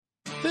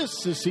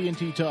This is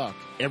CNT Talk.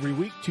 Every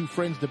week, two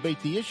friends debate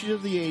the issues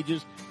of the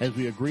ages as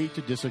we agree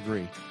to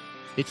disagree.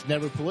 It's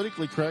never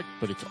politically correct,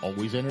 but it's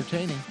always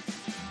entertaining.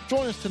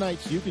 Join us tonight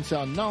so you can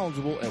sound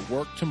knowledgeable at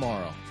work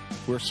tomorrow.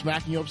 We're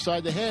smacking you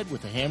upside the head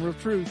with the hammer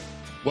of truth.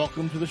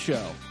 Welcome to the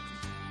show.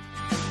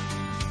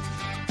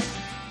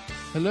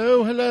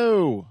 Hello,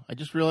 hello. I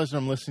just realized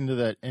I'm listening to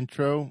that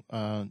intro.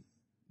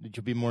 That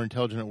you'll be more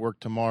intelligent at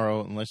work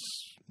tomorrow, unless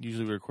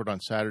usually we record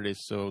on Saturdays,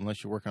 so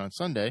unless you're working on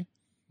Sunday,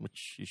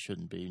 which you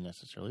shouldn't be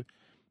necessarily,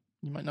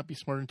 you might not be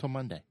smart until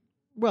Monday.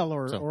 Well,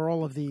 or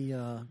all of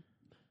the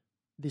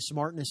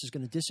smartness is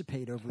going to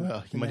dissipate over.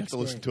 Well, you might have to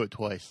listen to it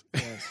twice.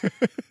 Yes.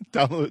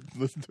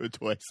 Listen to it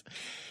twice.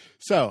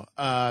 So,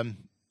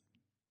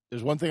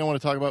 there's one thing I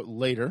want to talk about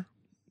later.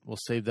 We'll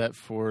save that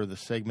for the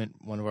segment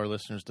one of our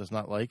listeners does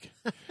not like.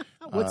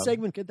 What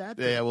segment could that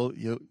be? Yeah, well,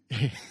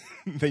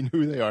 they know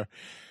who they are.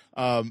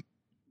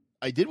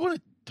 I did want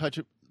to touch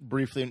it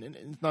briefly, and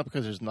it's not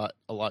because there's not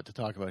a lot to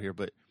talk about here,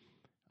 but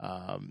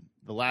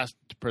the last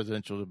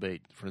presidential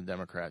debate for the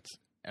Democrats,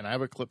 and I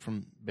have a clip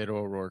from Beto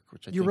O'Rourke,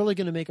 which You're really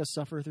going to make us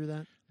suffer through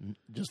that?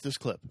 Just this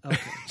clip.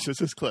 Okay. Just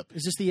this clip.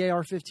 Is this the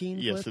AR-15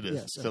 Yes, clip? it is.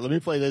 Yes, So let me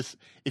play this.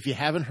 If you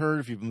haven't heard,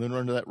 if you've been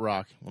under that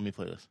rock, let me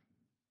play this.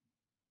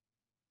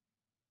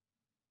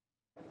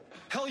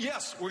 Hell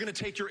yes, we're going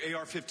to take your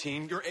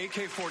AR-15, your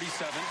AK-47. We're not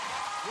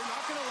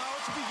going to allow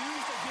it to be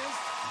used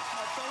against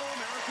our fellow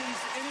Americans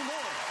anymore.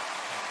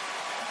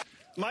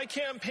 My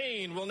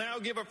campaign will now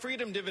give a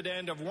freedom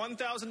dividend of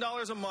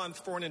 $1,000 a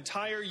month for an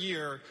entire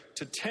year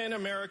to 10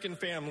 American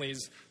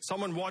families,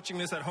 someone watching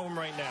this at home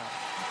right now.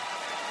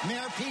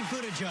 Mayor Pete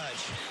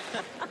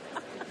Buttigieg.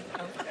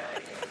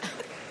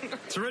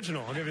 It's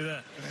original, I'll give you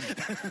that.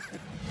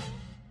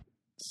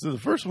 So the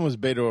first one was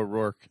Beto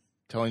O'Rourke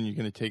telling you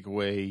you're going to take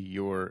away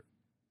your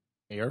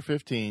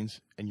AR-15s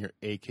and your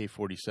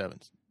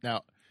AK-47s.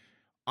 Now,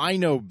 I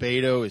know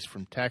Beto is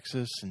from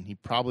Texas, and he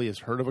probably has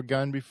heard of a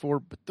gun before,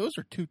 but those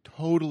are two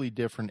totally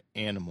different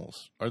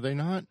animals, are they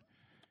not?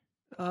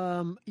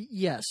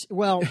 Yes.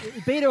 Well,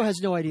 Beto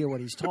has no idea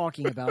what he's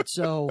talking about.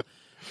 So,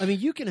 I mean,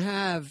 you can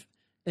have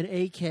an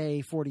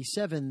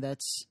AK-47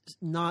 that's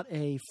not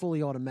a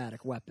fully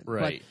automatic weapon.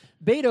 Right.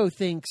 But Beto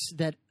thinks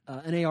that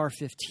an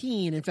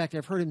AR-15, in fact,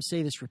 I've heard him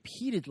say this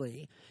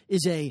repeatedly,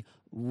 is a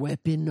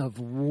weapon of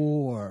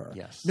war.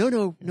 Yes. No,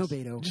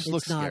 Beto. It just it's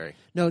looks not. scary.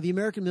 No, the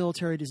American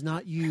military does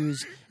not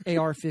use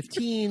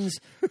AR-15s.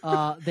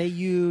 They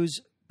use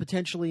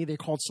potentially, they're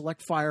called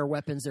select fire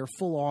weapons. They're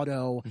full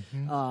auto.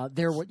 Mm-hmm.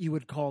 They're what you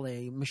would call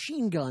a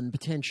machine gun,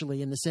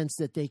 potentially, in the sense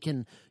that they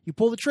can, you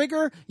pull the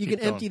trigger, you Keep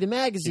can empty the going.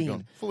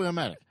 magazine. Fully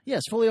automatic.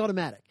 Yes, fully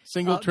automatic.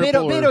 Single,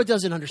 triple, Beto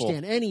doesn't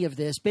understand any of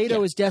this. Beto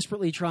Yeah. is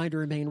desperately trying to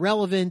remain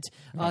relevant.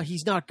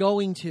 He's not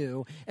going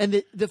to.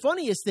 And the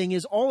funniest thing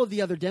is all of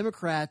the other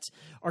Democrats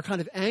are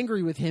kind of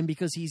angry with him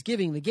because he's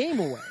giving the game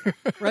away,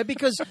 right?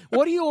 Because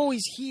what do you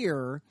always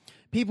hear?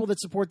 People that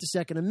support the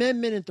Second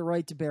Amendment and the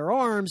right to bear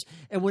arms,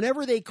 and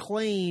whenever they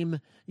claim,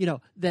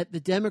 that the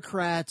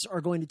Democrats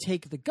are going to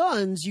take the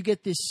guns, you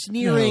get this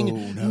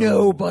sneering, No.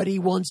 nobody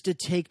wants to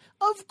take.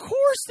 Of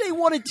course they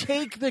want to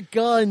take the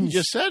guns.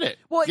 You just said it.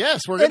 Well,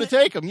 yes, we're going to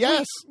take them.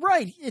 Yes.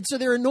 Right. And so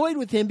they're annoyed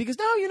with him because,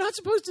 no, you're not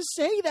supposed to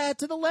say that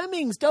to the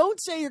lemmings. Don't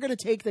say you're going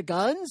to take the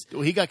guns.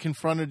 Well, he got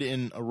confronted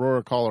in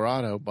Aurora,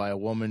 Colorado by a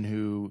woman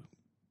who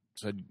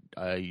said,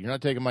 you're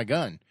not taking my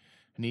gun.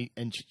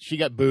 And she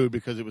got booed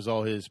because it was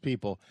all his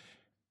people.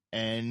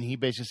 And he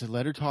basically said,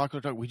 let her talk.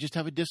 We just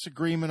have a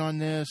disagreement on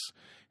this.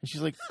 And she's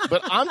like,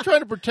 but I'm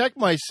trying to protect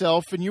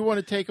myself, and you want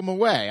to take them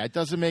away. It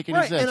doesn't make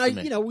any sense to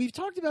me. And we've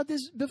talked about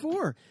this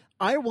before.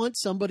 I want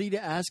somebody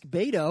to ask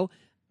Beto,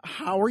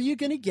 how are you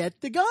going to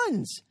get the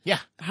guns? Yeah.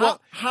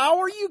 How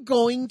are you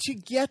going to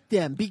get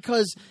them?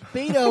 Because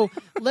Beto,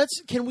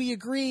 can we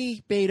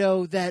agree,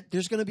 Beto, that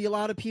there's going to be a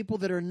lot of people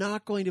that are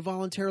not going to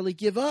voluntarily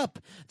give up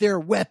their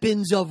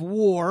weapons of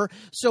war.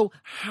 So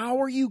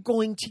how are you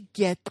going to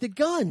get the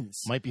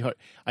guns? Might be hard.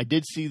 I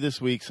did see this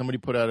week somebody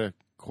put out a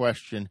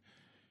question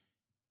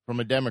from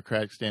a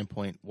Democratic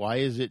standpoint. Why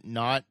is it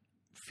not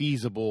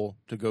feasible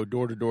to go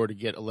door to door to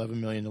get 11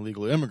 million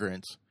illegal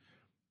immigrants?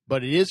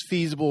 But it is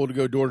feasible to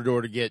go door to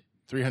door to get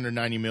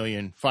 390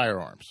 million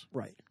firearms.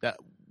 Right.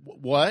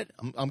 What?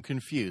 I'm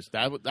confused.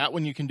 That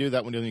one you can do.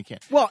 That one you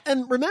can't. Well,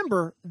 and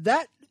remember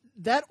that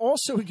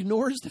also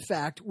ignores the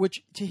fact,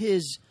 which to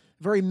his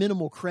very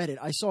minimal credit,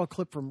 I saw a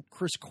clip from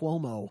Chris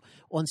Cuomo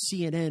on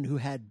CNN who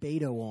had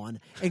Beto on,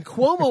 and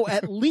Cuomo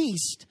at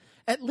least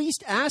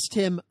asked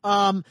him, "How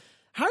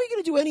are you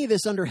going to do any of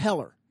this under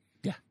Heller?"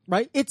 Yeah.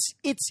 Right?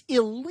 It's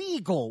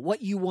illegal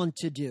what you want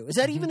to do. Is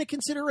that even a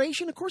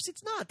consideration? Of course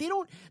it's not. They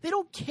don't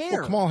care.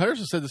 Well, Kamala Harris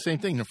has said the same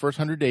thing. In the first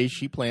 100 days,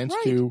 she plans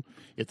to,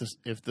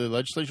 if the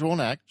legislature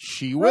won't act,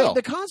 she will. Right.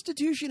 The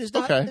Constitution is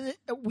not. Okay.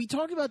 We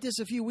talked about this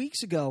a few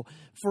weeks ago.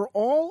 For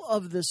all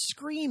of the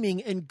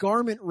screaming and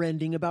garment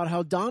rending about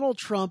how Donald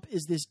Trump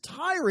is this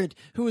tyrant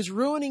who is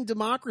ruining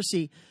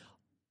democracy,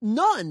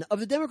 none of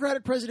the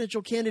Democratic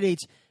presidential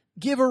candidates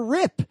give a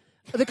rip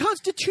The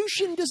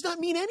Constitution does not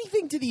mean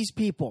anything to these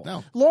people.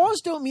 No.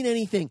 Laws don't mean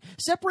anything.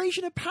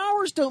 Separation of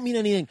powers don't mean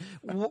anything.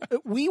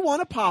 We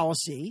want a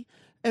policy,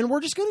 and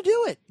we're just going to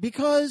do it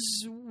because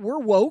we're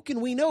woke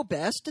and we know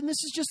best, and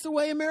this is just the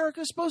way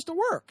America is supposed to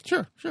work.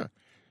 Sure.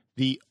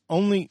 The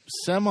only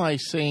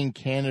semi-sane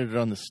candidate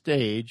on the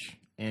stage,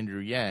 Andrew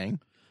Yang,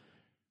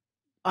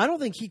 I don't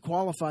think he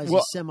qualifies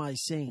as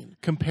semi-sane.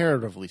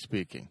 comparatively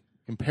speaking,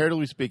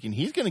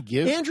 he's going to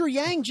give. Andrew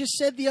Yang just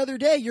said the other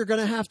day, you're going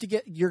to have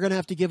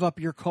to give up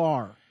your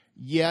car.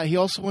 Yeah, he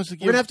also wants to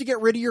give. We're going to have to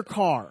get rid of your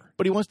car.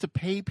 But he wants to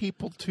pay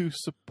people to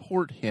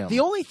support him. The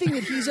only thing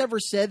that he's ever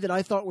said that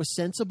I thought was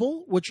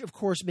sensible, which of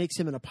course makes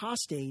him an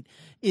apostate,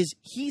 is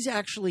he's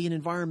actually an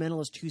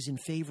environmentalist who's in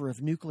favor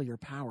of nuclear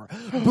power.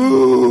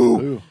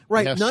 Boo!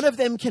 Right. Yes. None of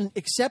them can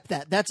accept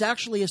that. That's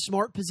actually a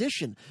smart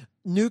position.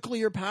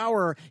 Nuclear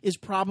power is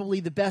probably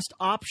the best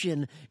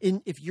option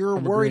if you're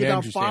From a worried green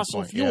about energy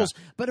fossil standpoint, fuels.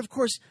 But of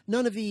course,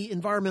 none of the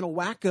environmental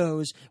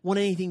wackos want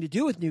anything to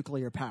do with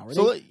nuclear power.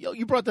 So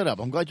you brought that up.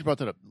 I'm glad you brought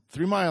that up.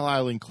 3 Mile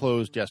Island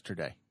closed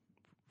yesterday.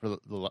 For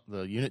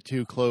the Unit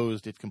 2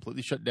 closed. It's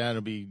completely shut down.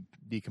 It'll be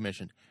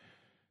decommissioned.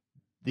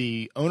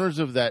 The owners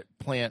of that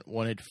plant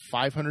wanted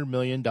 $500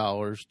 million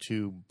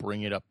to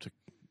bring it up to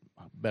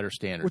better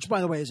standards. which,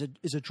 by the way,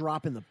 is a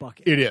drop in the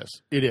bucket. It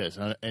is,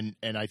 and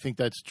I think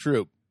that's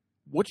true.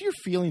 What are your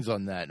feelings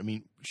on that? I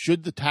mean,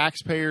 should the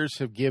taxpayers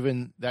have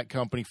given that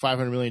company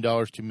 $500 million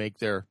to make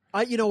their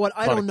You know what?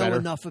 I don't know better?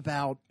 enough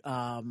about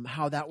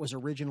how that was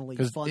originally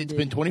Because funded. it's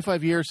been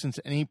 25 years since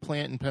any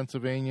plant in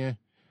Pennsylvania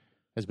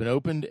has been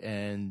opened,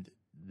 and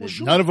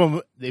sure. none of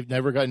them, they've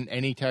never gotten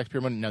any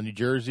taxpayer money. Now, New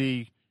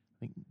Jersey,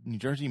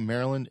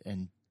 Maryland,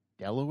 and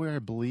Delaware, I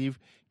believe,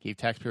 gave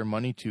taxpayer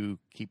money to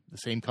keep the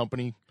same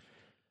company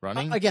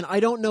running. Again, I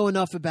don't know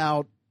enough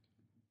about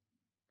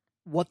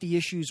what the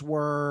issues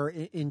were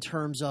in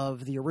terms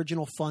of the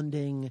original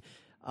funding.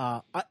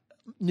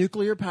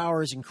 Nuclear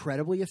power is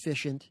incredibly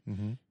efficient.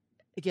 Mm-hmm.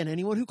 Again,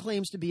 anyone who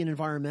claims to be an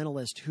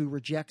environmentalist who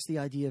rejects the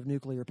idea of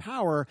nuclear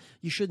power,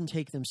 you shouldn't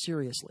take them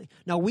seriously.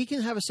 Now, we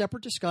can have a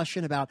separate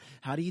discussion about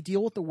how do you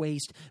deal with the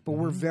waste, but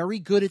we're very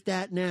good at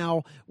that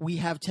now. We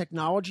have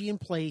technology in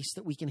place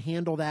that we can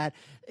handle that.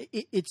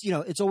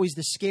 It's always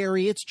the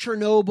scary. It's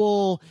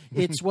Chernobyl.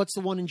 It's what's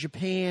the one in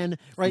Japan,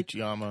 right?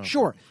 Fukuyama.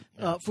 Sure.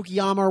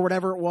 Fukuyama or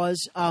whatever it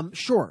was.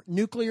 Sure.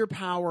 Nuclear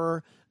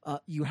power,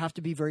 you have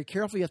to be very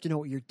careful. You have to know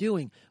what you're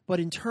doing. But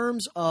in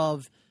terms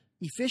of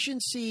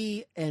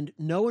efficiency and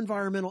no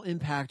environmental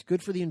impact,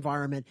 good for the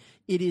environment,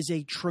 it is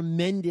a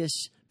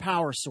tremendous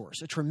power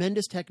source, a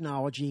tremendous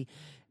technology.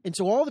 And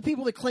so all the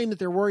people that claim that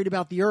they're worried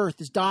about the Earth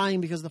is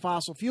dying because of the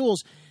fossil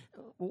fuels,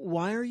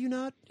 why are you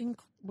not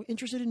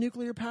interested in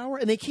nuclear power?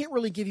 And they can't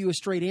really give you a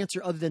straight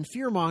answer other than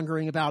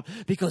fear-mongering about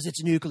because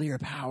it's nuclear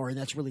power and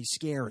that's really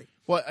scary.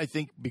 Well, I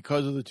think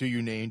because of the two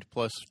you named,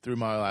 plus 3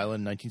 Mile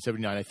Island,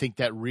 1979, I think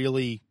that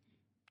really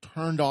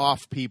turned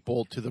off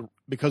people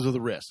because of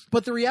the risk.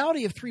 But the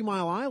reality of 3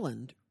 Mile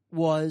Island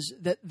was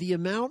that the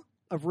amount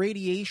of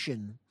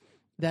radiation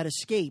that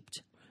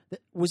escaped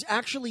was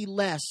actually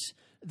less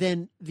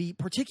than the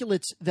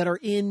particulates that are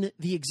in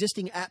the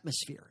existing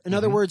atmosphere. In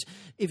other words,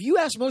 if you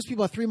ask most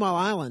people at 3 Mile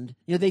Island,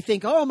 they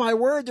think, "Oh my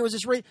word, there was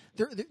this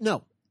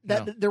No.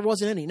 There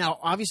wasn't any. Now,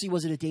 obviously,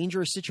 was it a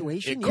dangerous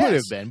situation? It could Yes,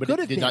 have been, but could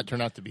it have did been. not turn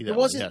out to be that. It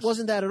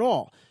wasn't that at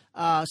all.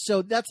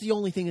 So that's the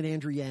only thing that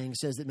Andrew Yang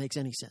says that makes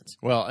any sense.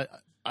 Well,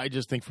 I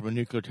just think from a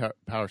nuclear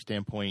power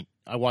standpoint,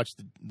 I watched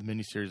the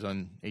miniseries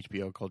on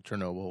HBO called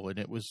Chernobyl, and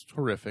it was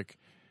horrific.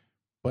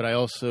 But I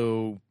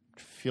also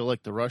feel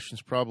like the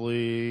Russians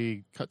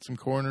probably cut some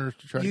corners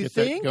to try to get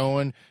that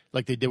going,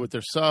 like they did with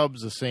their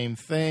subs, the same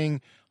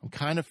thing. I'm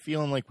kind of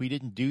feeling like we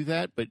didn't do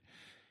that, but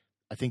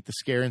I think the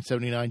scare in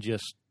 79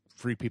 just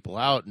freed people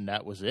out, and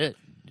that was it.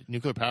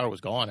 Nuclear power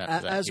was gone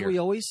after that. As we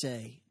always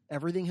say,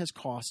 everything has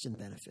costs and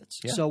benefits.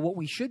 Yeah. So what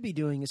we should be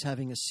doing is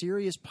having a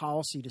serious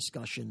policy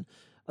discussion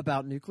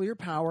about nuclear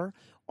power,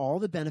 all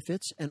the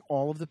benefits and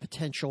all of the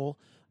potential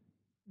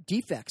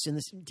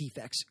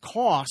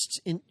costs,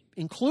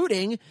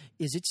 including,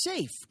 is it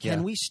safe?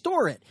 Can we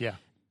store it? Yeah.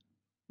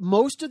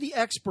 Most of the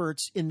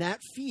experts in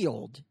that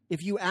field,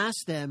 if you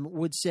ask them,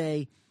 would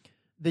say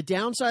the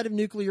downside of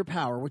nuclear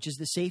power, which is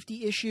the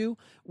safety issue,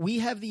 we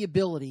have the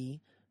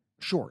ability.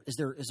 Sure, is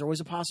there always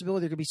a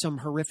possibility there could be some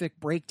horrific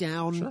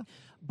breakdown? Sure.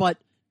 But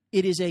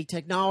it is a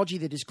technology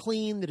that is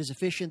clean, that is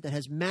efficient, that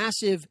has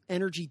massive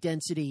energy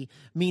density,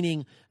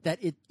 meaning that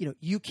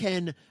you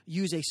can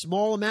use a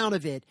small amount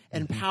of it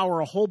and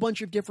power a whole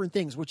bunch of different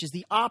things, which is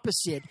the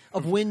opposite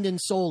of wind and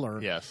solar.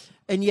 Yes.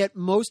 And yet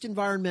most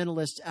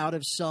environmentalists, out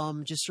of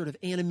some just sort of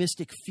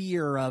animistic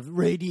fear of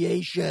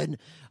radiation,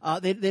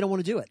 they don't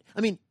want to do it. I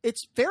mean,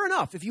 it's fair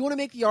enough. If you want to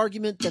make the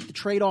argument that the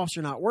trade-offs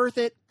are not worth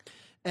it,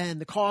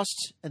 and the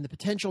costs and the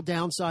potential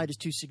downside is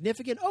too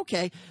significant,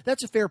 okay,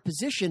 that's a fair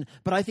position.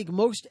 But I think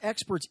most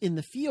experts in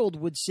the field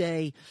would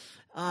say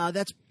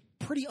that's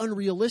pretty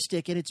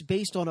unrealistic, and it's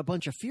based on a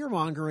bunch of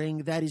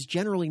fear-mongering that is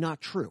generally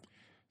not true.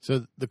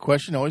 So the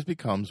question always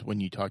becomes, when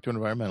you talk to an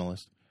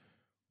environmentalist,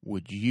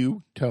 would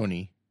you,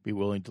 Tony, be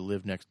willing to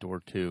live next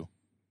door to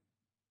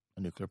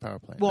a nuclear power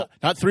plant. Well-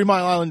 not 3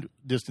 Mile Island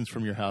distance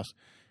from your house.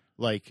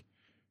 Like,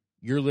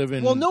 you're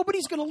living... Well,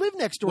 nobody's going to live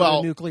next door to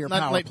a nuclear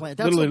not power like plant.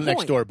 That's literally the next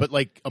point. door, but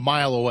like a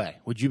mile away.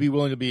 Would you be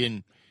willing to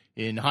be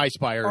in High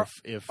Spire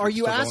if Are it's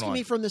you still going asking on?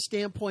 me from the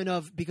standpoint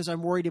of because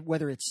I'm worried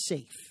whether it's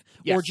safe?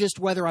 Yes. Or just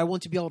whether I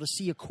want to be able to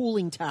see a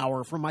cooling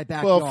tower from my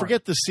backyard? Well,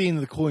 forget the scene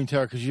of the cooling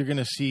tower because you're going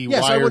to see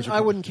Yes, wires.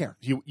 I wouldn't care.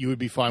 You would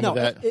be fine No,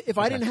 with that? if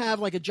I Okay. didn't have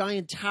like a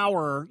giant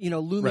tower,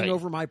 looming Right.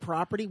 over my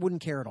property,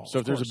 wouldn't care at all. So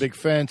if of there's a course. big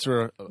fence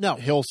or a No.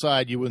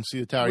 hillside, you wouldn't see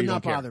the tower. would you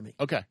not don't care. bother me.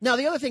 Okay. Now,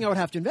 the other thing I would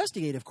have to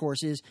investigate, of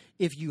course, is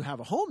if you have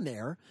a home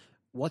there,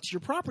 what's your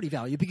property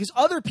value? Because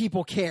other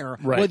people care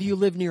Right. whether you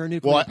live near a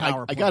nuclear Well,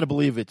 power I plant. got to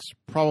believe it's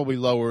probably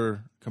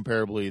lower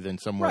comparably than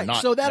somewhere Right.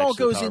 not. So that next all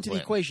to a goes power into the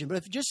plant. equation. But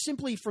if just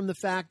simply from the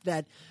fact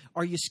that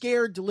are you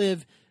scared to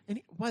live?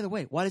 And by the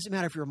way, why does it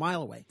matter if you're a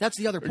mile away? That's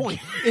the other point.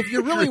 If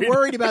you're really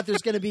worried about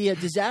there's going to be a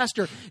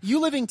disaster, you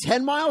living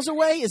 10 miles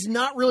away is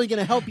not really going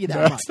to help you that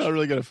much. That's not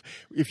really going to.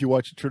 If you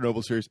watch the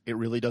Chernobyl series, it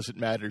really doesn't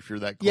matter if you're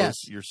that close. Yes.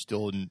 You're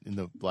still in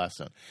the blast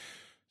zone.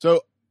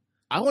 So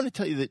I want to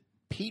tell you that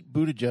Pete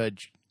Buttigieg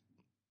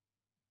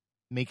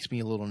makes me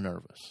a little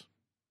nervous.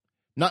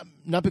 Not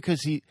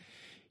because he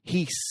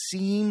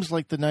seems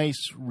like the nice,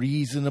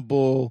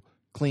 reasonable,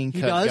 clean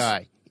cut does?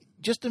 guy.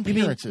 Just in You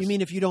mean,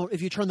 appearances.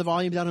 if you turn the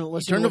volume down and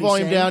listen Turn to the what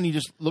he's volume saying? down. You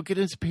just look at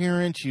his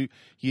appearance. You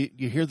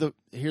hear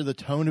the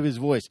tone of his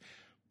voice,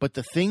 but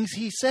the things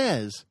he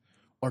says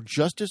are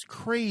just as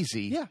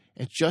crazy Yeah.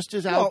 and just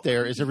as Well, out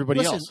there as everybody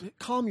listen, else.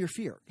 calm your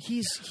fear.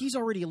 He's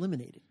already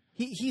eliminated.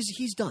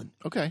 He's done.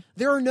 Okay.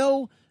 There are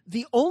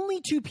the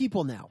only two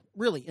people now,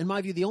 really, in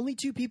my view, the only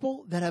two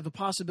people that have a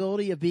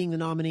possibility of being the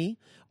nominee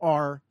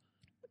are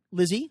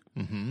Lizzie,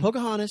 Mm-hmm.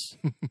 Pocahontas,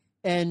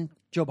 and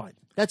Joe Biden.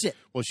 That's it.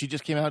 Well, she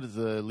just came out as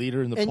the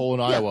leader in the And, poll in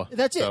yeah, Iowa.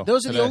 That's So, it.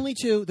 Those are today. the only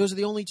two. Those are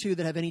the only two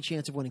that have any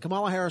chance of winning.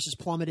 Kamala Harris has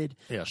plummeted.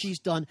 Yes. She's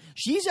done.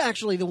 She's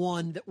actually the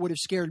one that would have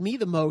scared me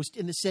the most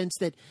in the sense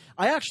that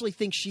I actually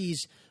think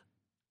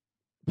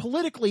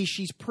politically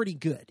she's pretty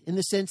good in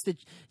the sense that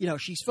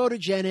she's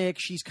photogenic,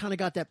 she's kind of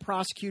got that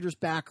prosecutor's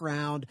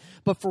background,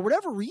 but for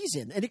whatever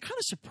reason, and it kind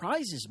of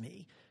surprises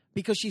me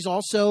because she's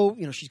also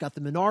she's got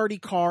the minority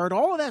card,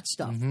 all of that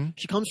stuff. Mm-hmm.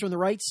 She comes from the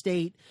right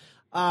state.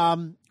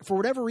 For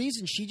whatever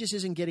reason, she just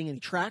isn't getting any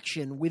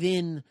traction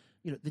within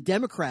the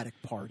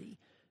Democratic Party.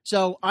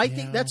 So I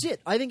think that's it.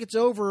 I think it's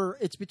over.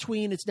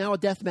 It's now a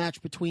death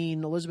match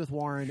between Elizabeth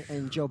Warren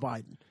and Joe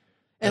Biden.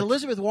 And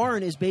Elizabeth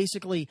Warren is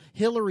basically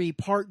Hillary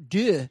part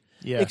deux,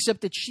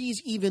 except that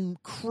she's even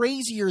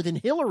crazier than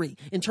Hillary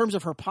in terms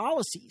of her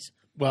policies.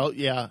 Well,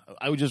 yeah,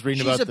 I was just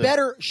reading She about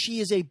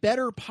is a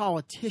better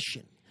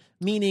politician,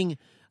 meaning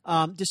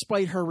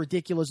despite her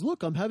ridiculous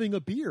look, I'm having a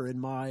beer in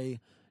my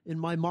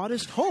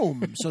modest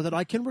home so that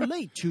I can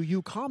relate to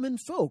you common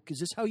folk. Is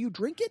this how you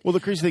drink it? Well, the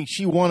crazy thing,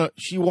 she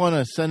won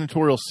a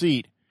senatorial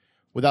seat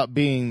without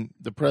being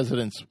the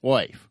president's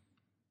wife.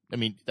 I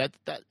mean, that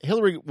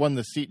Hillary won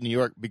the seat in New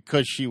York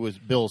because she was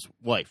Bill's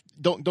wife.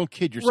 Don't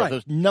kid yourself. Right.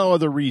 There's no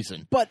other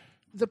reason. But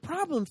the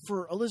problem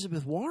for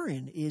Elizabeth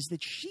Warren is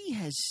that she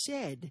has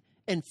said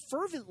and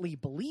fervently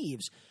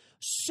believes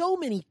so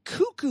many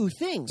cuckoo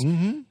things.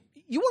 Mm-hmm.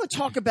 You want to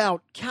talk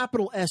about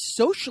capital S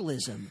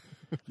socialism?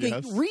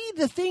 Yes. Read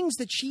the things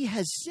that she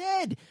has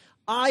said.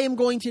 I am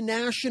going to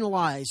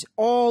nationalize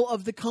all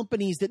of the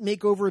companies that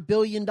make over $1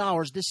 billion.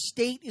 The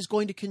state is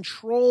going to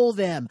control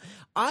them.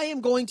 I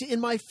am going to,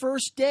 in my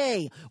first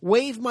day,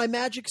 wave my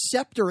magic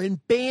scepter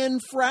and ban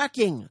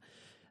fracking.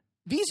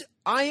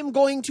 I am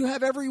going to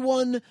have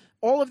everyone,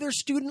 all of their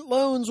student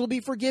loans will be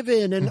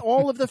forgiven and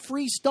all of the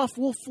free stuff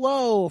will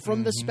flow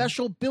from the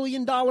special $1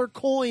 billion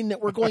coin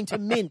that we're going to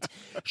mint.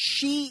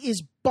 She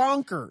is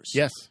bonkers.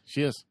 Yes,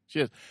 she is. She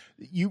is.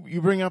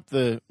 You bring up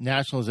the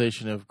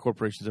nationalization of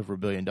corporations over $1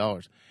 billion,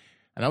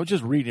 and I was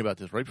just reading about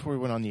this right before we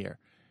went on the air.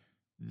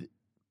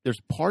 There's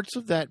parts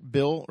of that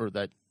bill or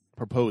that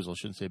proposal, I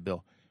shouldn't say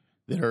bill,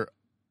 that are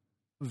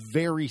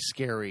very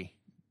scary,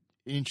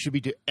 and it should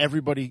be to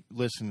everybody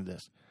listening to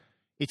this.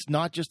 It's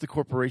not just the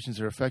corporations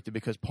that are affected,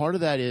 because part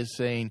of that is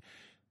saying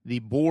the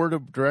board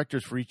of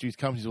directors for each of these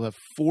companies will have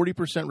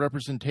 40%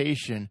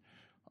 representation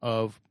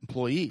of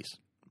employees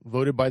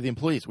voted by the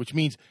employees, which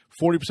means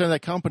 40% of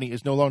that company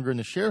is no longer in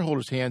the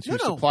shareholders' hands who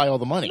supply all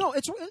the money. No,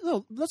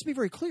 let's be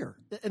very clear,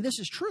 and this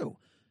is true.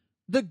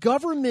 The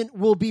government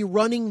will be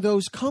running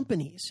those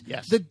companies.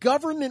 Yes. The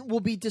government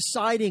will be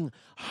deciding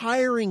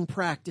hiring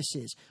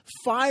practices,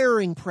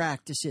 firing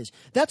practices.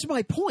 That's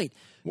my point.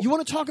 You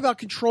want to talk about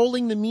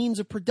controlling the means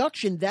of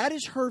production. That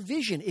is her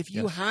vision. If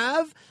you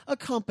have a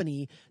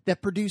company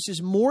that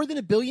produces more than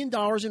 $1 billion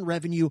in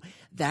revenue,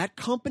 that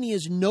company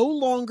is no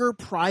longer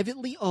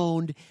privately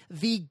owned.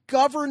 The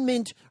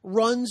government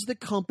runs the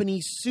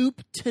company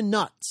soup to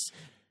nuts.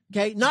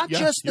 Okay, not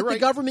Yeah, just that you're the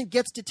right. government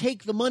gets to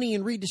take the money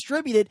and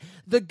redistribute it.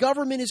 The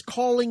government is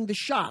calling the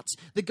shots.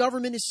 The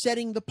government is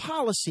setting the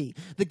policy.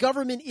 The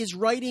government is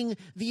writing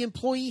the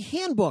employee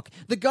handbook.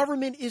 The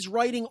government is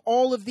writing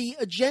all of the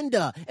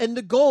agenda and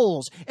the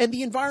goals and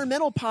the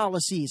environmental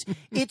policies.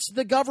 It's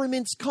the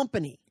government's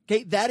company.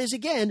 Okay, that is,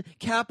 again,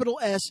 capital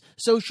S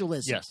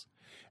socialism. Yes.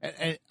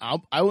 And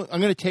I'm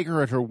going to take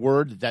her at her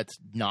word that that's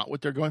not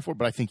what they're going for,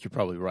 but I think you're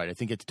probably right. I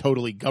think it's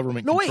totally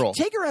government No, control.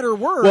 wait, take her at her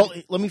word. Well,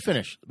 let me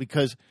finish,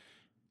 because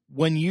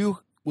when you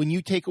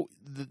take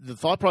the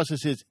thought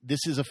process is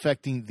this is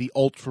affecting the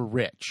ultra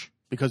rich,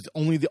 because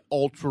only the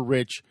ultra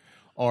rich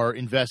are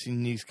investing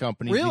in these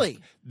companies. Really?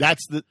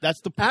 That's the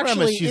premise.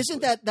 Actually,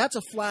 isn't that's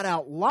a flat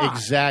out lie?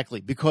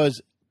 Exactly,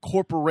 because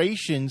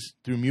corporations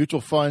through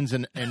mutual funds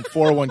and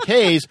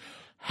 401ks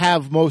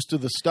have most of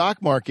the stock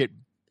market.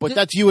 But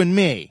that's you and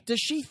me. Does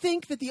she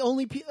think that the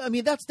only people? I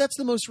mean, that's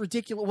the most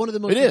ridiculous. One of the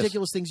most It is.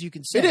 ridiculous things you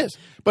can say. It is.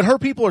 But her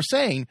people are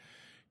saying,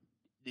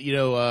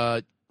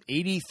 83%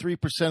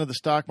 of the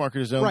stock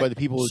market is owned by the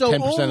people with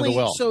 10% of the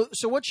wealth.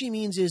 So what she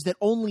means is that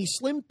only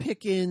Slim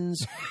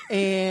Pickens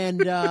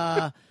and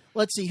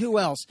let's see who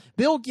else.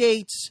 Bill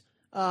Gates.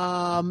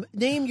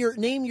 Name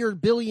your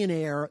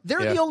billionaire.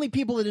 They're the only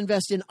people that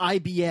invest in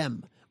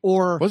IBM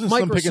or Wasn't Microsoft.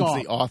 Slim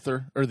Pickens the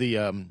author or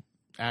the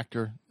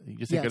actor? You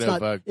just thinking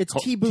of it's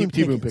T. Boone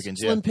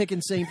Pickens. Slim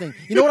Pickens, same thing.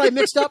 You know what I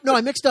mixed up? No,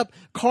 I mixed up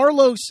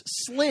Carlos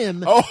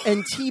Slim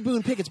and T.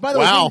 Boone Pickens. By the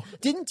way,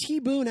 didn't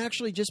T. Boone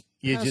actually just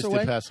pass away?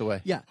 Did pass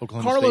away. Yeah,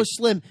 Oklahoma Carlos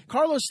State. Slim.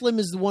 Carlos Slim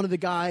is one of the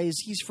guys.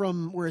 He's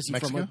from where is he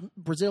Mexico? from?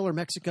 Brazil or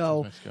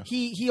Mexico?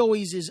 He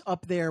always is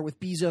up there with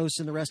Bezos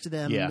and the rest of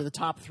them. Yeah. The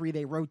top three,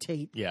 they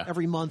rotate Yeah.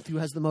 every month. Who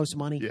has the most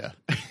money? Yeah.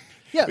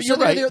 Yeah, But so you're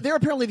right. they're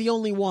apparently the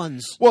only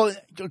ones. Well,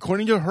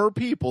 according to her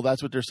people,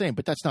 that's what they're saying,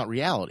 but that's not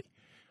reality.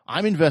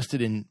 I'm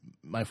invested in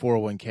my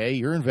 401k.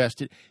 You're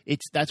invested.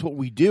 That's what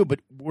we do, but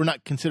we're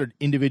not considered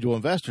individual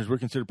investors. We're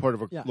considered part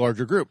of a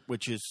larger group,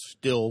 which is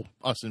still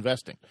us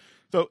investing.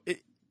 So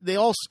they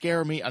all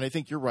scare me, and I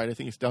think you're right. I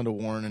think it's down to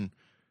Warren and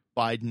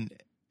Biden.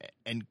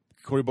 And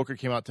Cory Booker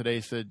came out today,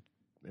 said,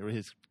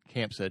 his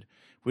camp said,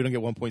 if we don't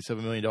get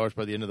 $1.7 million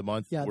by the end of the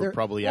month, we're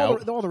probably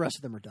out. All the rest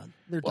of them are done.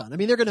 They're done. I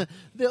mean,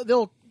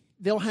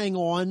 they'll hang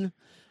on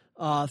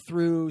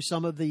through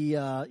some of the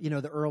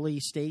the early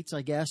states,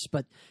 I guess,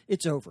 but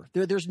it's over.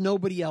 There's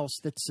nobody else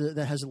that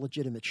has a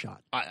legitimate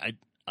shot. I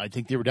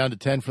think they were down to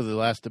 10 for the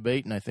last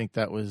debate, and I think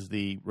that was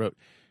the road.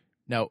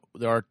 Now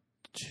there are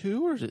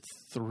 2 or is it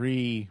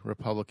 3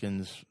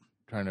 Republicans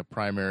trying to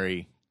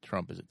primary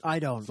Trump? Is it? I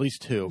don't. At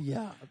least 2.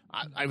 Yeah,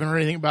 I haven't heard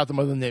anything about them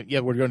other than that. Yeah,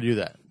 we're going to do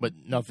that, but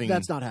nothing.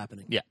 That's not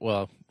happening. Yeah,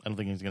 well, I don't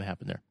think anything's going to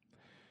happen there.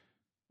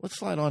 Let's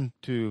slide on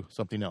to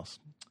something else.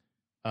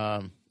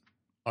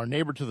 Our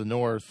neighbor to the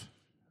north,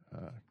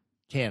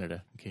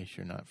 Canada, in case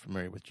you're not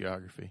familiar with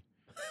geography,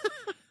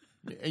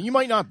 and you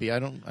might not be. I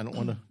don't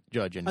want to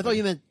judge anybody. I thought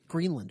you meant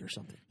Greenland or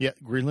something. Yeah,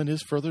 Greenland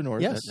is further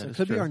north. Yes, that it is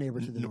could be true. our neighbor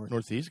to the north.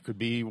 Northeast. It could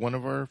be one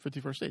of our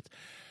 51st states.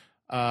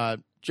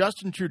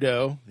 Justin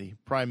Trudeau, the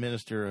Prime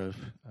Minister of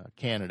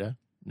Canada,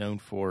 known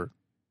for,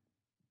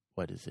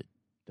 what is it,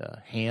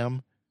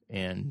 ham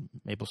and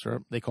maple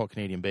syrup. They call it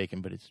Canadian bacon,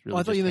 but it's really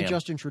I thought you meant ham.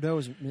 Justin Trudeau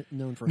is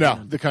known for No,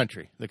 ham. the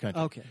country.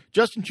 Okay.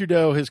 Justin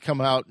Trudeau has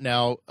come out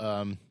now,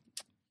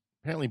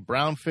 apparently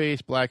brown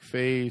face, black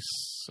face.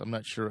 I'm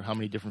not sure how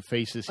many different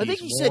faces I think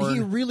he worn. said he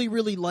really,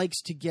 really likes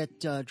to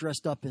get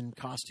dressed up in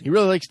costumes. He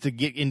really likes to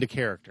get into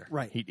character.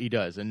 Right. He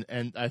does. And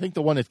I think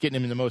the one that's getting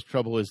him in the most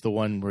trouble is the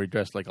one where he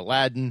dressed like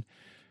Aladdin,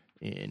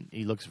 and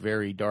he looks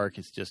very dark.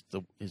 It's just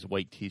his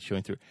white teeth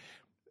showing through.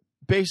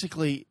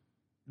 Basically,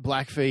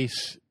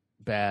 blackface,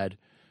 bad.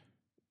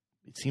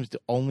 It seems to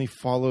only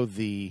follow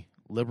the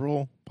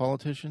liberal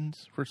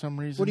politicians for some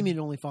reason. What do you mean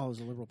it only follows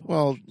the liberal party?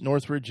 Well,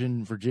 Northridge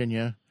in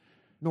Virginia.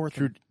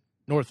 Northam,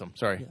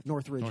 sorry. Yeah,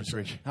 Northridge.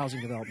 Northridge.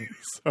 Housing development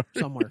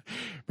somewhere.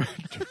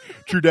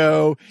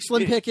 Trudeau.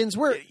 Slim Pickens.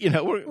 We're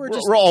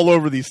all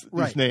over these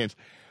Right. names.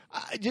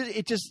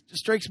 It just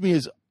strikes me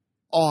as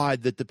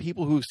odd that the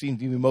people who seem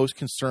to be most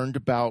concerned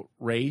about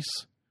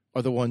race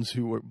are the ones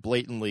who are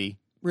blatantly.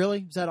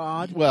 Really? Is that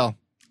odd? Well,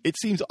 it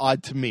seems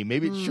odd to me.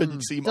 Maybe it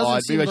shouldn't seem Doesn't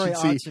odd. seem Maybe I very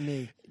should odd see. to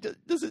me.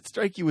 Does it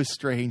strike you as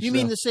strange? You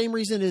mean though? the same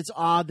reason it's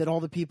odd that all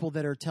the people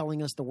that are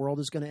telling us the world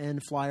is going to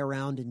end fly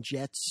around in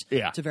jets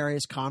to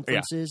various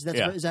conferences?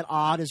 Is that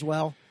odd as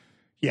well?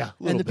 Yeah,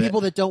 and the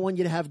people that don't want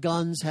you to have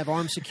guns have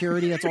armed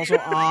security. That's also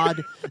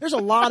odd. There's a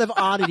lot of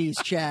oddities,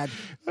 Chad.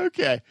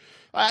 Okay,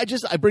 I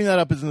bring that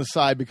up as an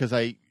aside because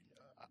I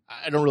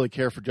don't really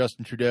care for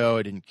Justin Trudeau.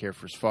 I didn't care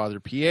for his father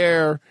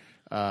Pierre.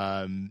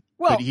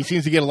 But he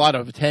seems to get a lot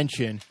of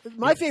attention.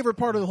 My favorite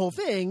part of the whole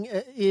thing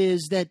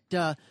is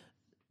that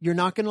you're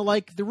not going to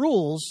like the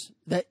rules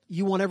that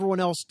you want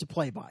everyone else to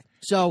play by.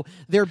 So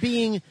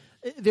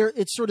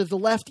it's sort of the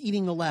left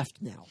eating the left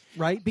now,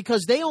 right?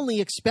 Because they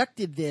only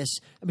expected this.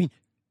 I mean,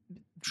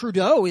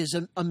 Trudeau is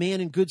a man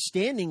in good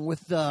standing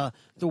with the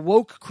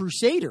woke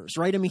crusaders,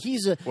 right? I mean,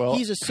 he's a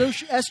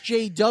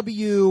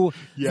SJW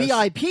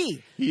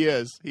VIP. He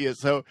is.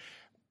 So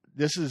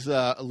this is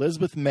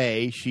Elizabeth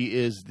May. She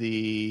is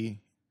the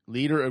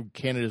leader of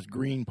Canada's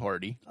Green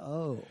Party.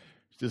 Oh.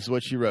 This is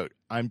what she wrote.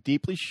 I'm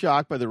deeply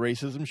shocked by the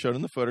racism shown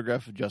in the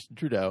photograph of Justin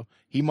Trudeau.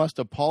 He must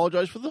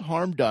apologize for the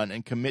harm done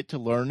and commit to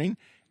learning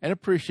and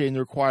appreciating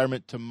the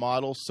requirement to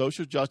model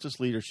social justice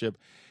leadership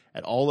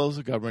at all levels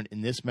of government.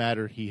 In this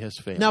matter, he has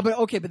failed. Now, but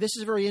this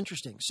is very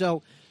interesting.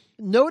 So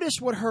notice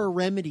what her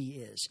remedy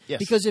is. Yes.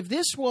 Because if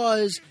this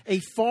was a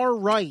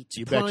far-right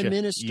prime betcha.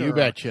 minister, You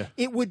betcha.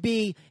 it would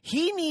be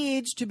he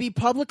needs to be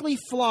publicly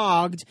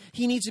flogged,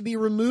 he needs to be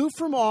removed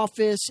from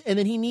office, and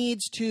then he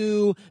needs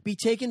to be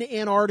taken to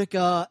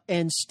Antarctica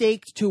and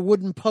staked to a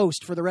wooden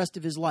post for the rest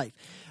of his life.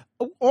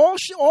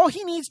 All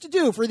he needs to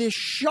do for this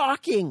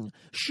shocking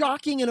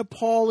and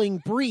appalling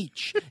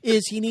breach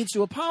is he needs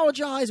to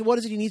apologize. What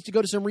is it? He needs to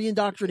go to some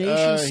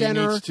reindoctrination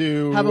center, He needs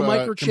to have a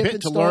microchip commit to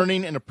installed.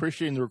 learning and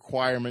appreciating the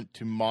requirement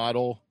to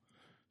model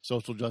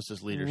social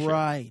justice leadership.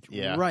 Right,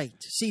 Yeah. right.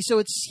 See, so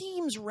it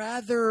seems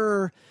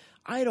rather,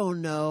 I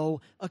don't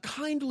know, a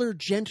kindler,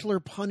 gentler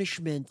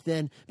punishment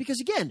than, because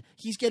again,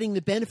 he's getting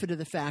the benefit of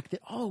the fact that,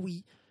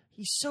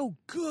 he's so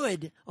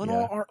good on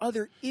all our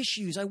other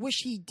issues. I wish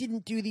he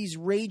didn't do these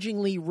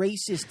ragingly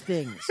racist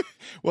things.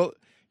 Well,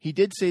 he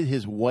did say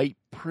his white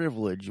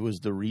privilege was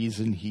the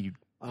reason he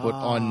put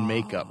on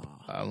makeup.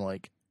 I'm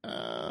like,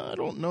 I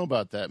don't know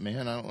about that,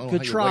 man. I don't know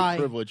Good how your try. white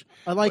privilege.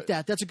 I like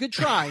that. That's a good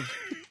try.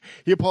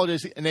 He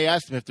apologized, and they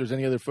asked him if there's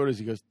any other photos.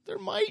 He goes, there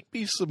might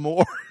be some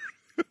more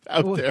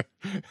out there.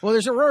 Well,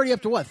 we're already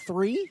up to what,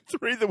 3?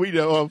 3 that we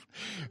know of.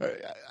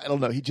 I don't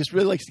know. He just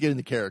really likes to get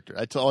into character.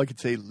 That's all I could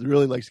say. He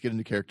really likes to get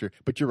into character.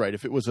 But you're right.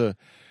 If it was a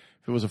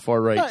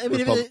far right, No, I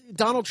mean,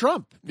 Donald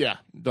Trump. yeah,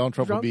 Donald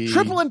Trump would be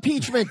Triple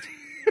impeachment.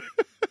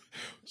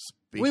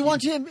 Speaking- We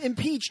want him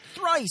impeached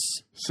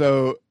thrice.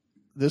 So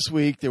this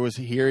week there was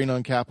a hearing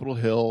on Capitol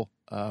Hill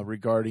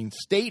regarding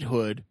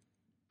statehood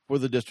for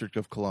the District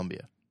of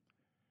Columbia.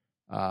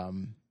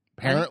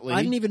 Apparently,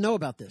 I didn't even know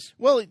about this.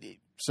 well,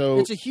 so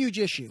It's a huge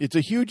issue. it's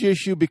a huge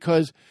issue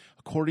because,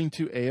 according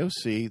to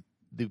AOC,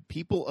 the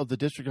people of the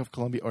District of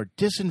Columbia are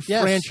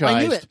disenfranchised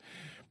I knew it.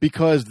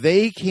 because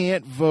they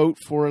can't vote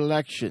for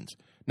elections.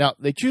 Now,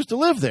 they choose to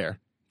live there.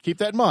 Keep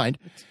that in mind.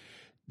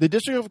 The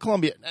District of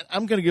Columbia,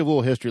 I'm going to give a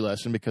little history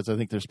lesson because I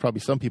think there's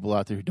probably some people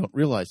out there who don't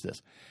realize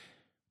this.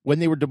 When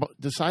they were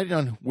deciding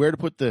on where to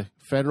put the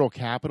federal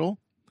capital,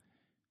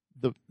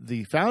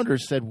 the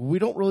founders said, we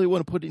don't really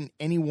want to put it in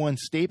any one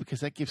state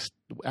because that gives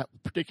a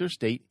particular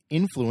state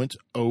influence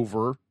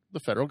over the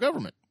federal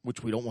government,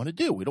 which we don't want to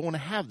do. We don't want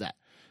to have that.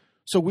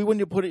 So we want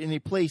to put it in a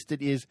place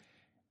that is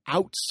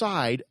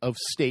outside of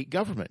state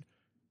government,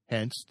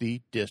 hence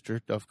the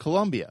District of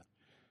Columbia.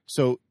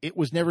 So it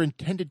was never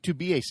intended to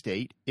be a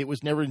state. It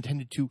was never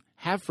intended to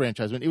have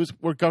franchisement. It was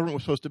where government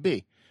was supposed to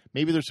be.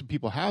 Maybe there's some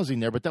people housing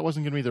there, but that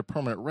wasn't going to be their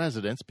permanent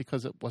residence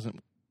because it wasn't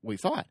what we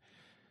thought.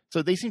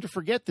 So they seem to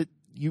forget that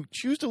you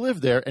choose to live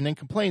there and then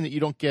complain that you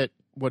don't get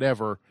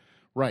whatever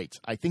rights.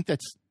 I think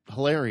that's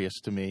hilarious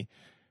to me.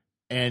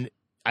 And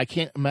I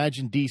can't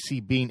imagine D.C.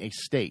 being a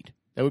state.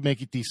 That would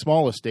make it the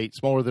smallest state,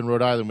 smaller than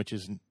Rhode Island, which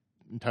is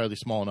entirely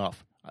small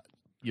enough.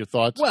 Your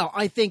thoughts? Well,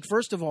 I think,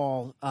 first of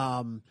all,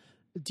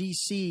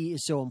 D.C.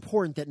 is so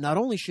important that not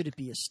only should it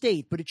be a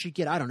state, but it should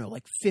get,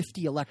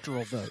 50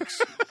 electoral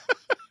votes.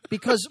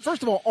 Because,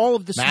 first of all, all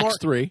of the Max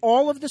 3.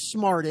 all of the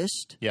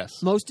smartest,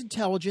 Yes. most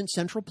intelligent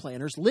central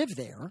planners live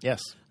there.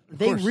 Yes. of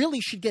They course.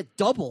 really should get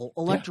double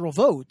electoral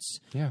votes.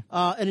 Yeah.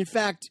 And in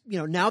fact,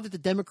 now that the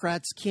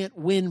Democrats can't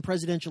win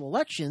presidential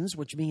elections,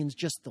 which means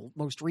just the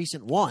most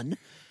recent one,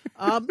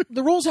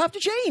 the rules have to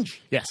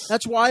change. Yes.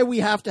 That's why we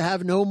have to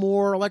have no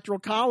more electoral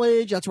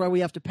college. That's why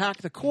we have to pack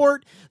the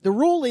court. The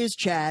rule is,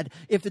 Chad,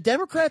 if the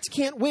Democrats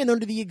can't win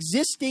under the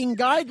existing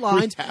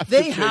guidelines, have to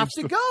they change have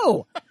to them.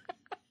 go.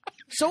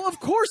 So, of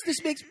course,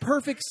 this makes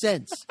perfect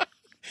sense.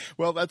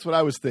 Well, that's what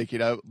I was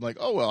thinking. I'm like,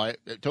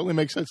 it totally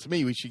makes sense to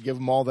me. We should give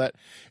them all that.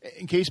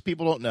 In case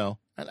people don't know,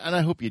 and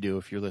I hope you do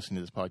if you're listening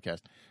to this podcast,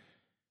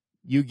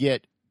 you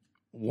get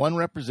one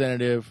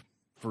representative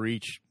for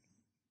each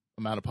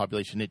amount of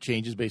population. It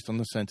changes based on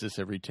the census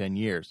every 10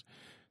 years.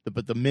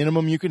 But the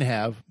minimum you can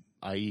have,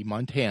 i.e.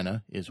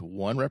 Montana, is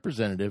one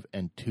representative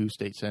and 2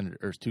 state senators,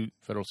 or 2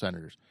 federal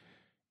senators.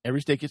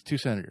 Every state gets 2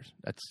 senators.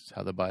 That's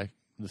how the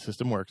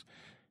system works.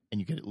 And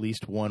you get at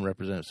least 1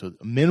 representative. So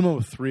a minimum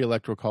of 3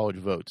 electoral college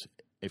votes.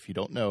 If you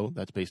don't know,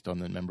 that's based on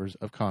the members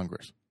of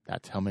Congress.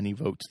 That's how many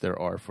votes there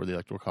are for the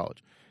electoral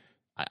college.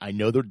 I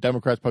know the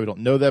Democrats probably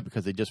don't know that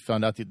because they just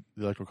found out the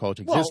electoral college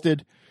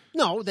existed.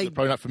 No, They're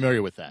probably not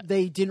familiar with that.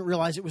 they didn't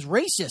realize it was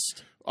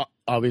racist.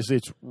 Obviously,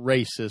 it's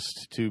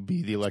racist to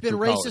be the It's been electoral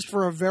racist college.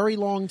 for a very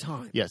long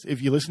time. Yes,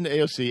 if you listen to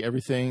AOC,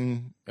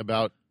 everything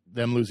about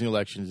them losing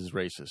elections is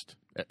racist.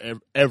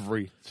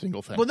 Every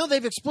single thing. Well, no,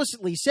 they've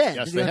explicitly said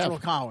Yes, the they electoral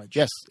have. college.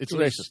 Yes, it's is-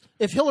 racist.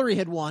 If Hillary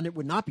had won, it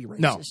would not be racist.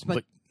 No,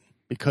 but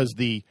because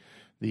the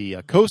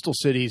coastal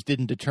cities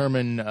didn't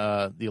determine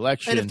the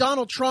election. And if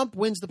Donald Trump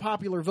wins the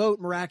popular vote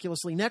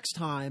miraculously next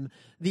time,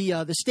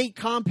 the state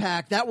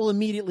compact that will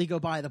immediately go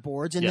by the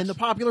boards, and Yes. then the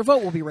popular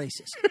vote will be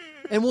racist,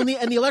 and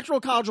the electoral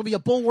college will be a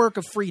bulwark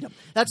of freedom.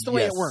 That's the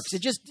way Yes. it works.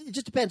 It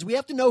just depends. We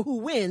have to know who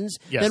wins,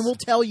 Yes. then we'll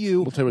tell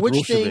you We'll tell you what the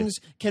which rules should be. things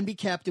can be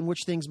kept and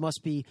which things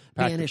must be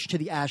Pack- banished to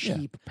the ash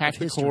heap. pack of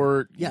the history.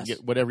 court, Yes.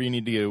 get whatever you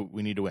need to do,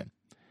 we need to win.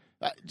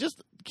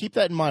 Just keep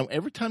that in mind.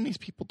 Every time these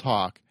people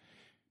talk,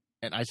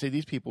 and I say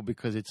these people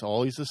because it's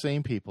always the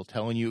same people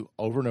telling you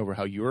over and over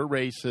how you're a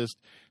racist,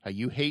 how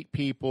you hate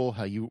people,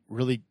 how you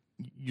really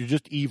you're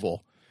just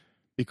evil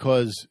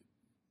because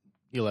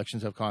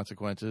elections have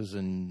consequences,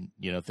 and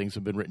things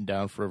have been written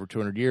down for over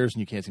 200 years,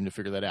 and you can't seem to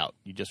figure that out.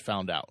 You just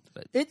found out.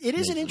 It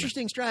is an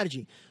interesting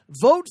strategy.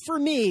 Vote for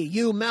me,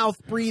 you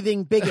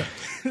mouth-breathing bigot.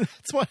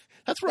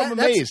 That's where I'm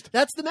amazed.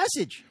 That's the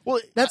message. Well,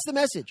 that's the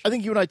message. I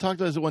think you and I talked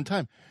about this at one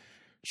time.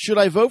 Should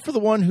I vote for the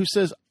one who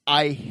says,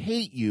 I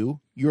hate you,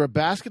 you're a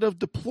basket of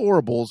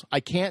deplorables, I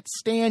can't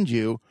stand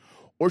you,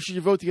 or should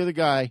you vote the other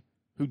guy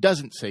who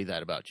doesn't say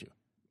that about you?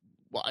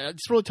 Well,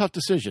 it's a really tough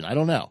decision. I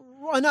don't know.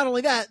 Well, not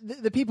only that,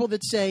 the people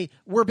that say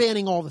we're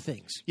banning all the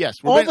things. Yes,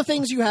 all the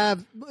things you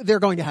have, they're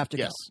going to have to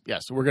go.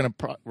 Yes. So we're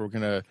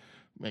gonna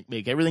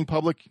make everything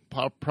public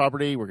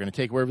property. We're gonna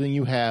take away everything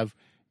you have,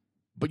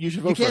 but you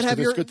should vote for us because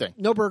it's a good thing.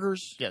 No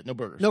burgers. Yeah, no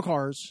burgers. No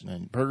cars.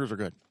 And burgers are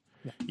good.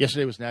 Yeah.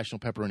 Yesterday was National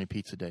Pepperoni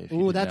Pizza Day.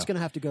 Ooh, that's going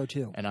to have to go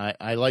too. And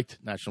I liked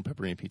National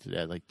Pepperoni Pizza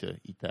Day. I like to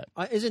eat that.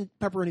 Isn't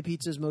pepperoni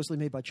pizzas mostly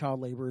made by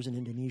child laborers in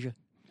Indonesia?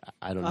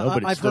 I don't know, but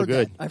it's I've still heard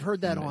good. I've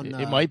heard that on.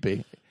 It might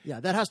be. Yeah,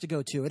 that has to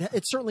go too.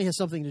 It certainly has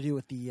something to do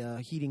with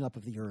the heating up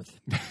of the earth.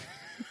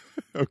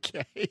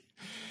 Okay.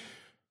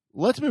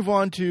 Let's move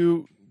on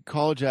to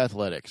college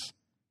athletics.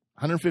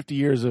 150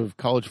 years of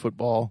college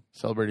football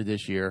celebrated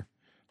this year.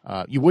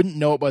 You wouldn't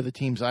know it by the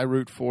teams I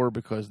root for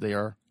because they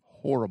are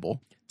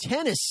horrible.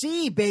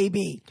 Tennessee,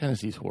 baby.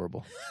 Tennessee's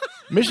horrible.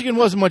 Michigan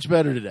wasn't much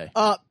better today.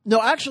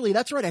 No, actually,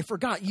 that's right. I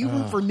forgot. You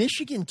root for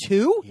Michigan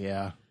too?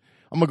 Yeah.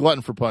 I'm a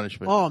glutton for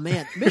punishment. Oh,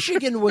 man.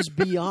 Michigan was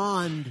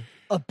beyond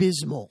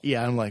abysmal.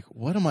 Yeah, I'm like,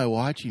 what am I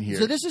watching here?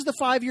 So this is the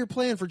 5-year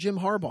plan for Jim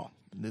Harbaugh.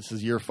 This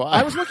is year 5.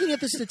 I was looking at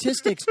the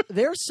statistics.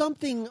 There's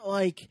something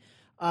like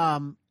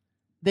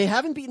they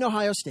haven't beaten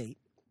Ohio State.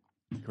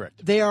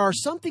 Correct. They are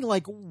something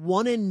like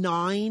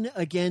 1-9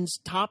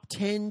 against top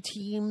 10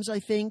 teams, I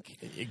think.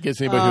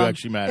 Against anybody who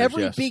actually matters,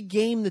 Every yes. big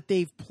game that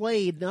they've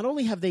played, not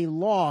only have they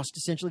lost,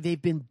 essentially,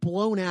 they've been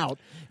blown out.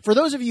 For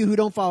those of you who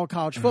don't follow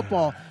college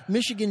football,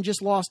 Michigan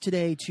just lost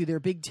today to their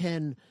Big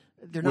Ten.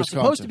 They're not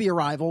supposed to be a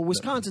rival.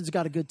 Wisconsin's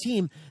got a good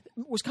team.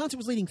 Wisconsin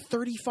was leading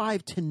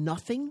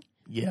 35-0.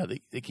 Yeah,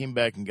 they came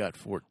back and got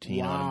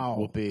 14 on them.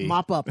 Whoopee.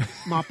 Mop up.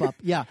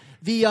 Yeah.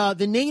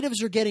 The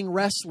natives are getting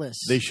restless.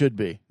 They should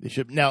be.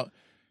 Now,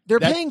 they're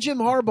paying Jim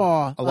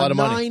Harbaugh a lot of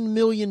money. $9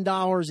 million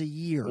a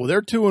year. Well,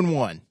 they're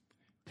 2-1.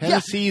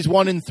 Tennessee's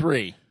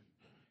 1-3,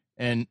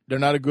 and they're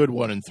not a good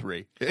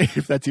 1-3,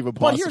 if that's even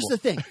possible. But here's the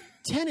thing: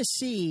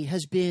 Tennessee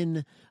has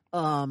been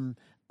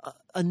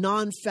a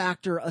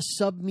non-factor, a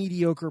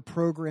sub-mediocre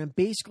program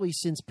basically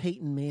since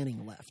Peyton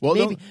Manning left. Well,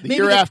 the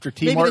year after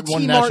T. Martin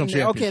won national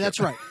championship. Okay, that's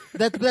right.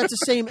 That's the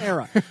same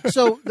era.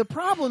 So the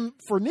problem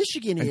for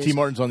Michigan is T.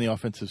 Martin's on the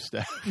offensive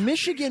staff.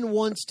 Michigan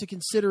wants to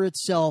consider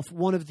itself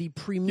one of the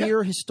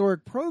premier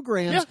historic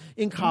programs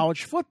in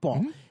college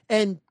football,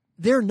 and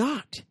they're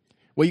not.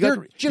 Well, you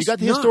got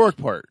the historic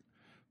part.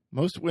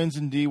 Most wins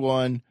in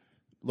D1.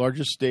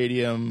 Largest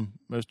stadium,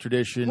 most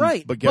tradition.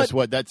 Right. But guess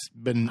what? That's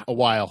been a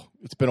while.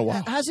 It's been a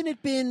while. Hasn't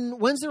it been?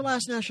 When's their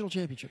last national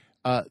championship?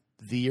 The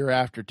year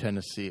after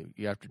Tennessee,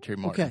 after Terry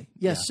Martin. Okay.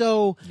 Yeah.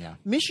 So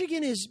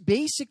Michigan is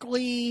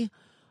basically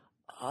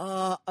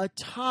a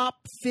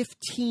top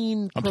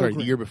 15 program. I'm sorry,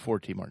 the year before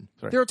T. Martin.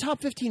 Sorry. They're a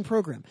top 15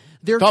 program.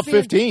 They're top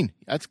 15?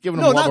 That's giving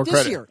them a lot more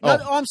credit. No, not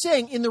this year. I'm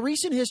saying in the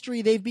recent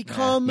history, they've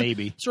become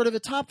maybe sort of a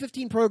top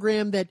 15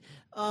 program that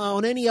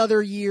on any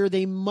other year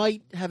they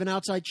might have an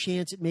outside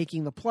chance at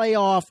making the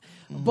playoff,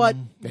 but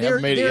they're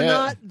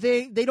not.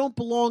 They don't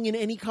belong in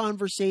any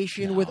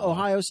conversation with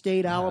Ohio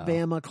State,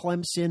 Alabama,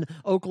 Clemson,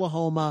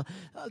 Oklahoma.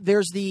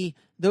 Those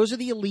are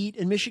the elite,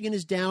 and Michigan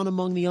is down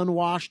among the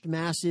unwashed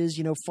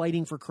masses,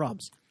 fighting for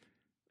crumbs.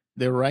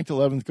 They were ranked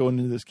 11th going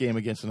into this game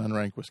against an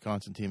unranked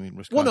Wisconsin team.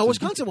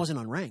 Wisconsin wasn't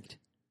unranked.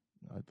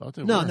 I thought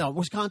they were. No,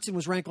 Wisconsin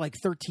was ranked like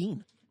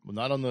 13. Well,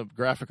 not on the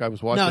graphic I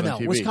was watching on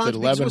TV.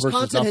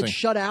 Wisconsin had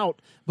shut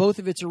out both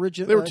of its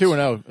original. They were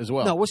 2-0 as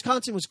well. No,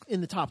 Wisconsin was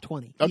in the top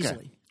 20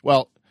 easily.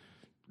 Well,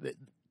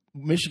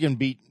 Michigan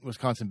beat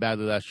Wisconsin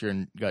badly last year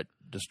and got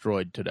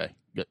destroyed today.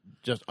 Got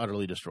just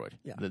utterly destroyed.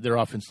 Yeah. Their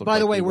offense looked. By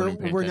the way,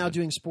 we're now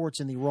doing sports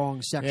in the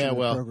wrong section of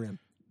the program.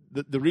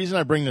 The reason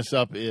I bring this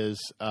up is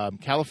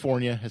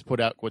California has put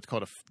out what's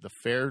called the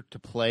Fair to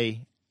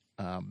Play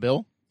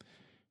bill.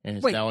 And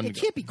it's it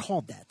can't be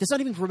called that. That's not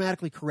even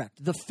grammatically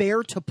correct. The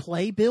Fair to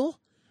Play bill?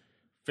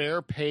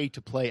 Fair Pay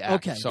to Play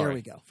Act. Okay, there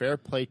we go. Fair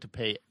Play to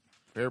Pay.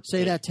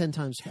 Say that 10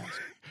 times fast.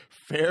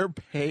 Fair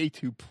Pay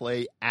to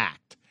Play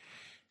Act.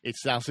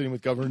 It's now sitting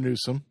with Governor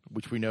Newsom,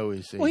 which we know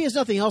is. Well, he has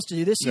nothing else to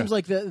do. This seems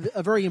like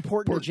a very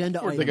important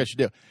agenda item. I think I should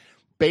do.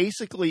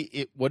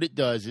 Basically, what it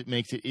does, it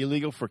makes it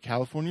illegal for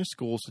California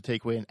schools to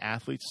take away an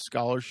athlete's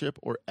scholarship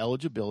or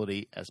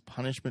eligibility as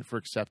punishment for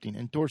accepting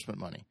endorsement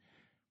money.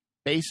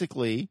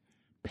 Basically,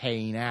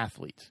 paying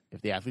athletes. If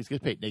the athletes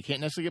get paid, they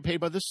can't necessarily get paid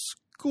by the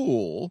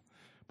school,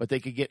 but they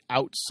could get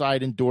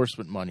outside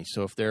endorsement money.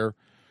 So if they're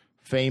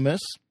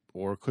famous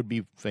or could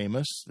be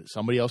famous,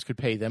 somebody else could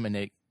pay them,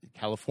 and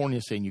California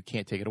is saying you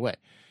can't take it away.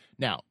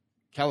 Now,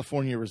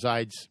 California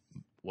resides,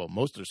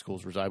 most of their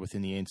schools reside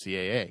within the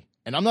NCAA.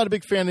 And I'm not a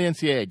big fan of the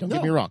NCAA. Don't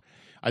get me wrong.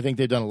 I think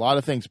they've done a lot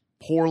of things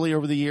poorly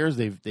over the years.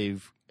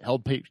 They've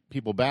held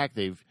people back.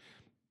 They've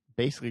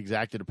basically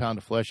exacted a pound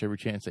of flesh every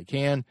chance they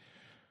can.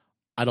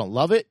 I don't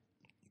love it,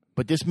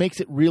 but this makes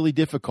it really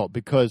difficult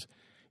because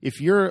if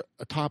you're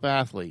a top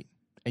athlete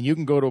and you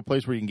can go to a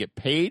place where you can get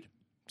paid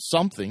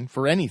something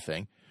for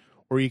anything,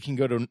 or you can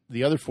go to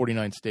the other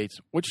 49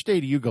 states, which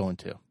state are you going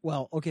to?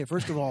 Well, okay,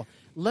 first of all,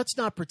 let's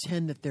not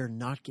pretend that they're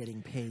not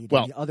getting paid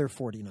in the other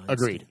 49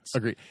 Agreed. states.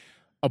 Agreed.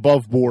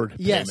 Above board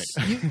Yes,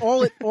 payment.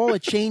 all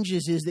it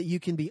changes is that you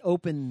can be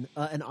open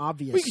and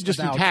obvious. We can just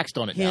be about taxed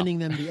on it now. handing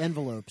them the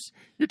envelopes.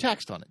 You're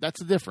taxed on it. That's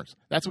the difference.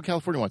 That's what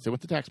California wants. They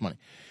want the tax money.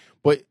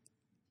 But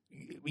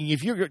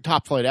if you're a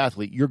top flight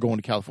athlete, you're going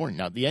to California.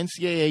 Now, the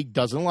NCAA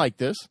doesn't like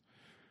this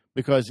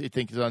because it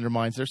thinks it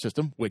undermines their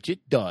system, which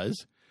it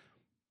does.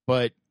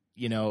 But,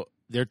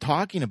 they're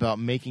talking about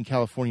making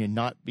California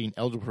not being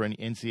eligible for any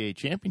NCAA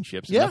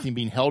championships. And nothing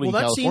being held in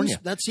California.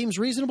 That seems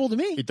reasonable to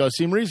me. It does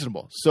seem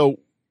reasonable. So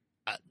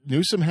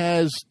Newsom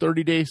has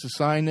 30 days to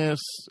sign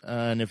this,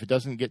 and if it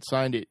doesn't get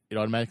signed, it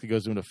automatically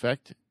goes into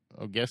effect,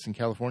 I guess, in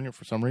California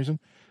for some reason.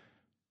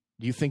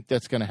 Do you think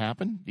that's going to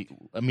happen?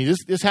 I mean,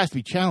 this has to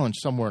be challenged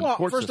somewhere in the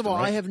court first system, of all,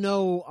 right? I have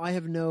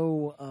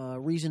no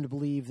reason to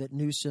believe that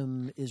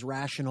Newsom is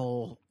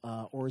rational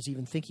or is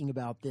even thinking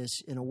about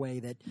this in a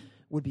way that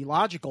would be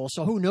logical.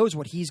 So who knows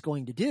what he's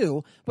going to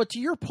do? But to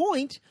your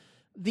point,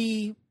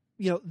 the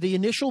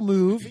initial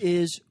move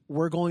is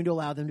we're going to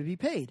allow them to be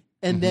paid,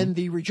 and then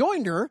the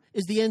rejoinder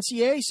is the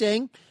NCAA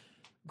saying,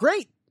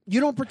 "Great. You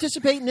don't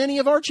participate in any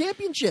of our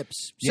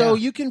championships, so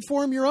you can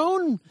form your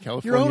own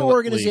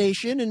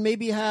organization and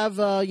maybe have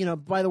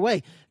By the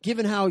way,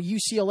 given how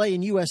UCLA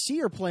and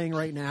USC are playing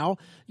right now,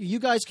 you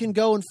guys can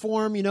go and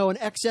form an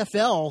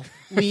XFL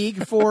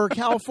league for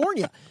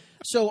California.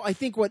 So I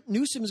think what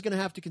Newsom is going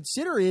to have to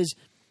consider is,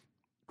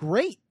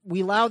 great,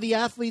 we allow the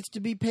athletes to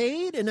be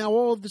paid, and now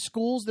all of the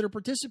schools that are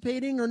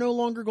participating are no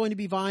longer going to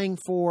be vying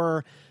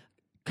for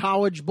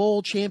college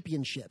bowl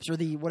championships or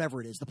the whatever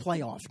it is, the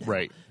playoff now.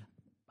 Right.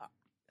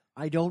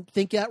 I don't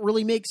think that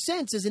really makes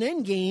sense as an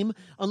end game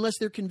unless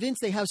they're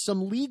convinced they have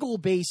some legal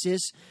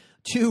basis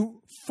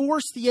to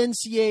force the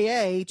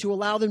NCAA to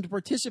allow them to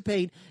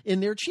participate in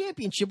their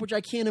championship, which I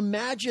can't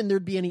imagine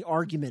there'd be any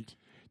argument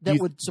that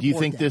would support that. Do you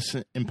think this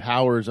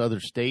empowers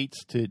other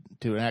states to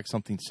enact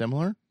something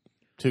similar,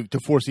 to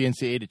force the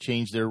NCAA to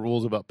change their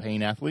rules about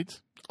paying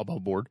athletes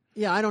above board?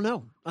 Yeah, I don't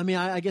know. I mean,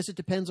 I guess it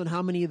depends on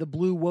how many of the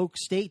blue woke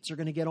states are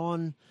going to get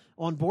on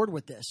board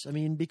with this. I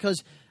mean,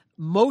 because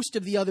most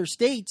of the other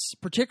states,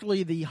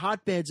 particularly the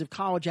hotbeds of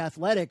college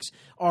athletics,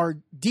 are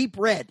deep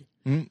red.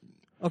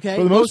 Okay,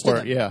 for the most part,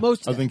 of them,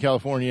 most other than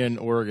California and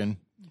Oregon,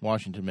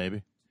 Washington,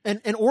 maybe, and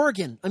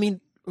Oregon. I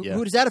mean,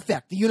 who does that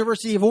affect? The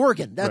University of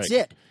Oregon. That's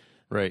it.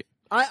 Right.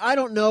 I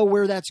don't know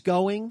where that's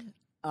going.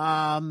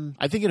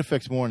 I think it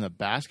affects more on the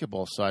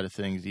basketball side of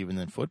things even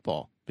than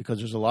football, because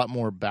there's a lot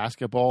more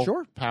basketball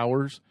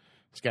powers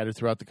scattered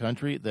throughout the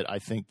country that I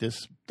think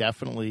this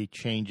definitely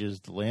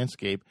changes the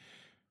landscape.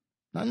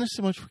 Not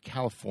necessarily much for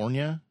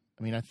California.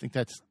 I mean, I think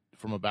that's,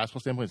 from a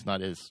basketball standpoint, it's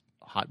not as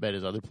hotbed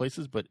as other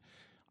places, but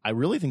I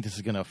really think this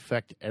is going to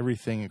affect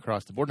everything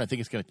across the board, and I think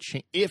it's going to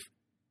change if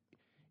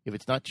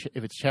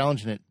it's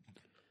challenged and it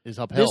is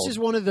upheld. This is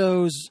one of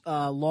those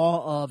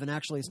law of, and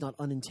actually it's not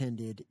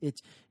unintended. It's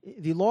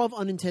the law of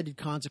unintended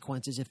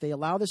consequences. If they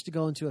allow this to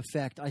go into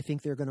effect, I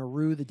think they're going to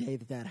rue the day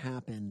that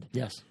happened.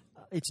 Yes.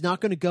 It's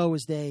not going to go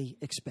as they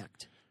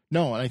expect.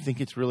 No, and I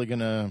think it's really going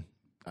to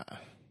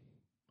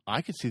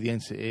I could see the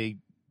NCAA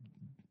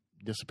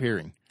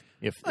disappearing.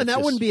 And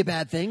that wouldn't be a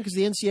bad thing, because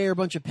the NCAA are a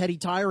bunch of petty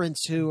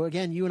tyrants who,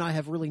 again, you and I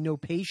have really no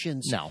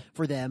patience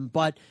for them.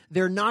 But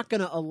they're not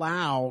going to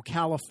allow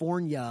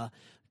California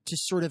to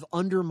sort of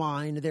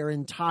undermine their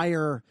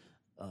entire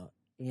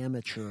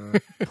amateur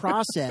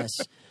process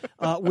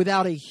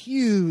without a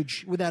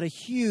huge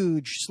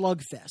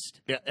slugfest.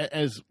 Yeah,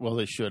 as well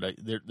they should.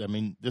 I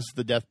mean, this is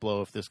the death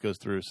blow if this goes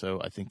through. So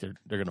I think they're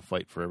going to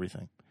fight for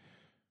everything.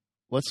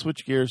 Let's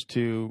switch gears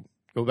to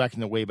go back in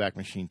the Wayback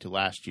Machine to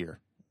last year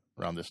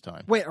around this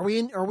time. Wait,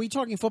 are we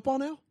talking football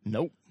now?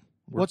 Nope.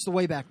 What's the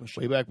Wayback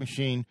Machine? Wayback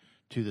Machine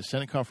to the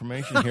Senate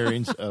confirmation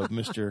hearings of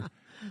Mr.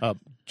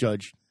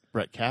 Judge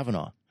Brett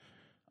Kavanaugh.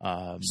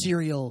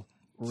 Serial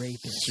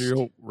rapist.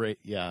 Serial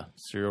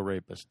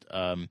rapist.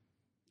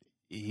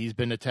 He's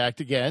been attacked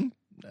again.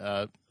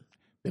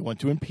 They want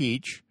to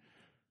impeach.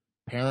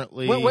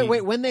 Apparently,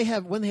 wait.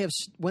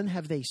 When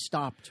have they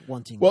stopped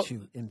wanting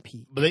to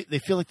impeach? But they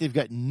feel like they've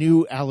got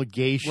new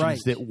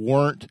allegations that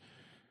weren't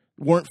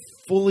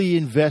fully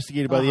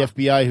investigated by the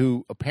FBI.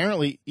 Who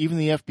apparently even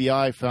the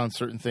FBI found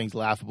certain things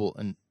laughable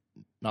and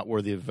not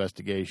worthy of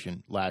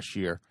investigation last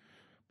year.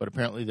 But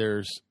apparently,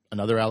 there's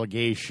another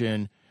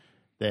allegation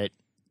that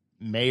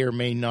may or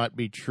may not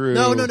be true.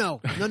 No.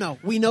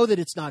 We know that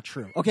it's not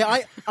true. Okay,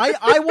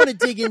 I want to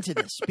dig into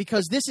this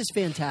because this is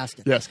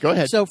fantastic. Yes, go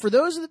ahead. So for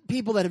those of the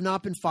people that have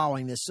not been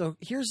following this, so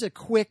here's a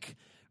quick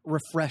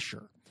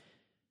refresher.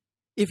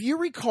 If you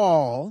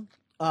recall,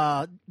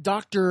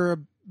 Dr.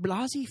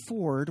 Blasey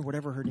Ford,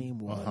 whatever her name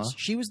was,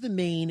 she was the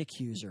main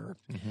accuser,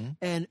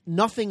 and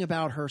nothing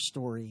about her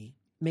story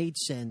made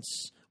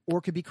sense or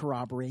could be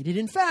corroborated.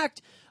 In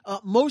fact,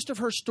 most of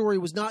her story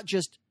was not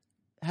just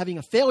having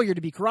a failure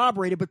to be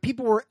corroborated, but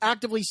people were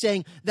actively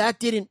saying that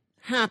didn't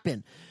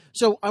happen.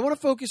 So I want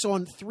to focus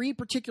on three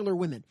particular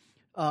women.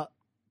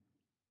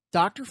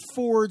 Dr.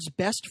 Ford's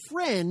best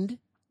friend,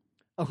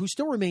 who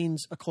still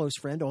remains a close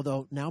friend,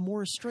 although now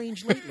more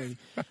estranged lately,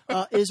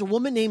 is a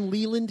woman named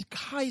Leland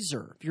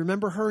Kaiser. If you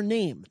remember her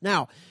name.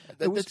 Now,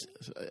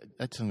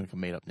 that sounds like a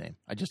made-up name.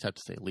 I just have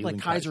to say Leland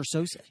like Kaiser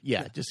Sose.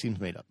 Yeah, it just seems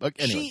made up.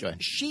 Okay, anyway, go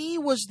ahead. She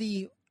was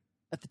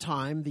at the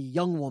time, the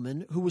young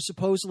woman who was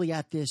supposedly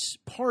at this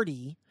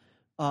party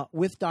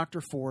with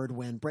Dr. Ford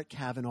when Brett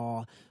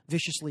Kavanaugh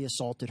viciously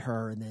assaulted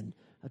her, and then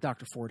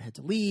Dr. Ford had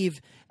to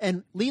leave.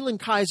 And Leland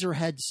Kaiser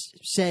had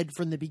said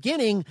from the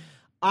beginning,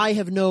 I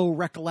have no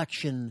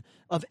recollection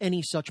of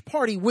any such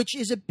party, which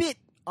is a bit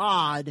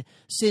odd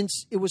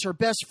since it was her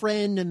best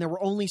friend and there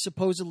were only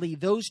supposedly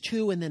those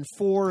two and then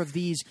four of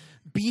these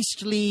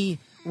beastly,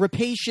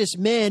 rapacious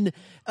men.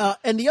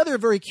 And the other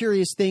very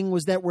curious thing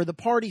was that where the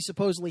party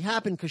supposedly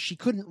happened, because she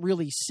couldn't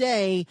really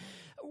say,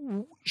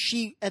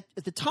 she at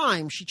the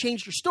time she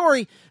changed her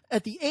story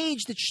at the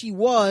age that she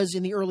was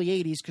in the early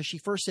 80s, because she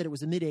first said it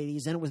was the mid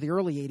 80s, then it was the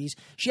early 80s.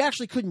 She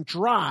actually couldn't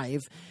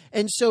drive,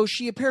 and so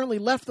she apparently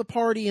left the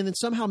party and then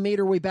somehow made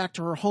her way back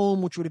to her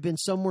home, which would have been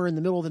somewhere in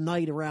the middle of the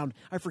night around,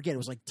 I forget, it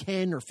was like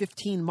 10 or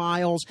 15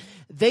 miles.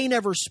 They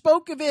never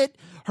spoke of it.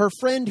 Her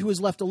friend, who was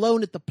left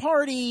alone at the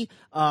party,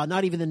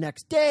 not even the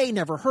next day,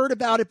 never heard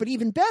about it. But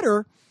even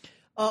better,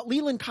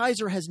 Leland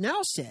Kaiser has now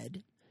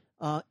said,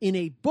 in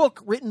a book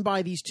written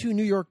by these two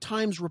New York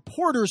Times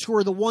reporters who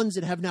are the ones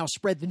that have now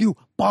spread the new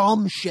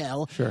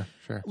bombshell. Sure.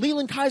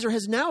 Leland Kaiser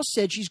has now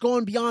said, she's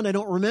gone beyond, I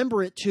don't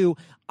remember it, to,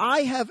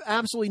 I have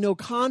absolutely no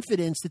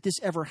confidence that this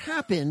ever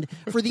happened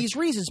for these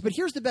reasons. But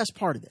here's the best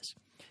part of this.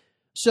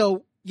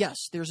 So, yes,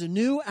 there's a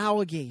new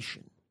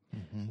allegation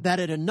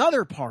that at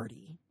another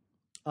party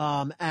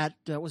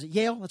was it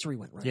Yale? That's where he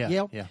went, right? Yeah,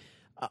 Yale? yeah.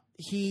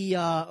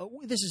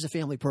 This is a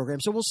family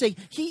program, so we'll say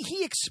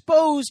he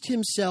exposed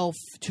himself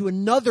to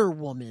another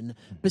woman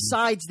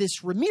besides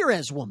this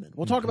Ramirez woman.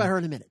 We'll talk about her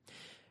in a minute.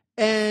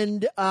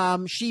 And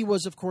she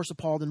was, of course,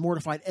 appalled and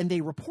mortified, and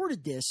they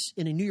reported this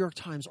in a New York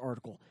Times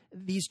article.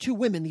 These two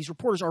women, these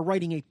reporters, are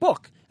writing a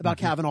book about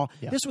Kavanaugh.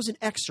 Yeah. This was an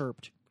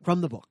excerpt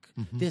from the book.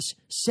 This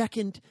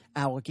second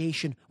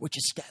allegation, which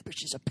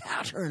establishes a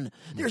pattern.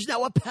 There's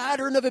now a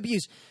pattern of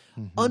abuse.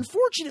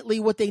 Unfortunately,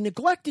 what they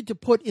neglected to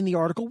put in the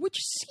article, which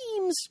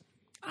seems,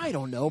 I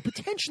don't know,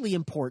 potentially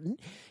important,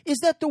 is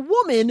that the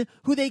woman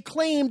who they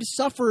claimed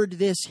suffered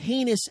this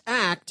heinous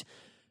act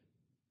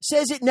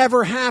says it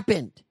never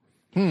happened.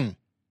 Well,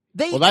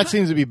 that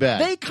seems to be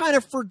bad. They kind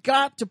of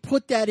forgot to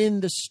put that in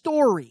the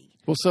story.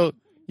 Well, so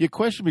your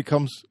question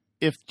becomes,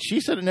 if she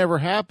said it never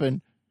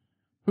happened,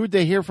 who'd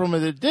they hear from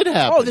that it did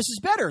happen? Oh, this is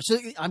better. So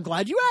I'm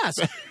glad you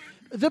asked.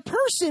 The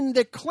person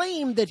that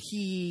claimed that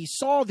he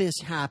saw this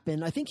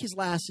happen, I think his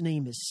last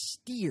name is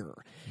Steer,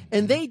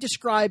 and they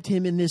described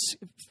him in this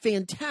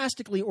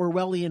fantastically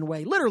Orwellian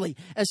way, literally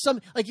as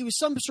he was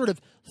some sort of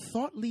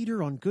thought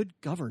leader on good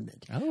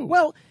government. Oh,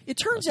 well, it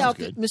turns out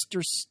that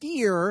Mr.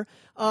 Steer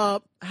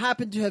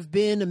happened to have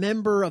been a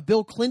member of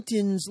Bill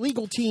Clinton's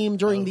legal team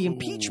during the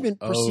impeachment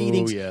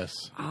proceedings. Oh, yes.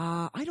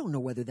 I don't know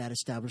whether that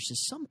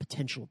establishes some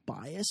potential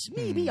bias.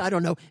 Maybe. I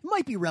don't know. It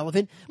might be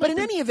relevant. But in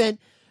any event,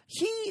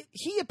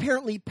 he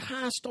apparently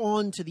passed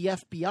on to the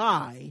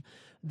FBI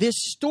this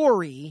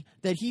story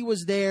that he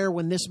was there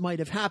when this might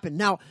have happened.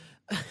 Now,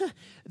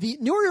 the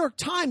New York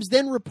Times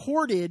then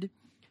reported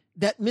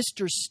that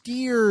Mr.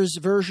 Steer's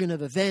version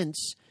of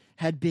events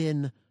had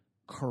been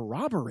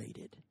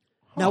corroborated.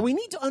 Now, we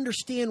need to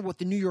understand what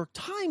the New York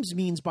Times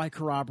means by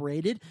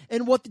corroborated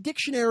and what the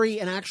dictionary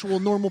and actual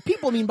normal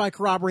people mean by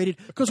corroborated,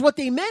 because what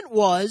they meant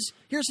was,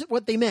 here's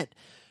what they meant.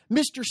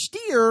 Mr.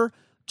 Steer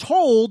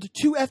told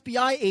two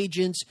FBI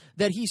agents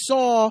that he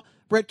saw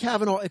Brett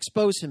Kavanaugh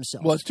expose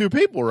himself. Well, it's two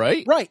people,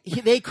 right? Right.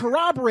 They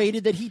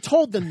corroborated that he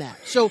told them that.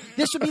 So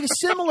this would be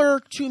similar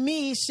to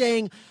me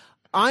saying,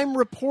 I'm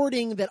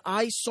reporting that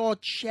I saw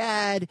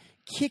Chad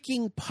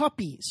kicking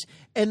puppies.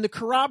 And the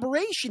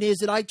corroboration is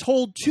that I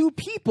told two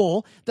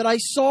people that I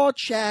saw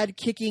Chad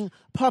kicking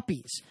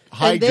puppies.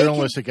 High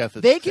journalistic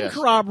ethics. They can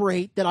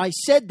corroborate that I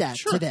said that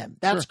to them.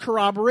 That's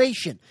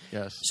corroboration.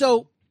 Yes.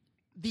 So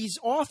these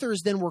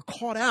authors then were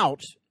caught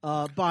out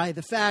by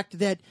the fact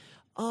that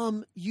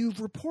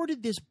you've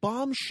reported this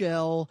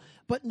bombshell,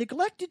 but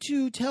neglected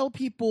to tell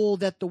people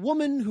that the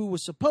woman who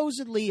was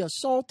supposedly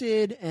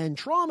assaulted and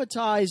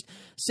traumatized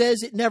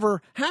says it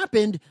never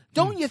happened.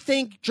 Don't you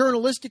think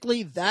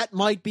journalistically that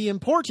might be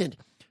important?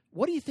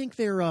 What do you think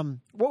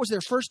what was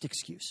their first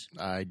excuse?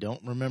 I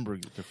don't remember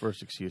the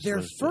first excuse.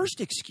 Their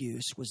first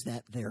excuse was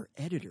that their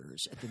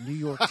editors at the New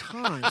York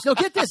Times... No,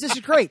 get this. This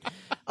is great.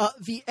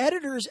 The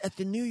editors at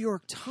the New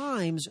York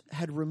Times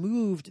had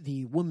removed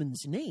the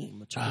woman's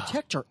name to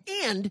protect her.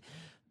 And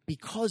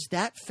because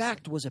that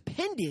fact was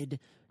appended,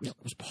 it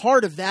was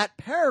part of that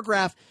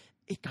paragraph,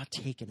 it got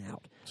taken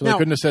out. So they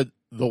couldn't have said,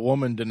 the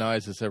woman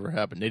denies this ever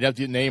happened. They'd have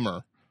to name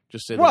her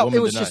Just say the Well, woman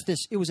it was denied. just this.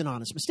 It was an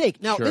honest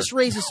mistake. Now, Sure. this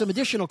raises some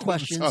additional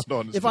questions. Sound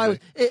honest If I was,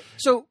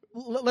 mistake.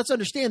 let's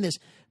understand this.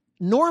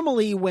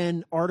 Normally,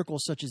 when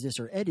articles such as this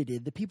are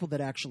edited, the people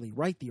that actually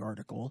write the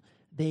article,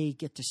 they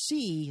get to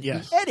see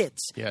Yes. the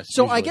edits. Yes,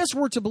 So I usually. guess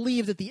we're to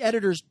believe that the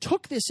editors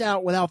took this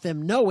out without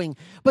them knowing.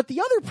 But the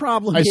other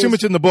problem I assume is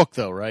it's in the book,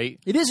 though, right?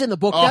 it is in the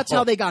book. Oh. That's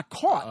how they got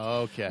caught.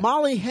 Okay.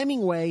 Molly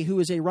Hemingway, who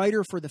is a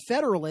writer for The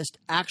Federalist,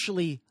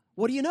 actually,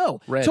 what do you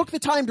know, Read. took the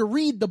time to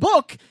read the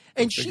book,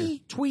 and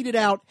she tweeted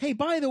out, hey,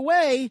 by the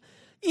way,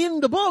 in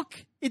the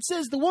book, it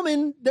says the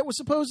woman that was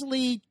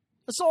supposedly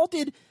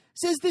assaulted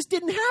says this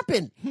didn't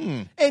happen.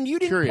 And you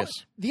didn't. Curious.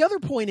 The other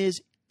point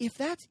is, if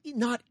that's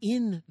not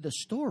in the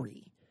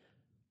story,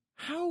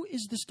 how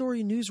is the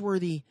story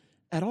newsworthy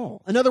at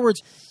all? In other words,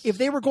 if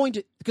they were going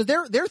to, because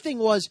their thing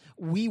was,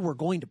 we were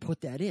going to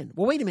put that in.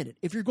 Well, wait a minute.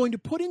 If you're going to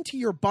put into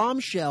your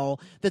bombshell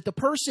that the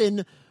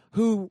person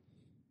who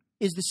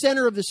is the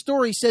center of the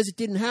story says it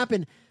didn't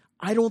happen,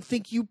 I don't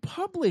think you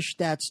publish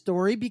that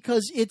story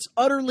because it's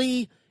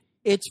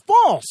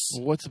false.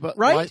 Well, what's about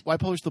Right? Why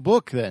publish the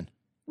book then?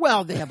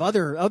 Well, they have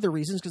other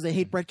reasons because they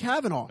hate Brett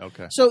Kavanaugh.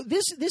 Okay. So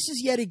this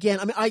is yet again.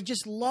 I mean, I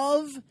just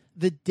love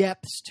the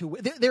depths to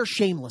it. They're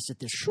shameless at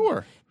this.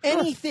 Sure.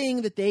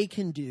 Anything that they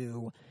can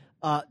do.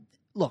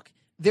 Look,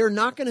 they're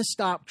not going to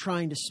stop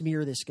trying to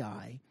smear this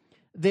guy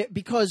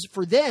because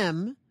for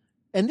them,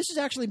 and this has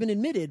actually been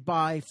admitted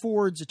by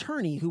Ford's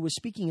attorney who was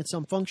speaking at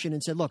some function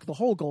and said, look, the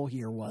whole goal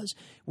here was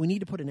we need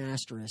to put an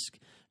asterisk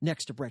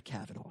next to Brett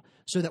Kavanaugh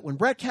so that when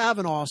Brett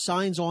Kavanaugh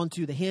signs on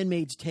to the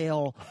Handmaid's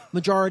Tale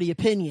majority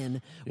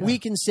opinion, we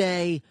can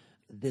say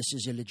this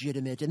is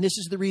illegitimate. And this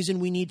is the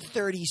reason we need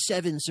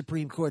 37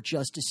 Supreme Court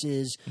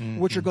justices,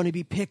 which are going to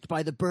be picked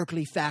by the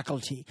Berkeley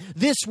faculty.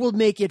 This will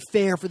make it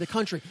fair for the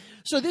country.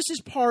 So this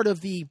is part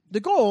of the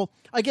goal.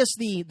 I guess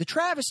the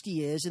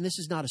travesty is, and this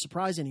is not a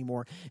surprise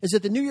anymore, is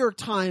that the New York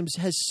Times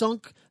has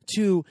sunk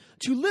to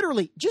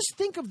literally, just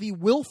think of the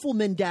willful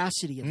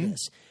mendacity of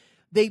this.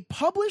 They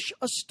publish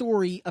a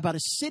story about a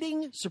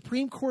sitting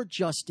Supreme Court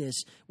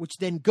justice, which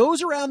then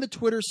goes around the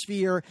Twitter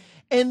sphere,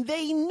 and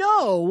they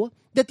know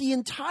that the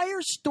entire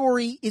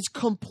story is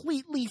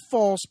completely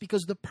false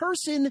because the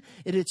person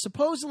it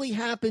supposedly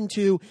happened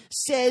to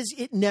says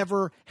it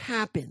never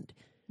happened.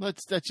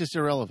 That's just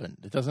irrelevant.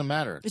 It doesn't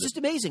matter. It's just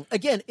amazing.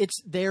 Again,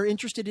 they're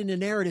interested in a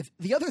narrative.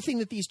 The other thing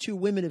that these two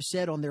women have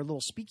said on their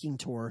little speaking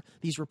tour,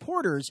 these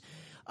reporters,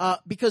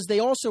 because they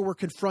also were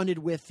confronted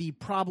with the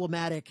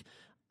problematic,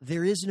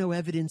 there is no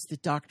evidence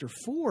that Dr.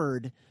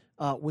 Ford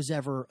was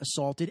ever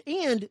assaulted.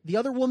 And the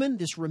other woman,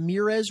 this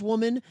Ramirez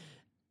woman,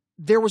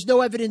 there was no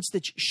evidence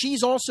that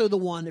she's also the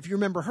one. If you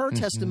remember her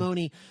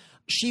testimony,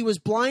 she was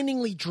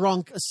blindingly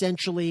drunk,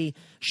 essentially.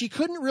 She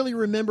couldn't really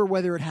remember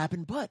whether it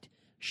happened, but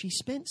she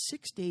spent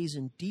 6 days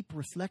in deep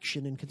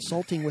reflection and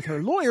consulting with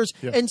her lawyers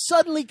and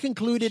suddenly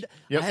concluded,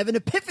 I have an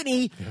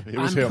epiphany. it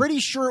was I'm him. pretty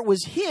sure it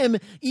was him,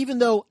 even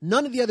though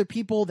none of the other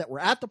people that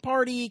were at the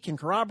party can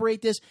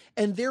corroborate this.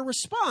 And their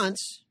response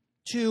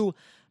to,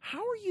 how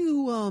are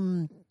you,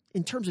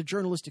 in terms of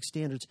journalistic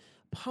standards,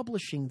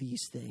 publishing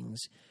these things?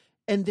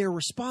 And their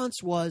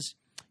response was,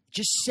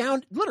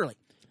 literally,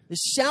 this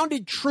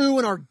sounded true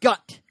in our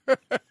gut.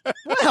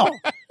 Well,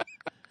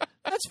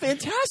 that's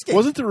fantastic.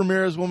 Wasn't the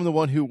Ramirez woman the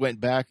one who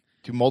went back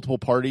to multiple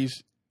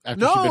parties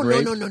after she'd No. been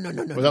raped?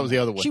 No, that was the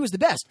other one. She was the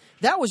best.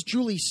 That was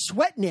Julie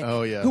Swetnick,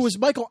 Oh, yes. who was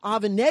Michael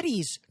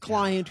Avenetti's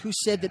client, who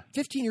said that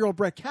 15-year-old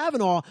Brett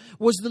Kavanaugh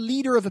was the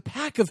leader of a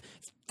pack of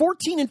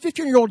 14 and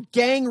 15-year-old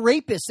gang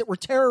rapists that were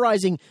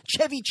terrorizing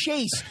Chevy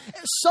Chase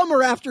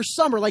summer after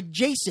summer, like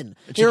Jason.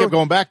 She kept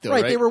going back, though,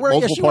 right? They were wearing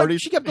Multiple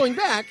parties? She kept going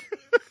back.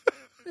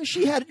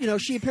 She had,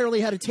 she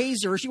apparently had a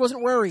taser. She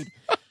wasn't worried.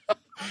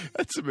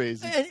 That's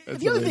amazing. And That's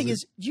the other thing amazing.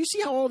 is, do you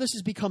see how all this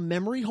has become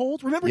memory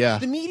hold? Remember, Yeah.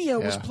 the media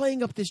was Yeah.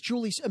 playing up this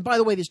Julie. And by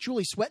the way, this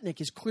Julie Swetnick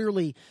is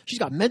clearly, she's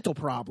got mental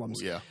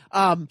problems. Yeah.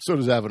 So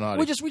does Avenatti.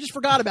 We just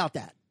forgot about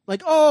that.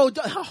 Like, so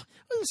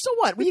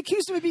what? We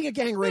accused him of being a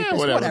gang rapist.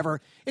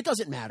 whatever. It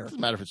doesn't matter. doesn't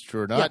matter if it's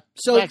true or Yeah. not.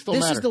 So Facts don't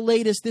this matter. is the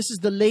latest. This is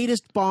the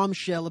latest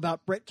bombshell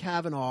about Brett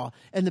Kavanaugh,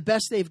 and the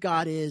best they've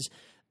got is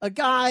a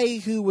guy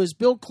who was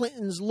Bill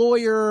Clinton's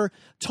lawyer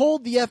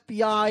told the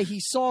FBI he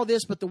saw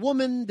this, but the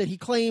woman that he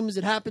claims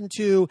it happened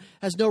to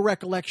has no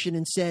recollection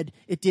and said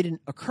it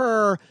didn't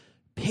occur.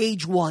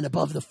 Page 1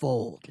 above the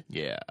fold.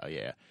 Yeah.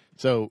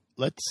 So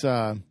let's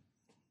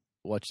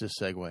watch this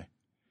segue.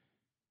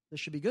 This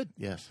should be good.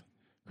 Yes.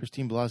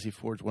 Christine Blasey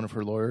Ford's one of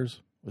her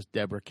lawyers was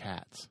Deborah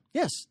Katz.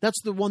 Yes, that's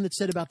the one that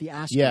said about the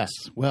asterisk. Yes.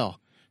 Well,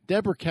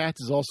 Deborah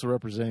Katz is also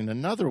representing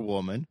another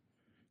woman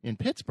in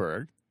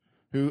Pittsburgh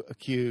who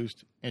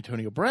accused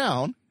Antonio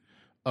Brown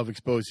of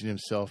exposing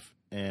himself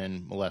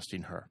and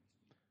molesting her.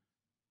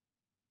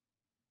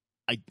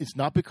 It's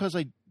not because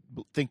I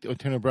think that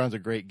Antonio Brown's a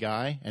great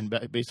guy, and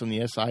based on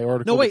the SI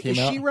article No, wait, that came is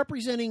out, she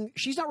representing?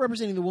 She's not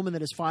representing the woman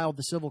that has filed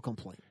the civil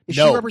complaint. Is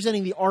No. she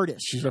representing the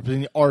artist? she's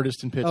representing the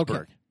artist in Pittsburgh.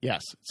 Okay.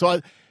 Yes.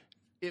 So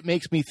it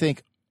makes me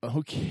think,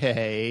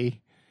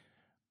 okay,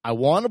 I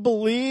want to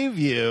believe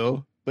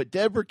you, but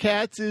Deborah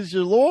Katz is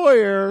your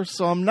lawyer,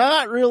 so I'm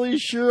not really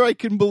sure I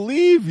can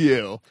believe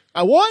you.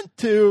 I want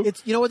to.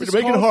 It's you know what but this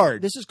you're is making called? it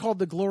hard. This is called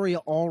the Gloria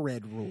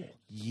Allred rule.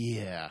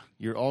 Yeah,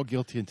 you're all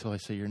guilty until I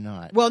say you're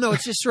not. Well, no,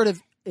 it's just sort of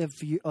if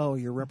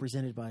you're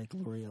represented by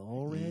Gloria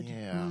Allred.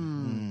 Yeah.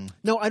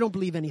 No, I don't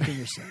believe anything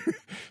you're saying.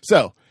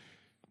 So,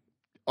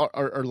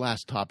 our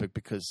last topic,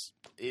 because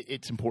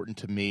it's important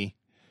to me.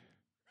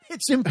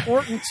 It's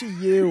important to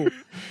you.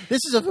 This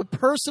is of a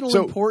personal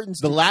importance.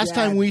 The to last Chad.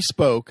 time we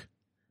spoke,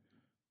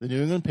 the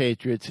New England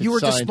Patriots had You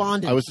were signed,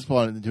 despondent. I was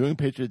despondent. The New England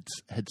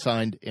Patriots had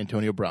signed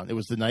Antonio Brown. It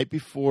was the night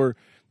before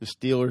the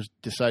Steelers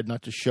decided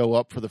not to show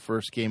up for the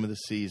first game of the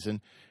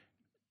season,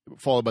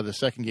 followed by the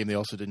second game they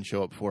also didn't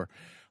show up for.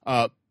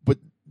 But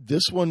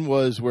this one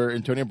was where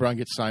Antonio Brown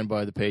gets signed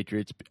by the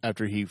Patriots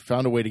after he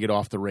found a way to get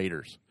off the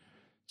Raiders.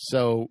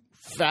 So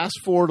fast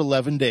forward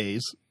 11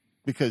 days,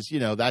 because,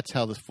 that's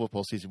how this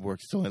football season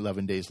works. It's only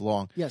 11 days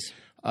long. Yes.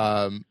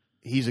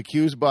 He's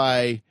accused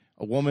by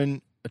a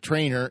woman, a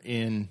trainer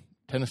in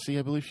Tennessee,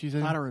 I believe she's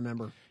in. I don't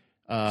remember.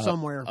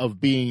 Somewhere. Of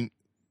being,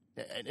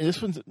 and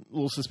this one's a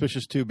little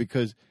suspicious too,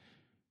 because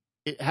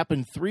it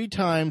happened 3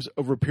 times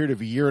over a period of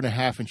a year and a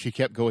half, and she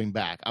kept going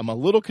back. I'm a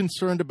little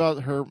concerned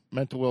about her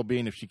mental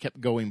well-being if she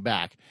kept going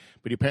back.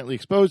 But he apparently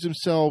exposed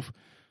himself,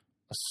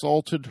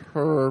 assaulted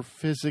her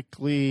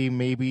physically,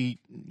 maybe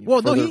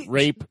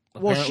rape.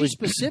 Well, apparently.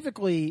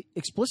 she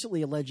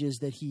explicitly alleges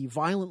that he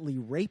violently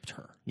raped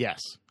her. Yes.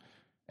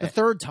 The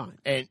third time.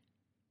 And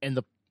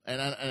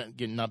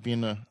again, not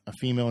being a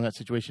female in that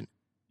situation,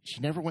 she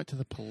never went to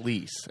the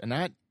police, and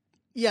that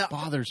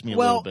bothers me a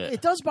little bit. Well,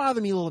 it does bother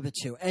me a little bit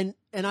too, and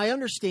I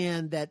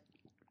understand that.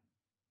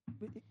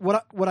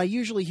 What I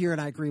usually hear,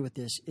 and I agree with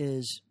this,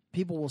 is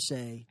people will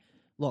say,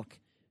 "Look,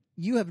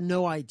 you have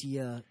no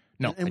idea."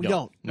 No, and we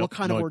don't. What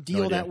kind of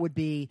ordeal that would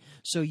be.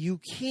 So you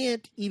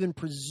can't even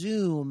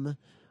presume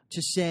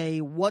to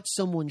say what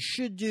someone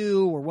should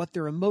do or what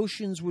their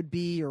emotions would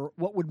be or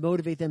what would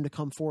motivate them to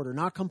come forward or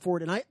not come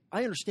forward. And I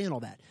understand all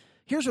that.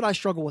 Here's what I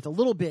struggle with a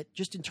little bit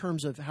just in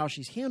terms of how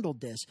she's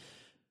handled this.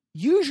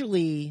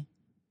 Usually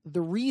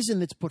the reason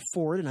that's put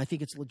forward, and I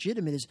think it's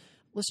legitimate, is,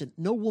 listen,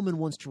 no woman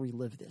wants to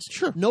relive this.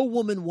 Sure. No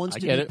woman wants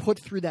to be put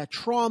through that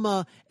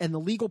trauma and the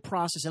legal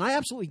process. And I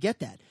absolutely get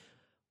that.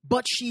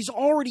 But she's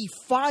already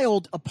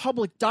filed a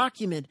public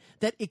document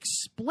that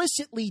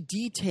explicitly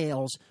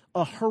details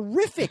a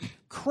horrific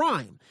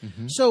crime.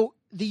 Mm-hmm. So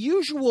the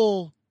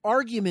usual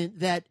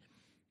argument that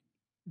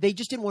they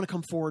just didn't want to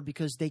come forward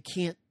because they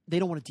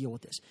don't want to deal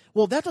with this.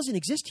 Well, that doesn't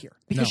exist here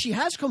because she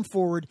has come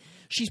forward.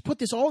 She's put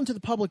this all into the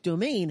public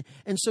domain.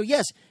 And so,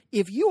 yes,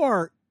 if you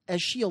are,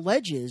 as she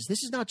alleges,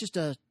 this is not just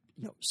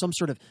some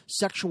sort of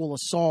sexual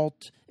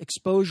assault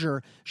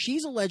exposure.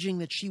 She's alleging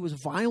that she was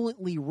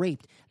violently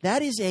raped.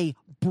 That is a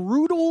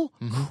brutal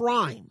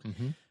crime.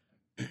 Mm-hmm.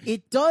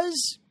 It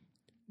does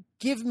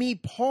give me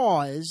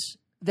pause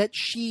that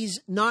she's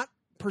not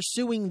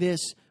pursuing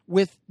this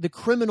with the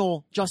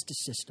criminal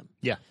justice system.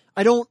 Yeah.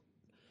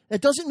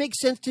 That doesn't make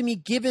sense to me,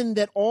 given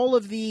that all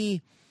of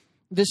the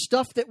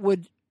stuff that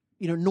would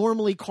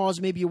normally cause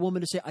maybe a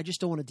woman to say, I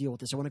just don't want to deal with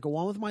this. I want to go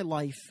on with my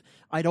life.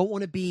 I don't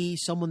want to be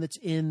someone that's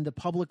in the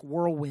public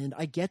whirlwind.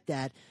 I get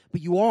that.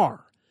 But you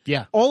are.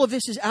 Yeah. All of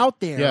this is out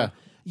there. Yeah.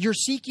 You're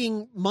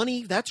seeking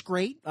money. That's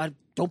great. I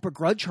don't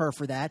begrudge her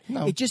for that.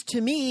 No. It just,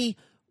 to me,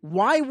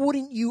 why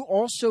wouldn't you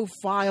also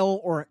file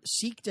or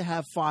seek to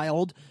have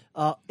filed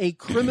a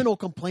criminal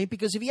complaint?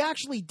 Because if he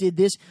actually did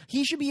this,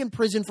 he should be in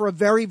prison for a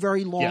very,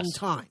 very long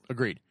time.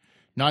 Agreed.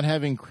 Not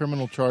having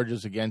criminal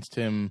charges against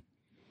him,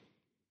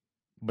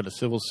 but a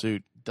civil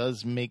suit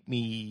does make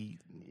me.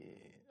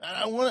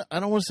 I don't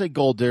want to say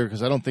gold digger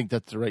because I don't think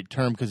that's the right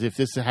term. Because if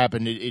this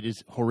happened, it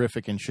is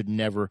horrific and should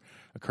never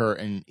occur,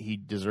 and he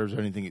deserves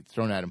anything that's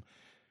thrown at him.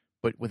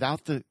 But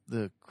without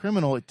the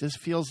criminal, it just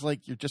feels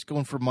like you're just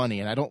going for money,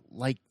 and I don't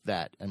like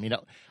that. I mean,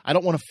 I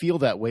don't want to feel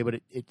that way,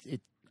 but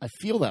I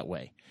feel that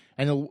way.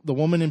 And the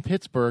woman in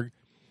Pittsburgh,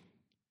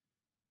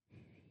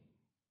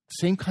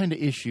 same kind of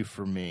issue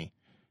for me.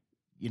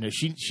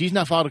 She's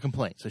not filed a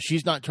complaint, so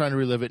she's not trying to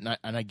relive it,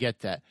 and I get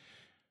that.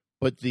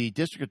 But the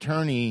district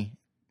attorney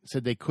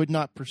said they could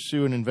not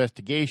pursue an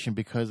investigation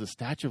because the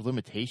statute of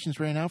limitations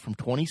ran out from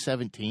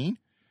 2017.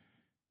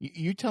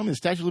 You tell me the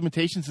statute of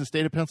limitations in the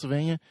state of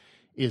Pennsylvania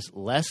is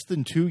less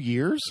than 2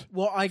 years?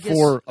 Well, I guess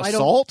for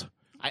assault?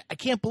 I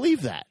can't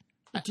believe that.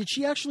 Did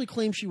she actually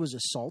claim she was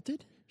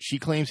assaulted? She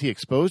claims he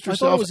exposed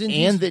herself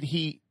and that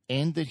he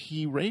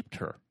raped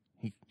her.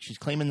 She's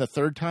claiming the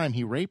third time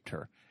he raped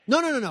her.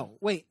 No.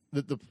 Wait.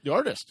 The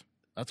artist.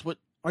 That's what.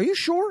 Are you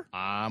sure?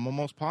 I'm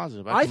almost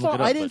positive. I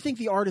didn't think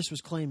the artist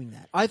was claiming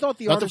that. I thought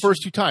not the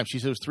first 2 times. She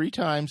said it was 3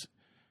 times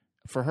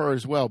for her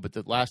as well, but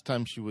the last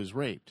time she was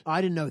raped. I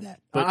didn't know that.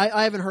 But,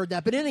 I haven't heard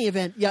that. But in any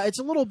event, yeah, it's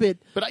a little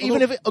bit. But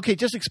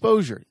just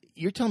exposure.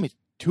 You're telling me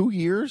 2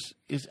 years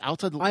is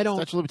outside the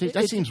statute of limitations?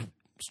 That seems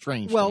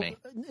strange to me.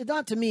 Well,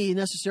 not to me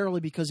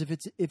necessarily, because if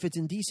it's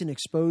indecent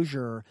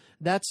exposure,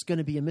 that's going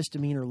to be a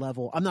misdemeanor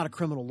level. I'm not a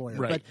criminal lawyer,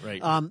 right.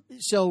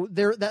 So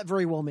that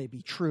very well may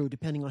be true,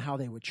 depending on how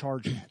they would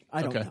charge that.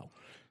 I don't know.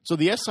 So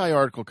the SI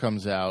article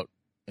comes out,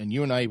 and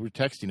you and I were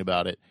texting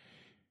about it.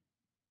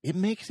 It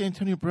makes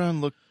Antonio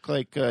Brown look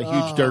like a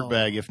huge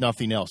dirtbag, if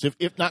nothing else.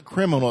 If not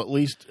criminal, at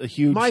least a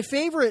huge. My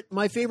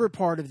favorite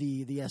part of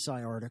the SI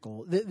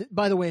article.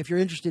 By the way, if you're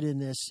interested in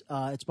this,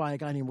 it's by a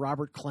guy named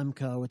Robert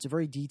Klemko. It's a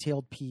very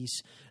detailed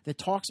piece that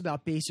talks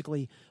about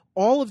basically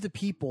all of the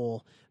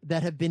people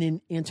that have been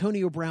in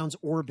Antonio Brown's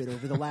orbit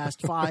over the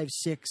last 5,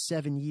 6,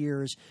 7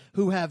 years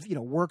who have,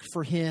 worked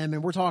for him.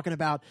 And we're talking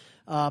about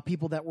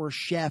people that were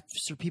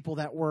chefs or people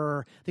that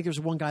were, I think there was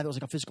one guy that was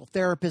like a physical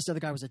therapist. The other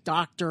guy was a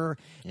doctor.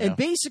 Yeah. And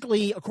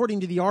basically,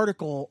 according to the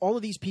article, all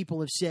of these people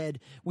have said,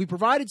 we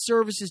provided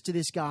services to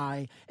this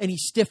guy and he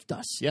stiffed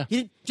us. Yeah.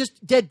 He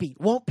just deadbeat,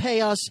 won't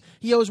pay us.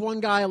 He owes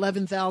one guy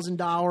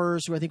 $11,000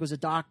 who I think was a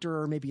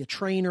doctor or maybe a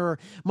trainer.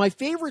 My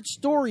favorite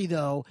story,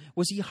 though,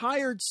 was he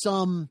hired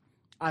some,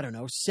 I don't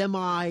know,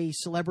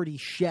 semi-celebrity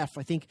chef,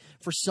 I think,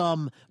 for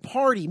some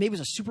party. Maybe it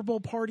was a Super Bowl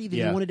party that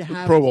he wanted to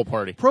have. Pro Bowl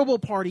party. Pro Bowl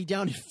party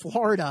down in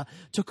Florida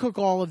to cook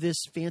all of this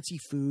fancy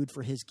food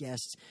for his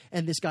guests.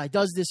 And this guy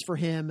does this for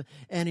him.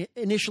 And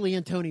initially,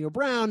 Antonio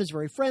Brown is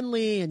very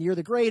friendly and you're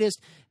the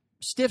greatest,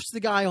 stiffs the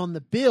guy on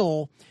the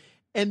bill.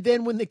 And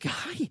then when the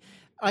guy,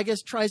 I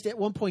guess, tries to at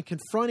one point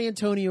confront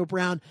Antonio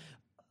Brown,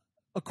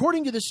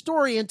 according to the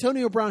story,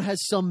 Antonio Brown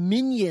has some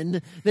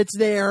minion that's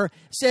there,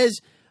 says,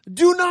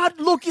 do not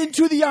look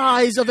into the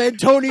eyes of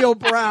Antonio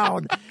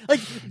Brown.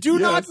 Do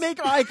not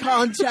make eye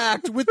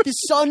contact with the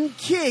Sun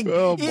King.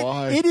 Oh,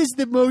 my. It is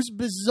the most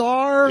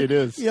bizarre. It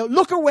is.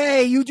 Look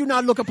away. You do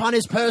not look upon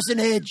his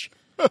personage.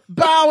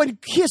 Bow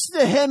and kiss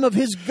the hem of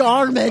his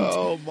garment.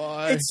 Oh,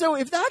 my. And so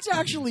if that's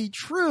actually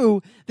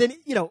true, then,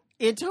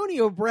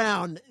 Antonio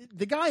Brown,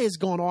 the guy has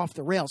gone off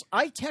the rails.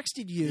 I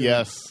texted you.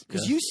 Yes.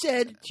 Because you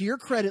said, to your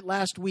credit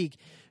last week,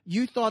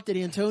 you thought that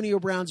Antonio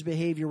Brown's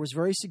behavior was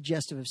very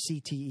suggestive of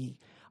CTE.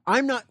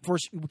 I'm not,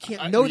 we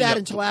can't know that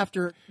until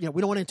after, we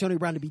don't want Antonio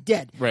Brown to be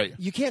dead. Right.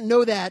 You can't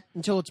know that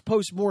until it's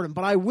post-mortem.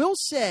 But I will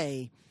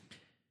say,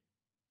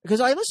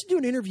 because I listened to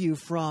an interview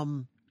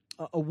from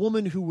a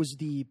woman who was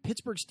the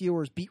Pittsburgh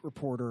Steelers beat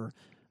reporter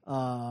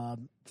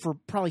for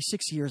probably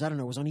 6 years. I don't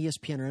know. It was on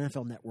ESPN or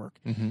NFL Network.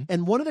 Mm-hmm.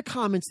 And one of the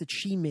comments that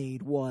she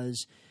made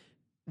was,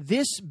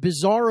 this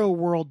bizarro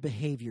world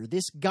behavior,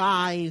 this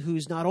guy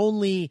who's not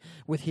only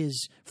with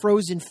his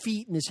frozen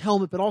feet and his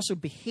helmet, but also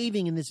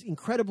behaving in this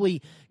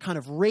incredibly kind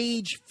of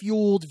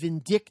rage-fueled,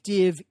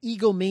 vindictive,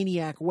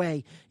 egomaniac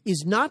way,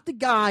 is not the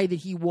guy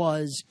that he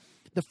was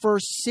the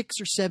first 6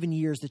 or 7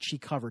 years that she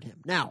covered him.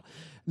 Now,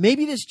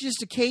 maybe this is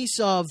just a case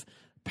of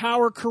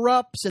power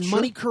corrupts and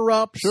money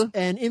corrupts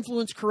and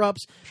influence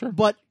corrupts,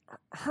 but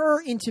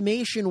her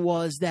intimation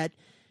was that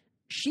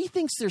she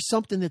thinks there's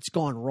something that's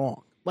gone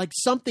wrong. Like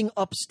something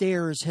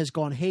upstairs has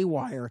gone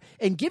haywire.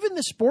 And given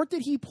the sport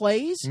that he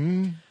plays,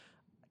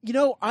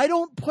 I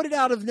don't put it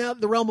out of now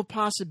the realm of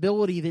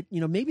possibility that,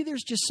 maybe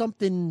there's just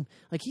something,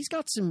 like he's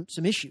got some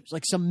issues,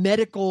 like some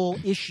medical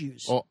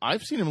issues. Well,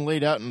 I've seen him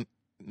laid out in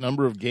a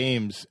number of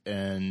games,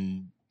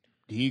 and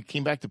he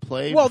came back to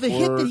play. Well, the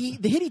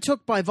hit he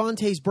took by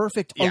Vontaze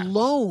Burfict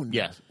alone.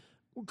 Yes.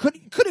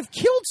 Could have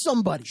killed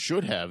somebody.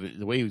 Should have,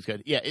 the way he was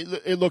got. Yeah,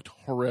 it looked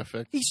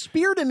horrific. He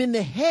speared him in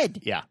the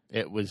head. Yeah,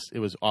 it was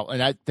awful.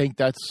 And I think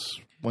that's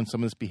when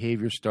some of this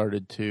behavior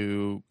started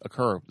to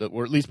occur,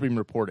 or at least being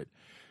reported.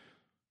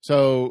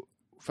 So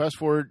fast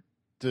forward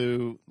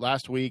to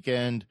last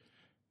weekend,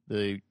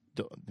 the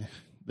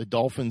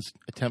Dolphins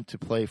attempt to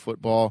play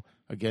football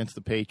against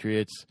the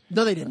Patriots.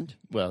 No, they didn't.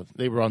 Well,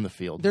 they were on the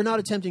field. They're not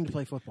attempting to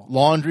play football.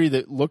 Laundry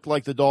that looked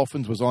like the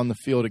Dolphins was on the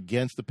field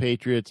against the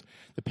Patriots.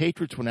 The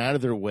Patriots went out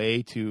of their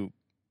way to,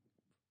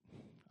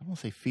 I don't want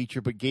to say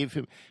feature, but gave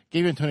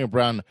Antonio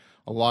Brown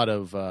a lot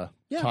of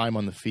time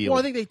on the field. Well,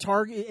 I think they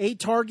 8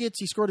 targets.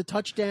 He scored a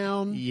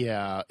touchdown.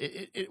 Yeah.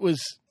 It was,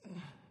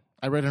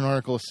 I read an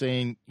article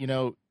saying,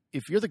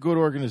 if you're the good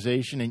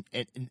organization,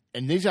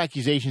 and these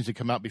accusations had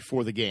come out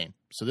before the game.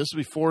 So this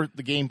was before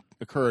the game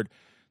occurred.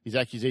 These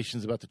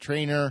accusations about the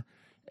trainer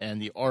and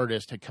the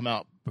artist had come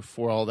out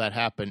before all that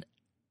happened.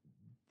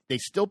 They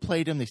still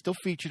played him. They still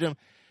featured him.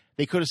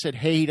 They could have said,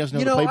 hey, he doesn't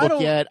know the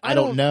playbook yet. I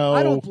don't know.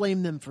 I don't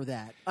blame them for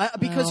that.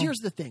 Because here's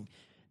the thing.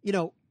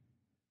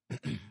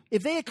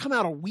 If they had come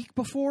out a week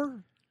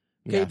before,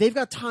 they've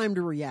got time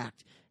to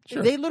react.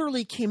 Sure. They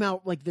literally came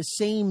out like the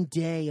same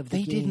day of the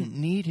game. They didn't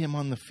need him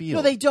on the field.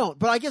 No, they don't.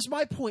 But I guess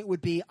my point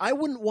would be I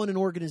wouldn't want an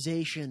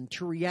organization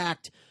to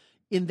react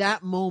in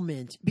that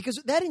moment, because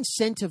that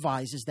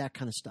incentivizes that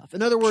kind of stuff.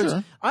 In other words,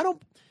 I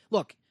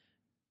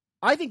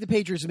think the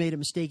Patriots made a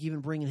mistake even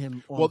bringing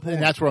him on board.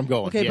 And that's where I'm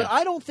going. Okay, but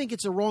I don't think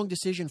it's a wrong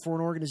decision for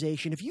an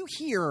organization. If you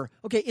hear,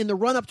 in the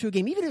run-up to a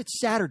game, even if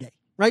it's Saturday,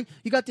 right?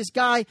 You got this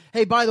guy,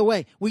 hey, by the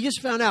way, we just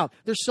found out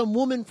there's some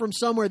woman from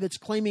somewhere that's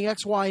claiming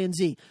X, Y, and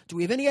Z. Do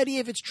we have any idea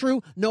if it's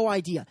true? No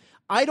idea.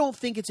 I don't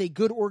think it's a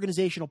good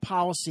organizational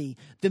policy.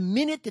 The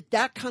minute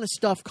that kind of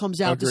stuff comes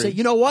out to say,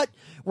 you know what,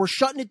 we're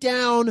shutting it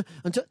down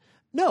until...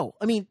 No,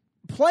 I mean,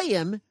 play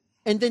him,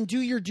 and then do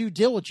your due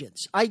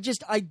diligence. I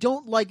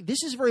don't like,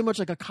 this is very much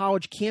like a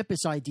college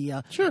campus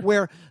idea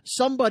where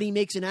somebody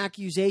makes an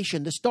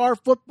accusation. The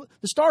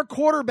star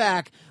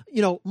quarterback,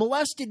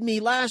 molested me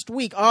last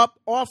week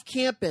off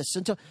campus.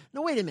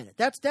 No, wait a minute.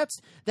 That's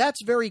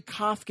very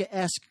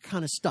Kafka-esque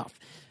kind of stuff.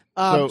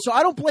 So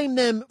I don't blame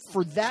them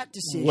for that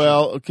decision.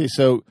 Well, okay.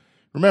 So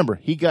remember,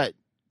 he got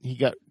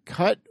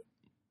cut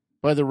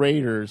by the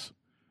Raiders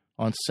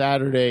on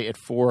Saturday at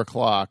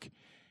 4:00,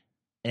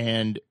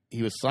 and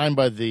he was signed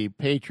by the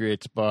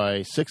Patriots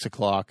by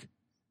 6:00,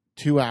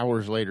 2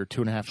 hours later,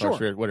 2.5 hours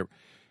later, whatever.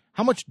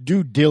 How much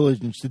due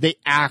diligence did they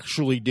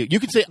actually do? You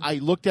could say, I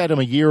looked at him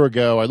a year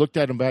ago. I looked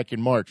at him back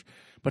in March.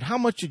 But how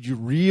much did you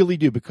really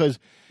do? Because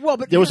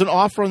there was an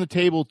offer on the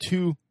table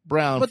to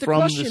Brown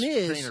from this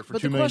trainer for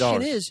 $2 million. The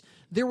question is,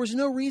 there was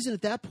no reason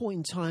at that point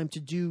in time to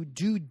do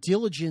due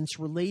diligence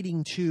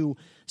relating to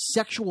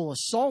sexual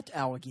assault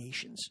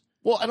allegations.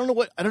 Well, I don't know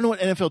what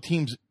NFL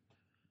teams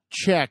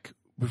check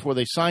before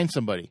they sign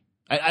somebody.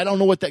 I don't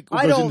know what that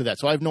goes into that,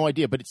 so I have no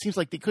idea. But it seems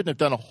like they couldn't have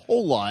done a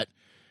whole lot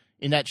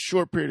in that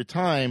short period of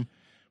time.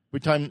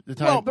 Because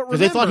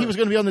they thought he was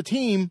going to be on the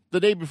team the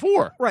day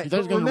before. Right. He thought he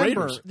was going to the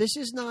Raiders. This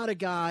is not a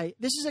guy.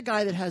 This is a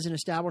guy that has an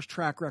established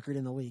track record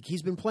in the league.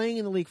 He's been playing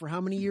in the league for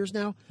how many years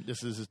now?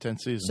 This is his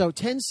 10th season. So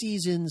 10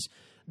 seasons.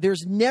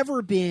 There's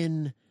never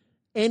been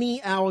any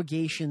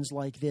allegations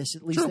like this,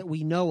 at least that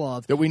we know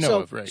of.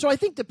 Right. So I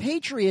think the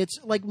Patriots,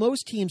 like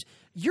most teams,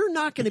 you're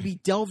not going to be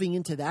delving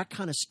into that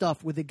kind of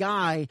stuff with a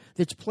guy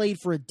that's played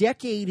for a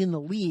decade in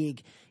the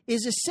league,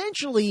 is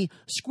essentially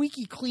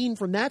squeaky clean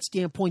from that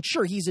standpoint.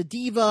 Sure, he's a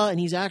diva, and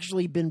he's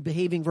actually been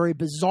behaving very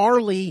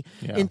bizarrely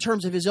in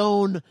terms of his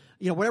own,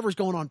 whatever's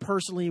going on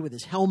personally with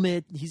his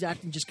helmet. He's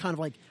acting just kind of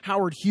like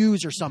Howard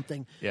Hughes or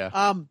something.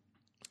 Yeah.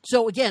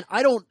 So again,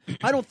 I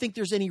don't think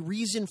there's any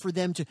reason for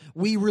them to.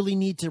 We really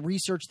need to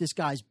research this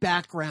guy's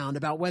background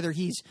about whether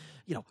he's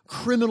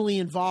criminally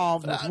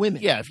involved with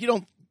women. Yeah, if you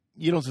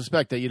don't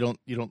suspect that, you don't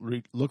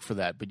look for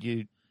that, but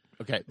you.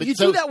 Okay, but you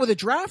do that with a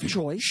draft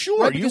choice,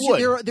 sure? Right? You Because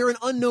would. they're an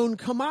unknown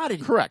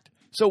commodity. Correct.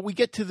 So we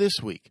get to this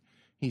week.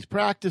 He's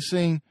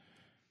practicing.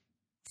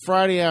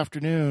 Friday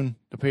afternoon,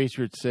 the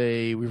Patriots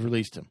say we've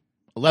released him.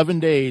 11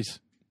 days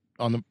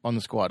on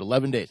the squad.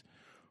 11 days.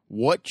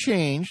 What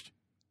changed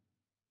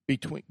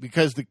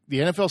because the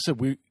NFL said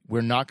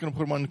we're not going to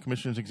put him on the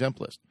commissioner's exempt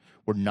list.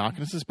 We're not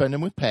going to suspend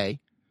him with pay.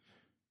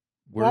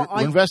 We're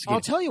investigating. I'll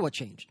tell you what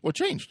changed. What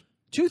changed?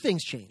 Two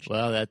things changed.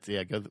 Well, that's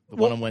the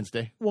one on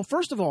Wednesday. Well,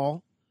 first of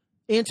all,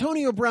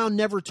 Antonio Brown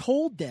never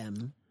told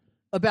them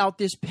about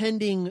this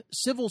pending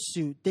civil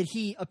suit that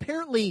he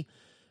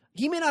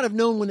may not have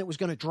known when it was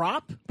going to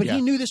drop, but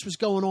he knew this was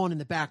going on in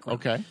the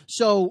background. Okay.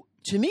 So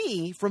to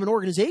me, from an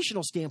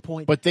organizational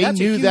standpoint, but they that's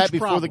knew a huge that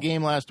before problem. the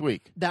game last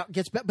week. But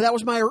that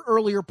was my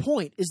earlier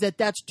point: is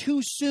that's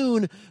too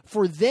soon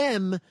for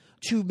them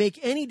to make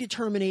any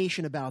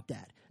determination about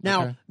that.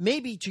 Now,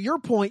 maybe to your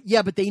point,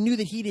 but they knew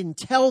that he didn't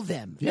tell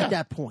them at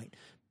that point.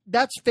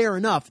 That's fair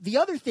enough. The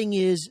other thing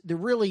is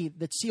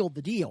that sealed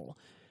the deal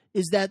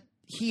is that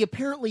he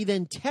apparently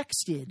then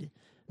texted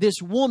this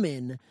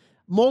woman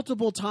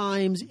multiple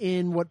times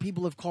in what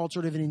people have called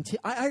sort of an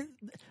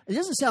it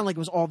doesn't sound like it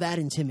was all that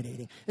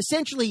intimidating.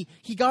 Essentially,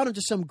 he got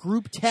into some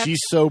group text.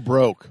 She's so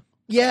broke.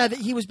 Yeah, that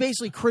he was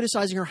basically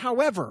criticizing her.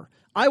 However,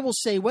 I will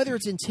say whether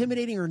it's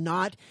intimidating or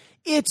not,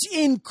 it's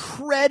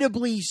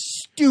incredibly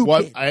stupid.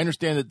 Well, I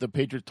understand that the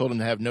Patriots told him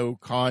to have no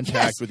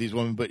contact with these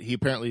women, but he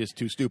apparently is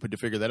too stupid to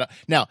figure that out.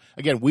 Now,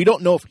 again, we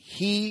don't know if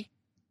she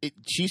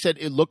said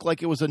it looked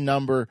like it was a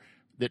number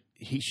that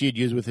she had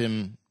used with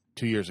him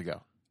 2 years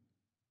ago.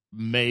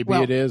 Maybe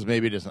it is,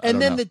 maybe it isn't.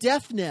 And then the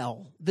death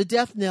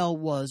knell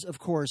was, of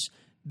course,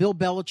 Bill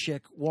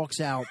Belichick walks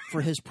out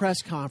for his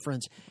press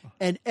conference,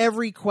 and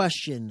every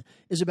question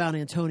is about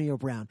Antonio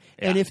Brown.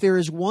 Yeah. And if there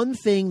is one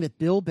thing that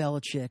Bill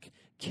Belichick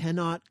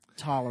cannot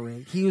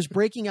tolerate, he was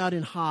breaking out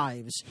in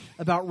hives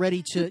about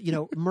ready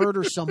to,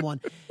 murder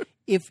someone.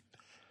 If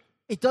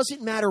it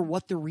doesn't matter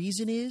what the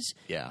reason is,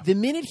 the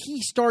minute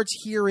he starts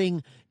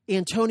hearing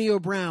Antonio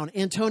Brown,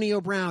 and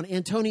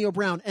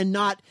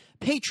not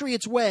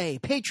Patriots way,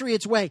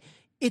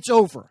 it's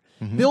over.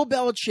 Mm-hmm. Bill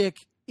Belichick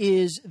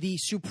is the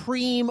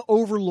supreme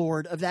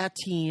overlord of that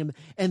team,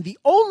 and the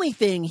only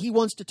thing he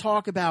wants to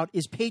talk about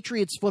is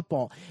Patriots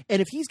football.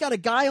 And if he's got a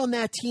guy on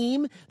that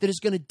team that is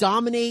going to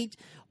dominate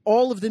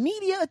all of the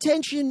media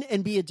attention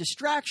and be a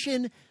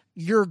distraction,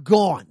 you're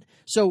gone.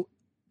 So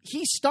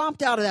he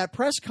stomped out of that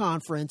press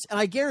conference, and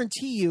I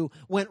guarantee you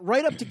went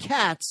right up to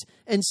Katz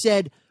and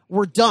said,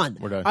 we're done.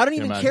 I don't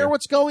even care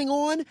what's going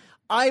on.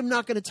 I'm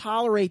not going to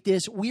tolerate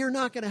this. We are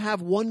not going to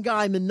have one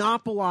guy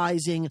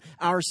monopolizing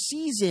our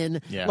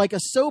season like a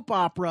soap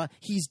opera.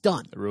 He's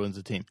done. It ruins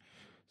the team.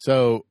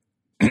 So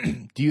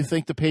do you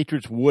think the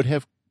Patriots would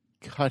have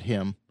cut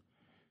him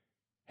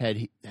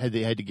had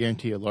they had to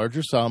guarantee a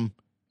larger sum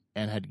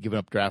and had given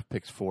up draft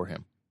picks for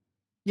him?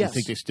 Yes. You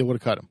think they still would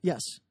have cut him?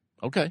 Yes.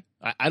 Okay.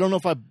 I don't know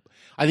if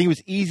I think it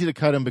was easy to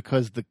cut him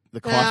because the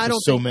cost I don't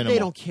was so think minimal. They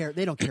don't care.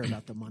 They don't care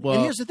about the money. Well,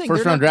 and here's the thing: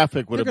 first round draft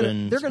pick would have they're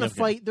been. They're going to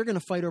significant. fight. They're going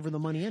to fight over the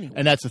money anyway.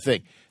 And that's the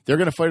thing. They're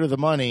going to fight over the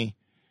money.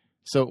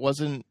 So it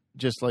wasn't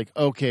just like,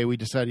 okay, we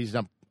decided he's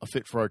not a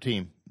fit for our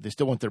team. They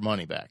still want their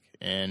money back.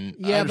 And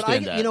I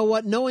understand that. You know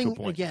what? To a Knowing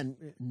point.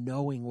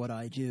 what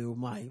I do,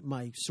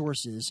 my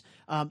sources.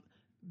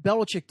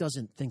 Belichick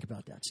doesn't think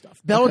about that stuff.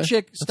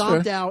 Belichick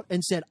stomped fair. out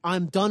and said,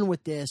 "I'm done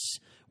with this.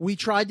 We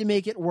tried to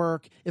make it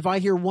work. If I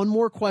hear one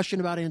more question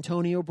about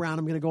Antonio Brown,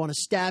 I'm going to go on a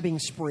stabbing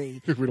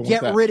spree. We don't want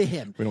Get that. rid of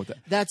him. We don't want that.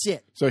 That's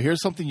it." So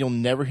here's something you'll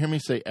never hear me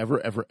say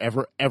ever, ever,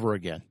 ever, ever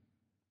again.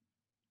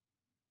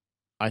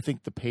 I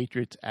think the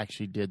Patriots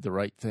actually did the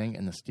right thing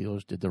and the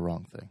Steelers did the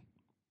wrong thing.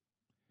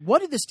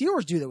 What did the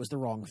Steelers do that was the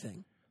wrong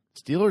thing?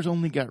 Steelers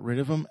only got rid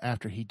of him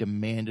after he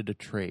demanded a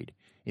trade.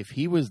 If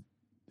he was...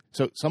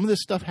 So some of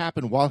this stuff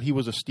happened while he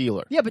was a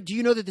Steeler. Yeah, but do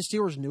you know that the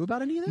Steelers knew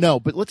about any of this? No,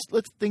 but let's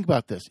think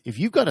about this. If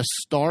you've got a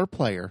star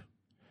player,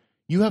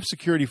 you have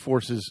security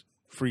forces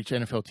for each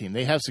NFL team.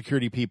 They have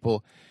security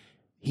people.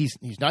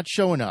 He's not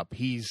showing up.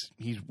 He's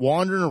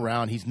wandering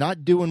around. He's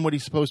not doing what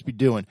he's supposed to be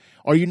doing.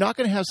 Are you not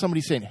going to have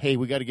somebody saying, "Hey,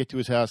 we got to get to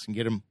his house and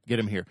get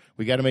him here.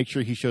 We got to make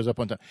sure he shows up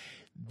on time."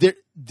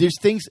 There's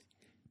things.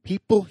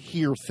 People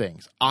hear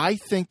things. I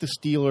think the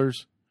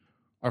Steelers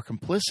are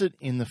complicit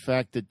in the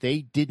fact that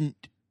they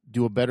didn't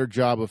do a better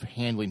job of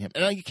handling him.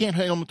 And you can't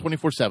handle him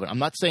 24/7. I'm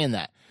not saying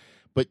that.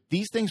 But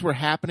these things were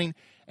happening,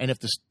 and if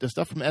the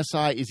stuff from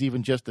SI is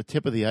even just the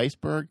tip of the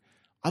iceberg,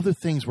 other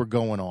things were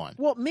going on.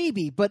 Well,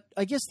 maybe, but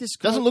I guess this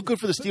Doesn't look good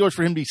for the Steelers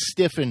for him to be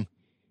stiffing.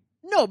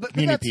 No, but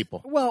community that's,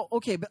 people. Well,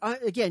 okay, but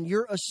again,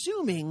 you're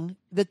assuming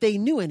that they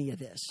knew any of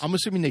this. I'm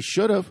assuming they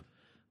should have.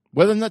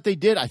 Whether or not they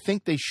did, I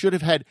think they should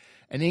have had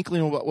an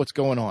inkling about what's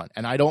going on.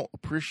 And I don't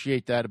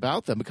appreciate that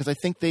about them because I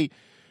think they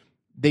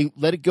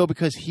let it go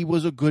because he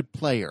was a good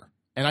player.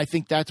 And I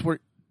think that's where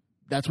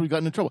he got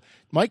into trouble.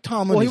 Mike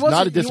Tomlin is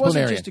not a disciplinarian.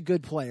 He wasn't just a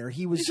good player.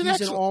 He's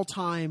an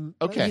all-time.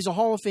 Okay. He's a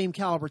Hall of Fame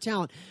caliber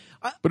talent.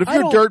 But if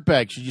you're a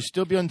dirtbag, should you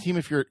still be on the team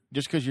if you're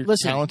just because you're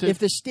talented? If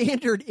the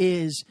standard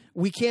is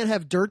we can't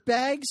have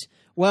dirtbags,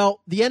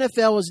 well, the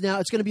NFL is now.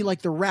 It's going to be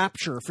like the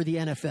rapture for the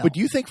NFL. But do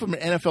you think from an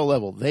NFL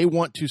level they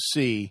want to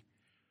see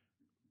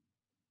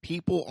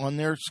people on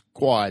their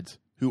squads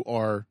who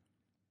are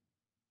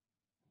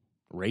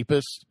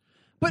rapists?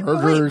 But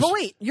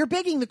wait, you're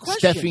begging the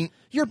question.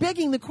 You're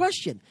begging the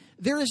question.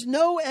 There is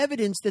no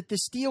evidence that the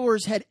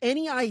Steelers had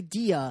any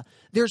idea.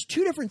 There's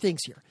two different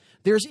things here.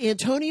 There's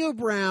Antonio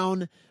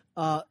Brown,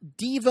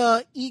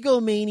 diva,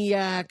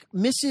 egomaniac,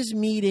 misses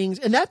meetings,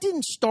 and that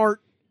didn't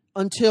start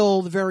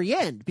until the very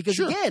end. Because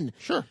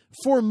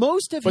for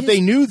most of But they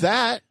knew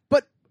that.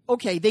 But,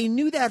 okay, they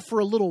knew that for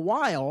a little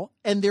while,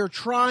 and they're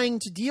trying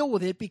to deal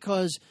with it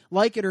because,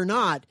 like it or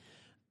not,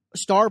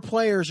 star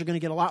players are going to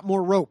get a lot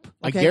more rope.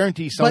 Okay? I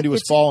guarantee somebody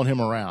was following him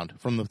around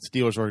from the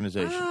Steelers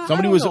organization.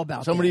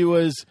 Somebody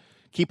was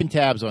keeping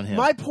tabs on him.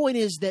 My point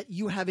is that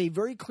you have a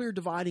very clear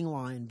dividing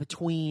line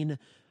between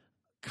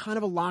kind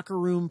of a locker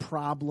room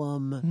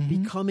problem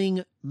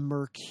becoming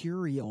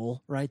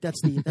mercurial, right?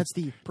 That's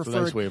the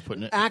preferred nice way of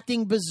putting it.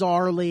 Acting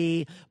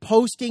bizarrely,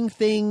 posting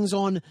things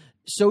on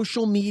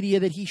social media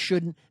that he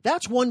shouldn't.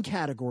 That's one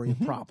category of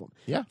problem.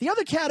 Yeah. The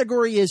other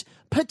category is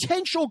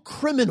potential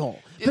criminal,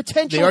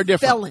 potential they are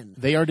different. felon.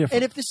 They are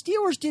different. And if the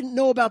Steelers didn't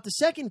know about the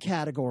second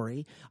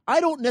category, I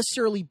don't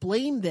necessarily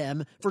blame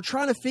them for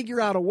trying to figure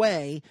out a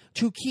way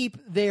to keep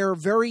their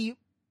very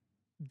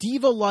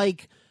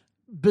diva-like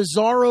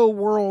bizarro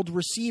world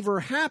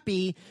receiver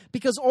happy,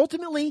 because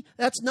ultimately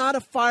that's not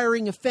a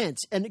firing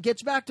offense. And it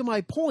gets back to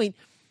my point.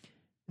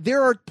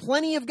 There are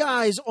plenty of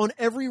guys on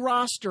every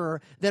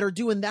roster that are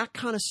doing that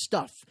kind of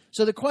stuff.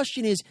 So the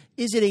question is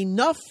it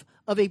enough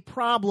of a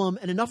problem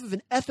and enough of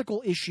an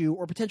ethical issue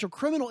or potential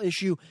criminal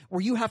issue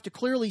where you have to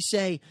clearly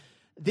say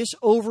this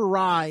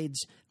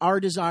overrides our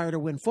desire to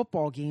win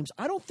football games?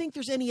 I don't think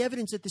there's any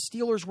evidence that the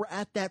Steelers were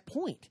at that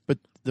point. But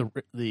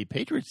the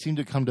Patriots seem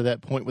to come to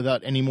that point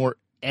without any more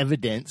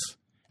evidence.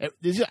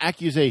 These are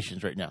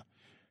accusations right now.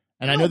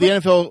 And I know the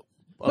NFL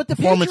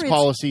performance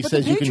policy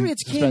says you can suspend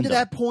Patriots came to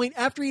that point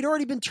after he'd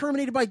already been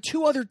terminated by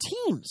two other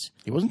teams.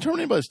 He wasn't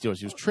terminated by the Steelers.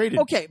 He was traded.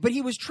 Okay, but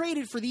he was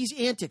traded for these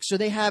antics. So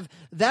they have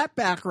that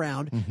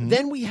background.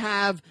 Then we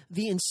have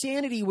the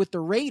insanity with the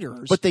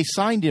Raiders. But they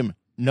signed him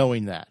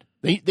knowing that.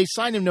 They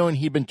signed him knowing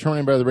he'd been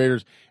terminated by the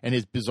Raiders and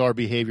his bizarre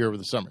behavior over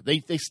the summer.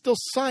 They still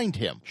signed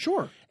him.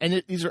 Sure.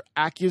 And these are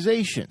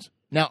accusations.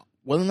 Now,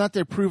 whether or not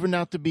they're proven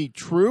out to be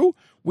true,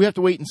 we have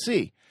to wait and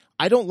see.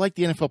 I don't like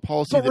the NFL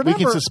policy that we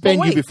can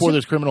suspend you before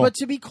there's criminal. But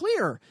to be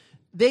clear,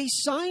 they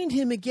signed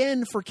him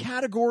again for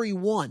Category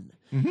 1.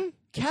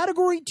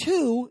 Category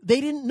 2, they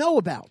didn't know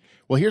about.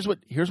 Well, here's what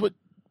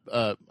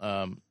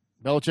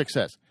Belichick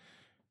says.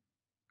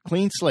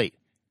 Clean slate.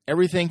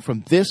 Everything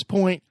from this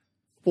point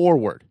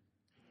forward.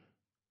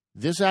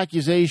 This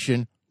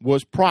accusation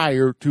was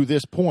prior to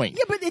this point.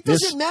 Yeah, but it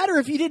doesn't matter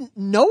if you didn't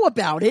know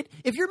about it.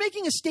 If you're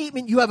making a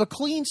statement, you have a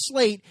clean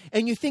slate,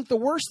 and you think the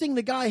worst thing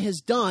the guy has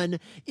done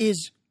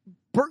is,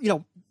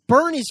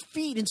 burn his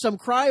feet in some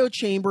cryo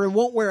chamber and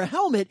won't wear a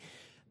helmet.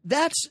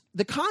 That's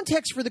the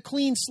context for the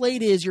clean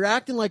slate is you're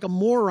acting like a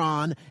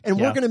moron and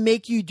we're going to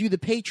make you do the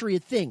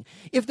patriot thing.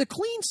 If the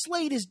clean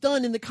slate is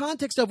done in the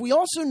context of we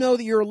also know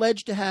that you're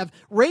alleged to have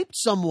raped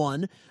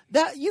someone,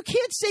 that you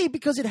can't say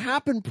because it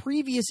happened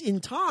previous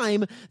in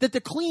time that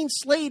the clean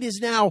slate is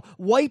now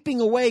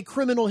wiping away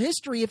criminal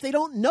history if they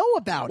don't know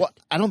about it.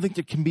 I don't think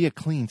there can be a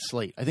clean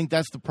slate. I think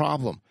that's the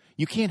problem.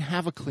 You can't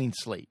have a clean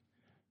slate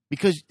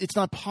because it's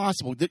not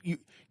possible.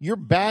 Your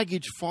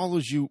baggage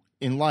follows you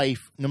in life,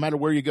 no matter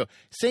where you go.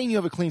 Saying you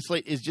have a clean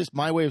slate is just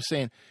my way of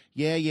saying,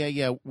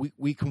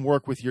 we can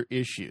work with your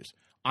issues.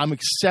 I'm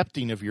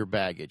accepting of your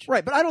baggage.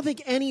 Right, but I don't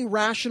think any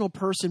rational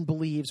person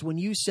believes when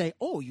you say,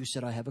 oh, you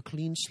said I have a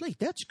clean slate.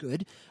 That's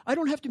good. I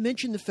don't have to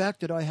mention the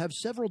fact that I have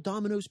several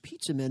Domino's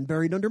pizza men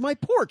buried under my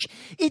porch.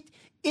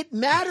 It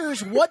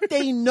matters what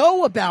they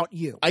know about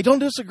you. I don't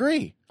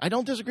disagree. I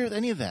don't disagree with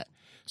any of that.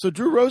 So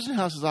Drew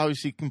Rosenhaus is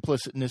obviously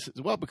complicit in this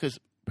as well because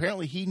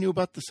apparently he knew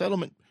about the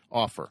settlement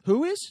offer.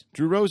 Who is?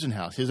 Drew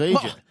Rosenhaus, his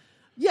agent. Well,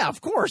 yeah,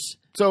 of course.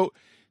 So,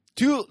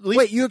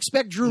 wait, you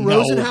expect Drew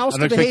Rosenhaus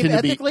to behave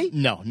ethically?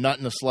 No, not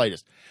in the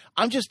slightest.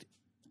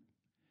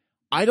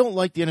 I don't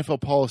like the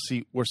NFL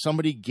policy where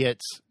somebody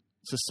gets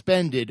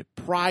suspended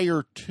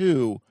prior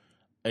to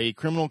a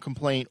criminal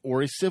complaint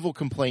or a civil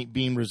complaint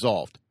being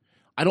resolved.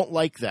 I don't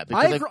like that.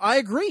 Because I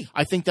agree.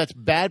 I think that's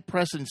bad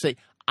precedent. Say,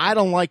 I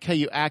don't like how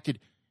you acted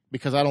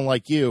because I don't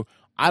like you.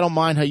 I don't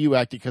mind how you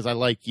acted because I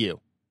like you.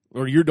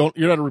 Or you're not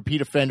a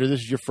repeat offender. This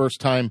is your first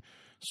time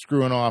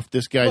screwing off.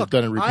 This guy's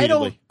done it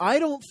repeatedly. I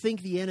don't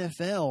think the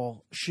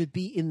NFL should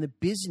be in the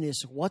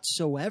business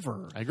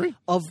whatsoever. I agree.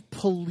 Of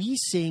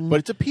policing. But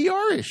it's a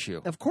PR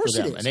issue. Of course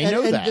it is. And they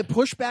know that. And the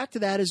pushback to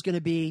that is going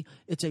to be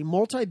it's a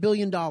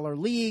multi-billion-dollar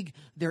league.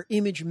 Their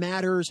image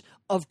matters.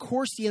 Of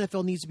course the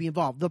NFL needs to be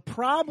involved. The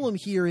problem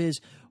here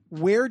is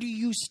where do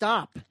you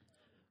stop?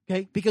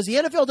 Okay? Because the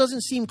NFL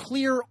doesn't seem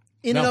clear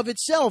in and of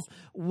itself.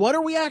 What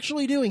are we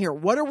actually doing here?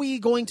 What are we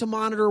going to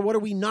monitor? What are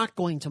we not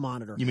going to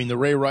monitor? You mean the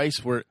Ray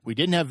Rice where we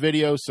didn't have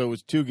video, so it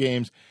was 2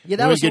 games. Yeah,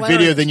 that was get hilarious.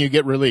 video, then you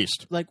get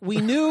released. Like we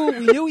knew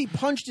he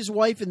punched his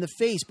wife in the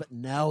face, but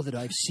now that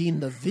I've seen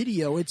the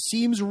video, it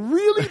seems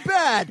really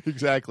bad.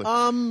 Exactly.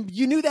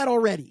 You knew that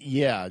already.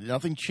 Yeah,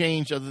 nothing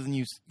changed other than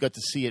you got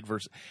to see it.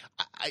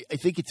 I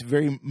think it's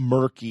very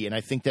murky, and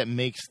I think that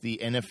makes the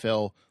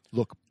NFL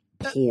look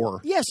poor.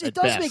 Yes, it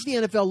does best. make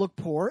the NFL look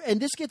poor, and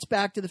this gets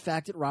back to the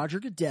fact that Roger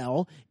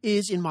Goodell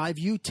is, in my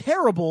view,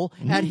 terrible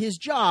at his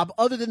job,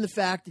 other than the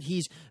fact that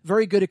he's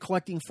very good at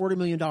collecting $40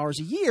 million a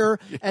year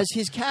as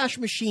his cash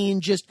machine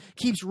just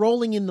keeps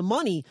rolling in the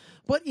money.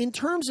 But in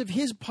terms of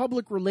his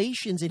public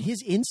relations and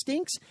his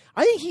instincts,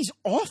 I think he's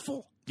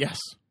awful. Yes.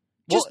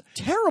 Just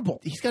terrible.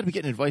 He's got to be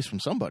getting advice from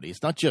somebody.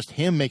 It's not just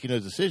him making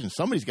those decisions.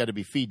 Somebody's got to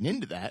be feeding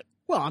into that.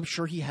 Well, I'm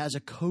sure he has a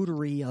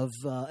coterie of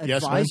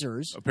Yes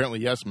advisors. Men? Apparently,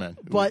 yes, men.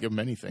 But give him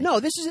anything. No,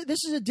 this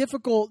is a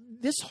difficult.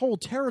 This whole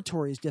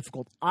territory is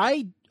difficult.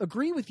 I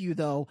agree with you,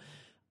 though.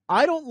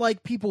 I don't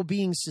like people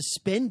being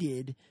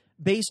suspended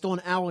based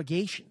on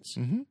allegations.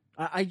 Mm-hmm.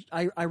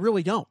 I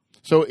really don't.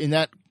 So, in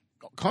that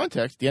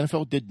context, the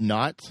NFL did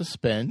not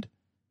suspend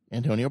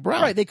Antonio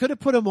Brown. Right? They could have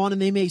put him on,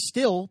 and they may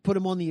still put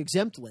him on the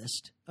exempt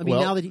list. I mean,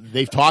 now that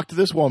they've talked to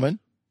this woman,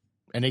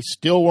 and they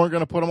still weren't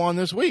going to put him on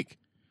this week.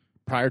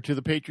 Prior to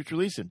the Patriots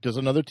releasing, does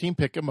another team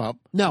pick him up?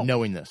 No,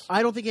 knowing this,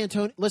 I don't think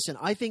Antonio. Listen,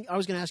 I think I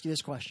was going to ask you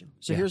this question.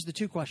 So here's the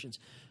 2 questions.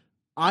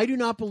 I do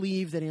not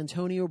believe that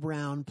Antonio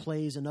Brown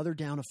plays another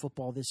down of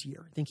football this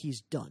year. I think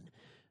he's done.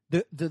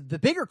 The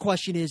bigger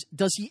question is,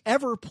 does he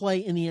ever play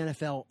in the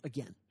NFL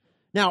again?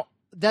 Now,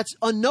 that's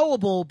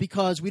unknowable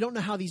because we don't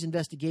know how these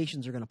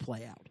investigations are going to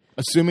play out.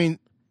 Assuming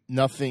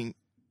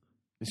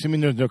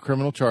there's no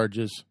criminal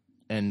charges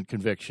and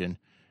conviction,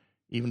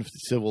 even if it's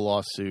a civil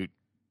lawsuit.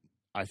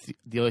 I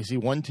see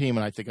one team,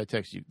 and I think I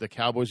texted you. The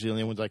Cowboys are the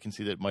only ones I can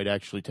see that might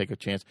actually take a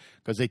chance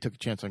because they took a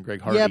chance on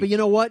Greg Hardy. Yeah, but you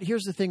know what?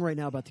 Here's the thing right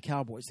now about the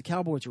Cowboys. The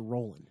Cowboys are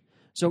rolling.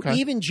 So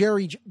even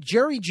Jerry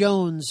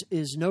Jones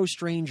is no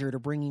stranger to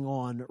bringing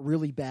on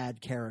really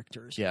bad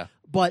characters. Yeah.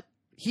 But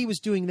he was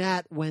doing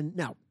that when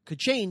now could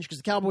change because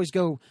the Cowboys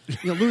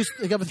lose.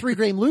 They have a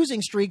 3-game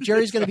losing streak.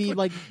 Jerry's going to be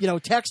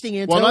texting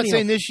Antonio. Well, I'm not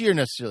saying this year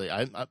necessarily.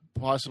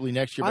 Possibly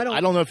next year. But I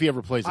don't know if he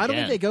ever plays again. I don't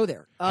think they go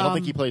there. I don't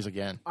think he plays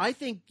again. I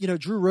think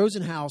Drew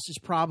Rosenhaus is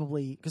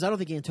probably because I don't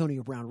think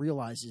Antonio Brown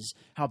realizes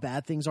how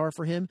bad things are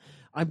for him.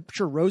 I'm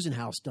sure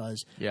Rosenhaus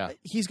does. Yeah,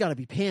 he's got to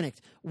be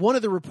panicked. One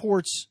of the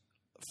reports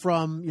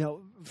from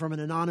an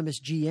anonymous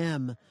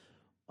GM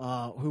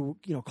who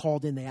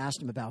called in, they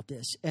asked him about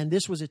this, and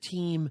this was a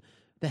team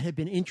that had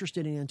been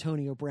interested in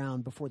Antonio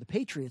Brown before the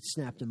Patriots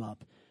snapped him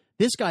up.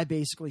 This guy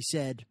basically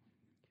said,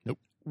 nope,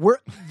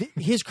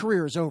 his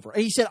career is over.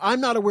 And he said,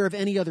 I'm not aware of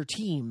any other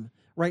team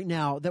right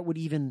now that would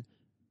even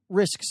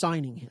risk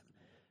signing him.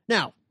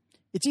 Now,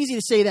 it's easy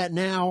to say that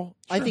now.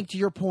 Sure. I think to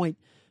your point,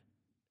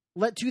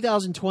 let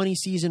 2020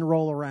 season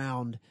roll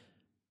around.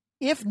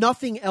 If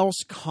nothing else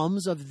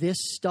comes of this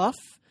stuff,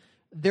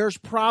 there's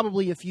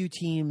probably a few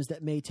teams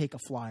that may take a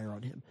flyer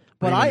on him.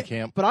 But Bring him I to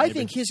camp, but I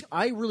maybe. think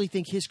I really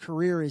think his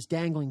career is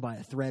dangling by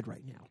a thread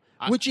right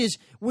now.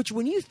 Which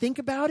when you think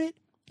about it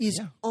is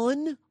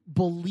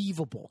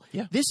unbelievable.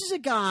 Yeah. This is a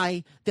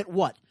guy that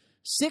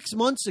 6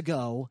 months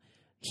ago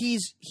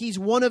he's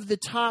one of the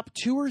top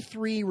 2 or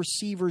 3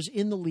 receivers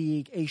in the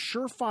league, a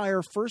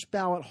surefire first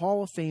ballot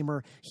Hall of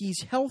Famer.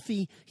 He's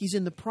healthy. He's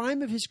in the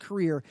prime of his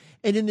career.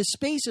 And in the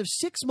space of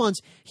 6 months,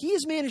 he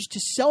has managed to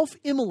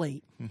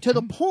self-immolate to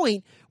the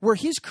point where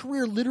his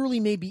career literally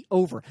may be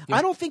over. Yeah.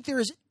 I don't think there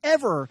has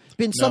ever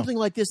been something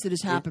like this that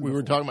has happened We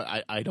were before. talking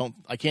about,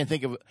 I can't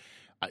think of,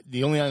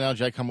 the only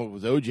analogy I come up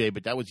with was OJ,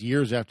 but that was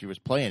years after he was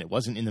playing. It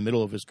wasn't in the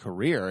middle of his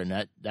career, and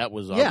that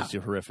was obviously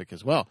horrific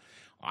as well.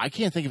 I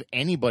can't think of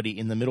anybody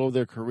in the middle of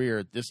their career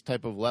at this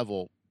type of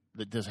level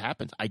that this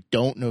happens. I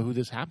don't know who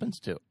this happens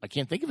to. I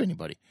can't think of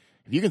anybody.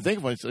 If you can think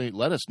of one,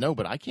 let us know,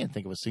 but I can't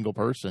think of a single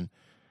person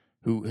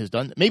who has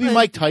done that. Maybe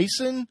Mike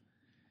Tyson?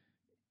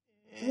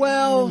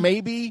 Well,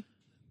 maybe.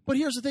 But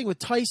here's the thing with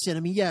Tyson. I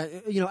mean,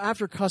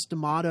 after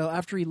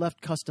he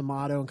left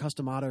Customato and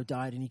Customato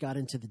died and he got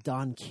into the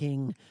Don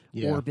King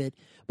orbit.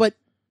 But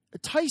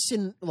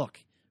Tyson, look,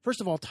 first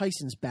of all,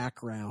 Tyson's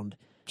background,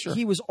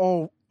 he was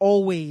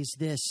always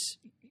this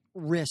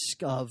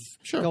risk of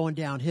going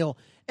downhill.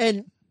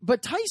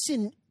 But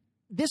Tyson,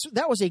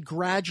 that was a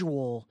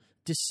gradual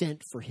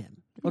descent for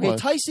him. Okay,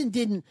 Tyson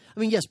didn't. I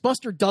mean, yes,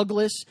 Buster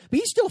Douglas, but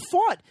he still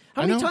fought.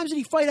 How many times did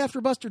he fight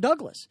after Buster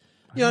Douglas?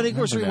 And of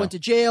course, he went to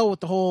jail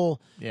with the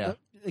whole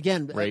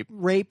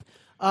rape.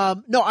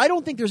 No, I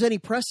don't think there's any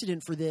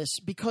precedent for this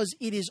because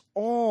it is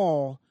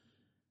all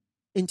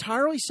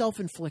entirely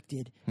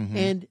self-inflicted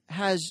and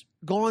has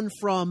gone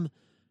from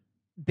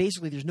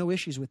basically there's no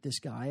issues with this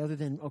guy other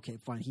than okay,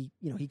 fine. He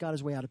got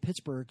his way out of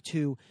Pittsburgh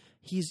to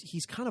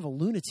he's kind of a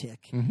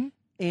lunatic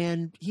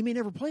and he may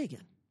never play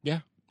again. Yeah,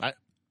 I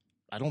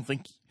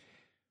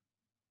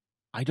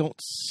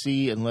don't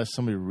see unless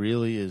somebody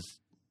really is.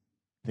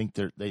 Think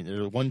they're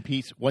one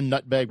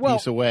nutbag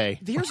piece away.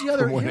 Here's the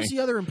other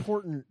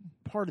important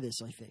part of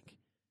this, I think.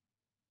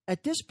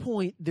 At this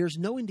point, there's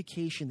no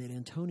indication that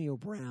Antonio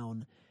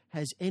Brown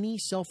has any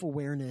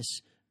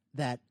self-awareness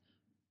that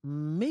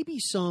maybe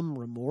some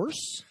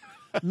remorse,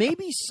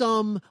 maybe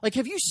some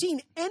have you seen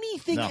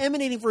anything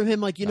emanating from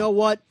him you know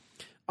what?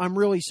 I'm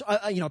really,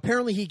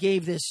 apparently he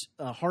gave this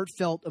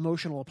heartfelt,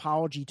 emotional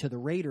apology to the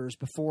Raiders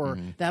before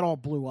that all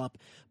blew up.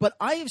 But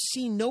I have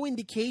seen no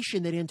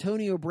indication that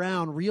Antonio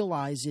Brown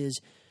realizes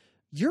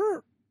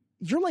you're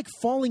like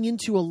falling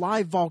into a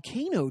live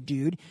volcano,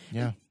 dude.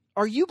 Yeah.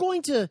 Are you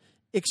going to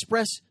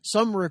express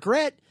some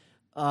regret?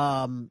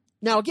 Now,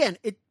 again,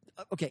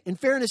 in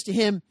fairness to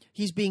him,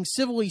 he's being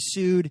civilly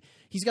sued.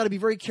 He's got to be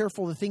very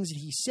careful of the things that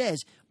he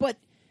says. But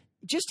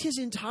just his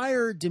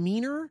entire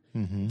demeanor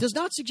does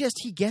not suggest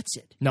he gets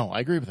it. No, I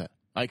agree with that.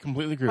 I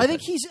completely agree with that. I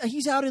think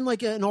he's out in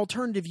an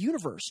alternative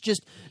universe.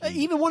 Just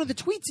even one of the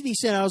tweets that he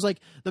sent, I was like,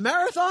 the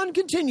marathon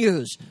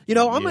continues.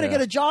 I'm going to get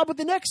a job with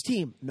the next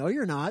team. No,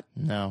 you're not.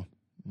 No.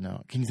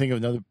 Can you think of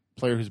another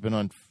player who's been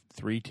on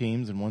 3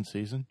 teams in one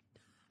season?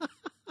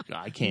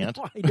 I can't.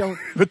 No, I don't.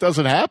 It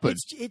doesn't happen.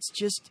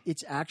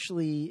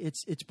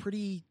 It's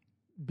pretty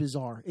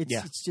bizarre.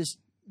 It's just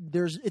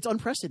it's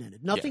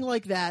unprecedented. Nothing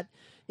like that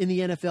in the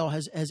NFL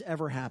has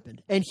ever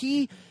happened. And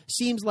he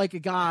seems like a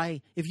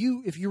guy, if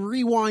you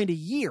rewind a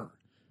year,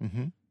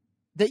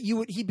 that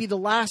he'd be the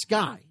last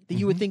guy that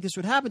you would think this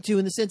would happen to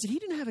in the sense that he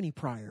didn't have any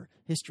prior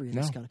history in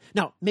this kind of.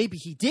 Now, maybe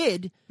he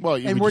did,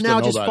 and we're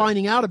now just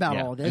finding out about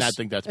all this. And I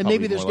think that's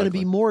maybe there's going to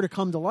be more to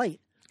come to light.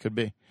 Could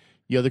be.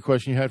 The other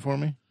question you had for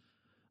me?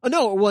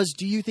 No, it was,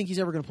 do you think he's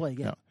ever going to play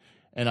again? No.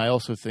 And I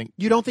also think...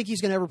 You don't think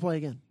he's going to ever play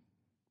again?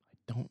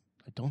 I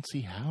don't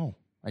see how.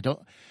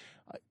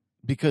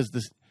 Because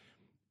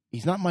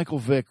he's not Michael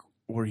Vick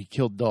where he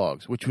killed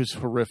dogs, which was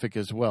horrific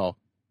as well,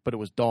 but it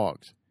was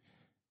dogs.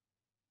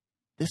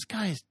 This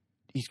guy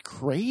he's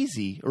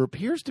crazy or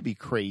appears to be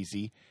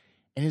crazy,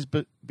 and his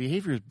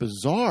behavior is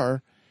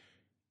bizarre,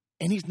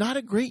 and he's not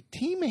a great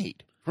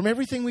teammate from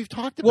everything we've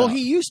talked about. Well,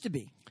 he used to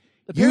be.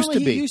 Apparently used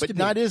to be, he used but to be.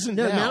 Not isn't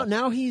now.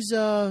 Now he's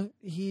a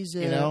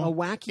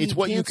wacky. It's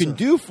what cancer. You can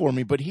do for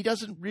me, but he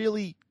doesn't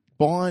really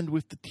bond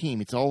with the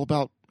team. It's all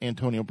about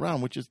Antonio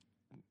Brown, which is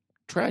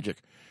tragic.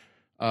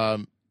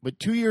 But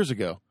 2 years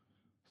ago,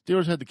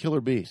 Steelers had the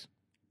killer bees.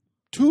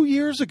 2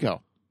 years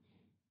ago,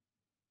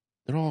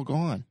 they're all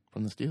gone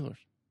from the Steelers.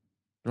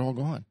 They're all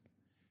gone.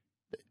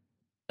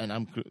 And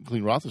I'm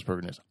including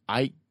Roethlisberger in this.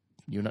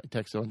 You and I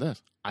texted on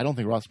this. I don't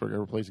think Roethlisberger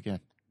ever plays again.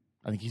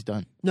 I think he's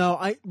done.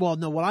 My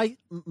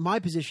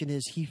position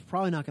is he's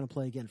probably not going to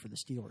play again for the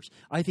Steelers.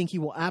 I think he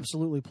will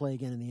absolutely play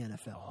again in the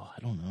NFL. Oh,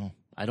 I don't know.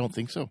 I don't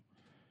think so.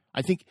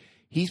 I think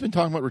he's been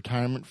talking about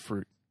retirement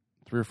for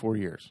 3 or 4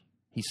 years.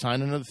 He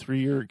signed another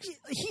 3-year.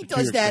 He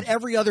does that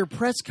every other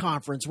press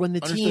conference when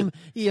the team,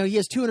 he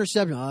has 2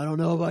 interceptions. I don't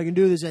know if I can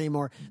do this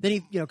anymore. Then he,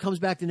 comes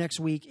back the next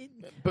week.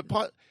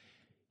 But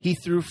he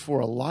threw for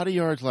a lot of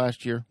yards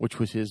last year, which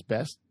was his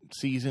best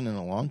season in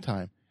a long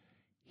time.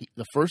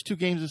 The first 2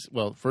 games,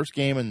 first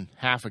game and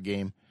half a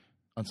game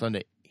on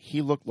Sunday,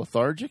 he looked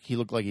lethargic. He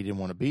looked like he didn't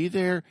want to be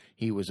there.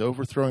 He was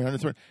overthrowing,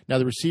 underthrowing. Now,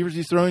 the receivers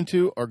he's throwing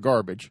to are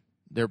garbage.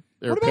 They're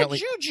What about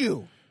apparently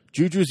Juju?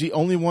 Juju's the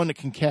only one that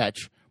can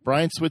catch.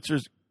 Brian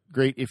Switzer's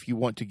great if you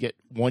want to get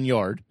 1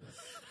 yard,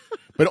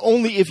 but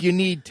only if you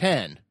need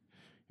 10.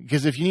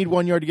 Because if you need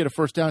 1 yard to get a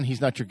first down, he's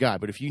not your guy.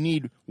 But if you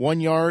need 1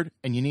 yard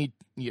and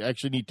you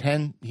actually need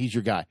 10, he's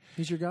your guy.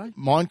 He's your guy?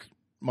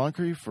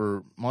 Moncrief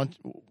or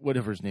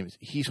whatever his name is,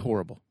 he's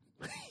horrible.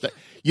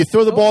 You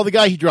throw the ball to the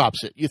guy, he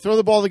drops it. You throw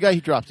the ball to the guy,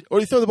 he drops it.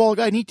 Or you throw the ball to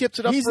the guy and he tips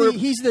it up He's for the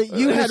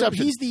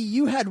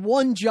you had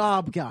one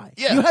job guy.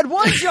 Yeah. You had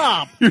one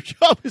job. Your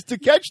job is to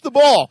catch the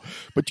ball,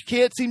 but you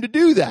can't seem to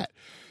do that.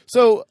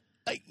 So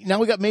now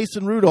we got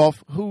Mason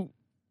Rudolph, who,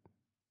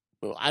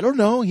 I don't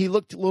know, he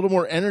looked a little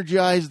more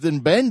energized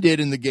than Ben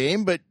did in the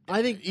game, but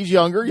I think he's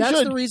younger.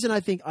 That's the reason I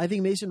think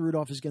Mason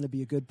Rudolph is going to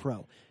be a good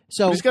pro.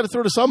 So he's got to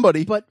throw to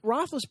somebody. But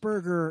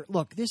Roethlisberger,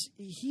 look,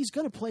 he's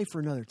going to play for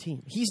another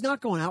team. He's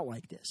not going out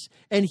like this,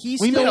 and he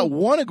may not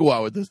want to go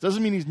out with this.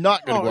 Doesn't mean he's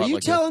not going to go out. Are you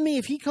like telling me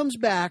if he comes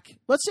back?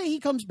 Let's say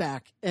he comes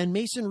back, and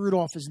Mason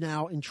Rudolph is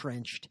now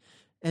entrenched,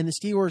 and the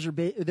Steelers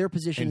are their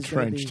position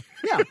entrenched. is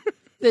going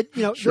to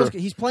be Sure.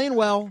 he's playing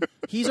well.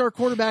 He's our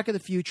quarterback of the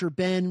future.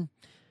 Ben,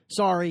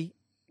 sorry,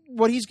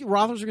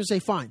 Roethlisberger's going to say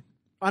fine.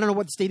 I don't know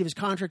what the state of his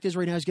contract is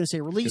right now. He's going to say,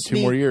 release me,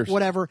 2 more years.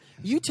 whatever.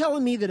 You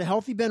telling me that a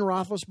healthy Ben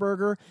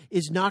Roethlisberger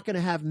is not going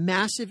to have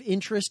massive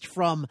interest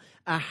from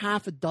a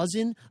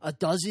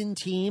dozen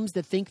teams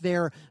that think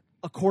they're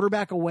a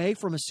quarterback away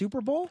from a Super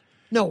Bowl?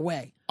 No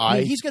way. I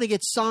mean, he's going to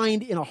get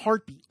signed in a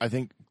heartbeat. I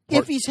think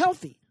if he's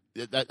healthy.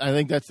 I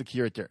think that's the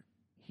key right there.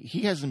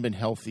 He hasn't been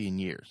healthy in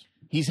years.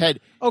 He's had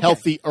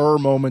healthier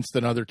moments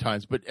than other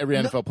times, but every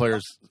NFL player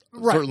is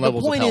certain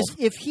levels of health. The point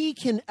is, if he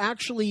can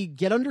actually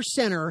get under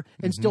center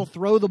and still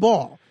throw the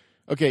ball.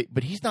 Okay,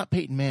 but he's not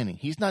Peyton Manning.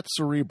 He's not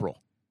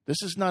cerebral.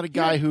 This is not a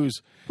guy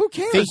who's who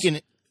cares?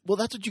 Thinking, well,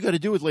 that's what you got to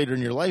do with later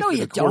in your life as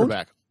a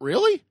quarterback.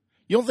 Really?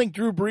 You don't think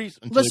Drew Brees?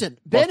 Listen,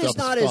 Ben is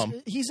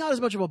he's not as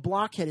much of a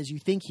blockhead as you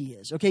think he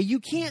is. Okay, you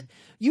can't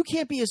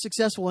be a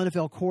successful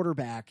NFL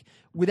quarterback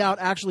without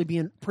actually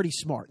being pretty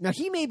smart. Now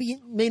he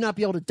may not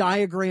be able to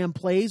diagram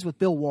plays with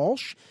Bill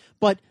Walsh,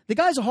 but the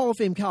guy's a Hall of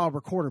Fame caliber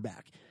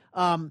quarterback.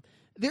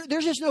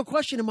 There's just no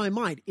question in my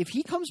mind. If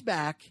he comes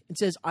back and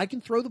says, I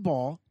can throw the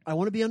ball, I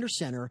want to be under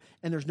center,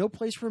 and there's no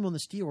place for him on the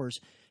Steelers,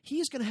 he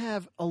is going to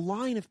have a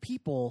line of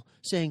people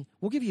saying,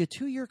 we'll give you a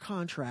 2-year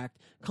contract,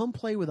 come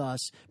play with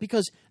us,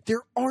 because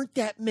there aren't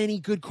that many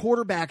good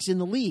quarterbacks in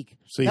the league.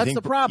 So that's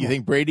the problem. You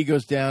think Brady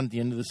goes down at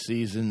the end of the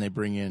season, they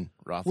bring in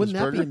Roethlisberger? Wouldn't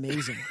that be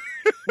amazing?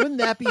 Wouldn't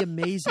that be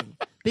amazing?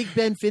 Big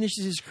Ben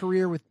finishes his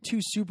career with 2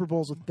 Super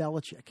Bowls with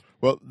Belichick.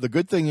 Well, the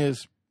good thing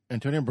is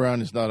Antonio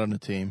Brown is not on the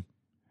team.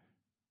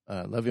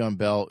 Le'Veon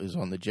Bell is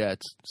on the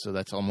Jets, so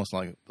that's almost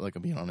like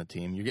being on a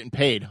team. You're getting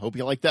paid. Hope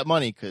you like that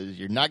money because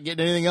you're not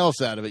getting anything else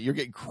out of it. You're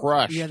getting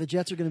crushed. Yeah, the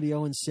Jets are going to be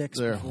 0-6.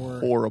 They're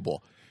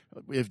horrible.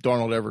 If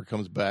Darnold ever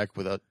comes back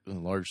without a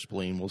large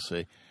spleen, we'll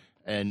see.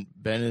 And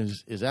Ben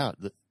is out.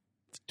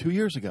 2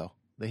 years ago,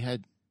 they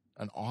had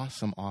an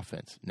awesome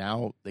offense.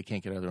 Now they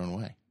can't get out of their own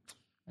way.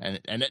 And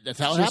that's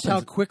how it happens. Just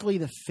how quickly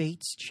the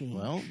fates change.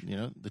 Well,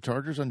 the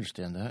Chargers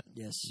understand that.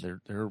 Yes.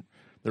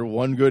 They're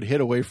one good hit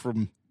away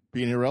from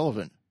being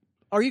irrelevant.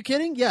 Are you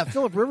kidding? Yeah, if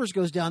Phillip Rivers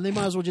goes down, they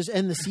might as well just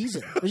end the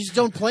season. They just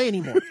don't play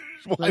anymore.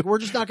 We're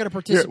just not going to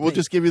participate. Here, we'll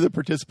just give you the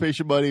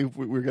participation money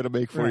we're going to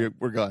make for you.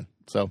 We're gone.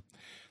 So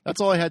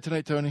that's all I had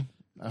tonight, Tony.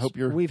 I hope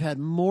We've had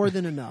more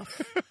than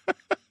enough.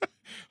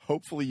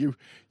 Hopefully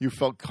you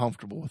felt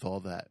comfortable with all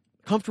that.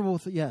 Comfortable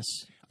with it, yes.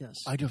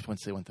 I just want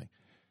to say one thing.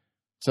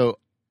 So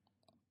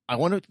I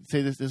want to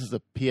say this. This is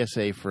a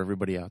PSA for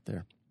everybody out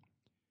there.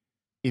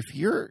 If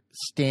you're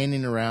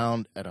standing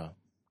around at a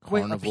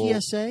carnival... Wait,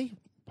 a PSA?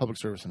 Public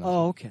service announcement.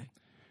 Oh, okay.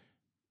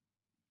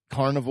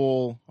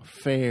 Carnival, a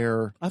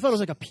fair. I thought it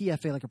was like a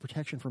PFA, like a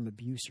protection from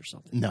abuse or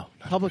something. No.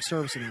 Public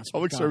service announcement.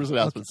 Public service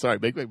announcement. Okay. Sorry,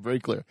 make it very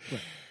clear.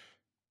 Right.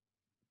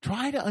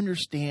 Try to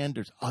understand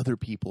there's other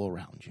people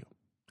around you.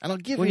 And I'll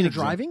give when you you're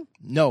driving?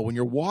 No, when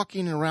you're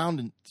walking around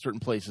in certain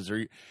places.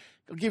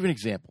 I'll give you an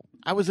example.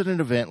 I was at an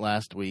event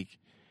last week,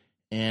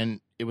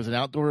 and it was an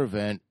outdoor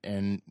event,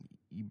 and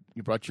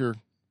you brought your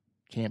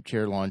camp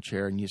chair, lawn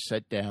chair, and you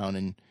sat down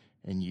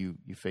and you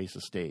face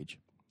a stage.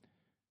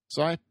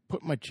 So I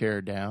put my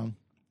chair down.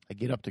 I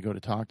get up to go to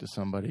talk to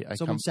somebody.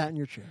 Someone sat in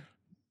your chair.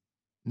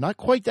 Not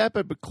quite that,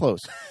 but close.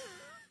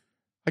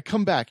 I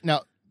come back.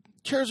 Now,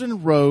 chairs are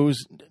in rows.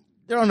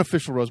 They're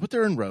unofficial rows, but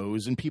they're in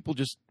rows, and people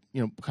just,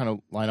 kind of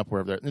line up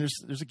wherever they're. And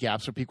there's a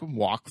gap so people can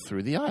walk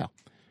through the aisle.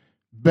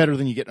 Better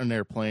than you get on an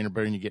airplane or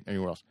better than you get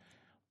anywhere else.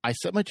 I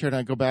set my chair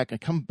down, I go back,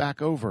 and come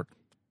back over.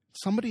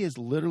 Somebody has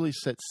literally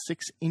sat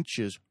 6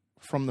 inches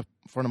from the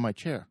front of my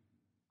chair.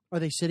 Are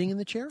they sitting in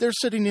the chair? They're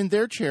sitting in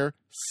their chair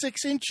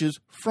 6 inches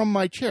from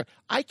my chair.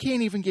 I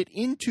can't even get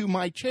into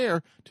my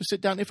chair to sit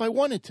down if I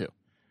wanted to.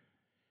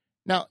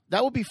 Now,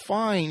 that would be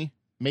fine,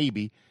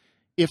 maybe,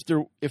 if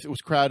it was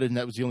crowded and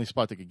that was the only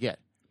spot they could get.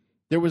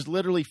 There was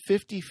literally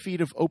 50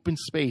 feet of open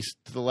space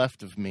to the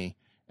left of me,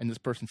 and this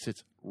person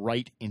sits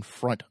right in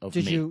front of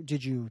me.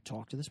 Did you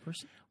talk to this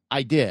person?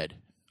 I did.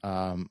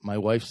 My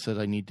wife said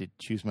I need to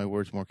choose my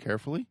words more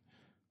carefully,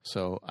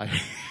 so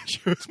I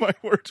choose my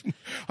words.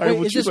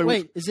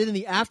 Is it in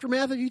the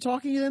aftermath of you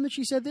talking to them that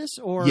she said this,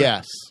 or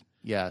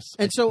Yes.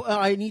 And so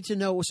I need to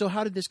know. So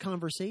how did this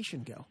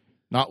conversation go?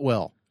 Not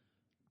well.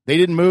 They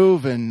didn't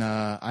move, and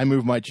I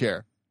moved my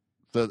chair.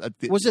 So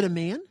Was it a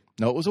man?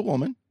 No, it was a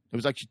woman. It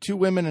was actually 2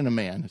 women and a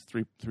man. It's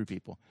three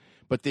people,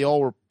 but they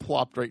all were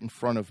plopped right in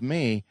front of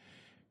me,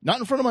 not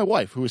in front of my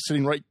wife, who was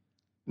sitting right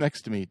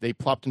next to me. They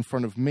plopped in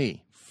front of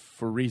me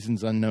for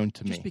reasons unknown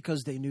to me. Just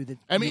because they knew that.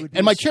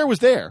 And my chair was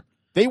there.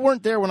 They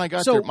weren't there when I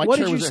got there. So what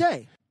did you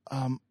say?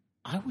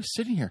 I was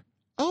sitting here.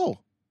 Oh,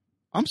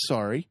 I'm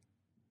sorry.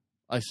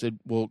 I said,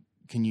 well,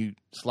 can you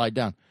slide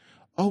down?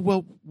 Oh,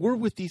 well, we're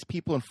with these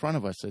people in front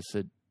of us. I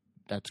said,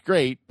 that's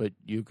great, but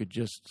you could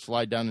just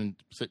slide down and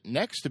sit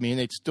next to me and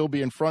they'd still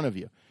be in front of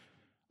you.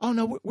 Oh,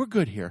 no, we're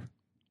good here.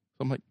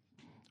 So I'm like,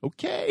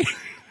 okay.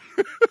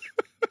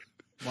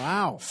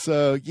 Wow.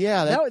 So,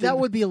 yeah. That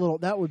would be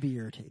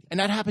irritating. And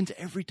that happens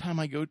every time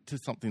I go to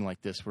something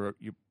like this where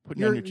you're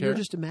putting on your chair. You're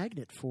just a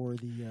magnet for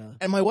the...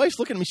 And my wife's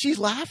looking at me. She's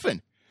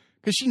laughing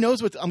because she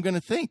knows what I'm going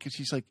to think. And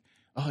she's like,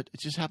 oh, it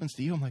just happens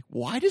to you. I'm like,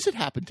 why does it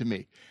happen to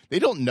me? They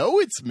don't know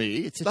it's me.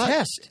 It's a not,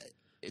 test.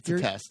 It's a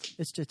test.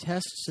 It's a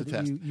test so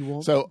that you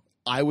won't. So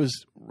I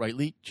was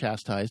rightly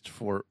chastised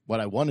for what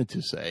I wanted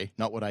to say,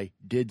 not what I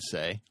did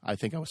say. I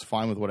think I was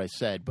fine with what I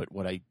said, but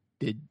what I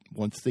did,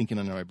 once thinking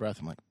under my breath,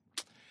 I'm like,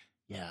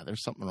 yeah,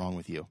 there's something wrong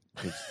with you.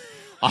 Because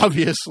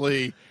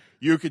obviously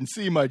you can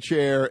see my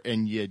chair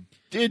and you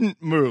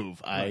didn't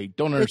move. I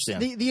don't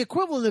understand. The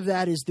equivalent of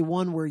that is the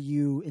one where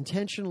you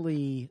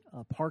intentionally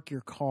park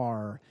your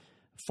car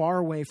far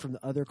away from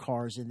the other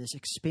cars in this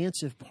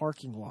expansive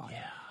parking lot.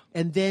 Yeah.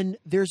 And then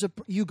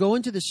you go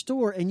into the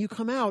store and you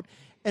come out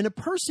and a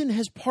person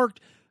has parked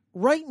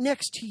right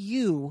next to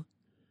you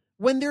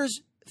when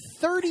there's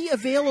 30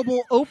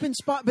 available open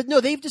spots. But no,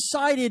 they've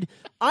decided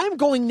I'm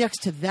going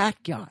next to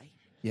that guy.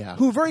 Yeah.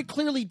 Who very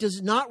clearly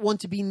does not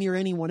want to be near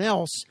anyone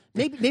else.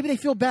 Maybe they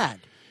feel bad.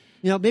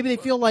 Maybe they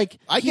feel like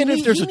I get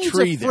if there's a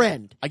tree there.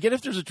 Friend. I get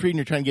if there's a tree and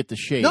you're trying to get the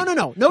shade. No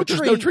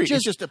tree. No tree.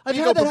 Just, it's just I've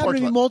had that happen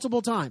to me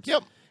multiple times.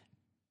 Yep.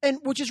 And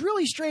which is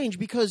really strange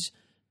because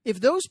if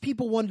those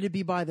people wanted to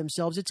be by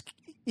themselves,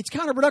 it's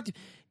counterproductive.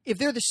 If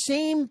they're the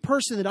same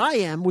person that I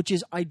am, which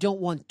is I don't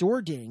want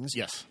door dings.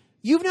 Yes.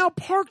 You've now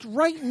parked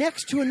right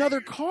next to another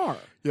car.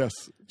 Yes.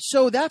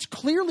 So that's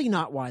clearly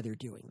not why they're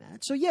doing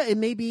that. So yeah, it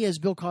may be, as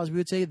Bill Cosby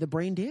would say, the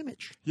brain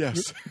damage.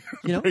 Yes.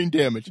 Brain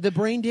damage. The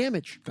brain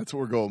damage. That's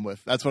what we're going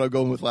with. That's what I'm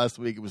going with last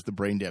week. It was the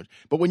brain damage.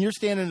 But when you're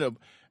standing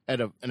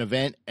at an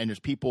event and there's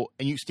people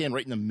and you stand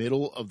right in the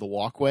middle of the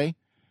walkway,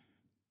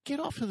 get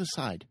off to the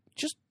side.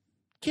 Just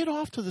get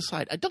off to the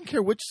side. I don't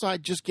care which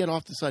side, just get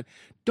off the side.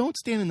 Don't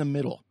stand in the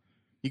middle.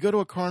 You go to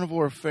a carnival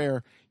or a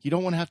fair, you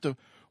don't want to have to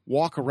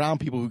walk around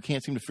people who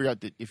can't seem to figure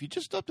out that if you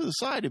just step to the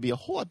side, it'd be a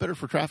whole lot better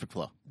for traffic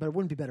flow. But it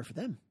wouldn't be better for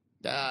them.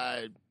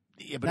 Yeah,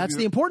 but that's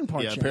the important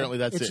part. Yeah, Chad. apparently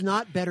that's it's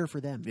not better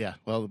for them. Yeah,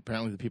 well,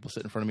 apparently the people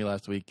sitting in front of me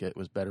last week, it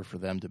was better for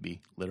them to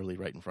be literally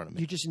right in front of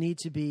me. You just need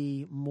to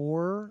be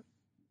more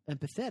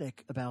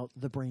empathetic about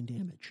the brain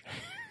damage.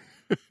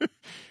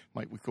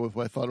 Might go with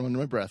what I thought under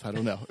my breath. I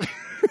don't know.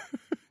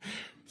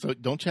 So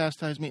don't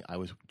chastise me. I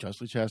was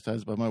justly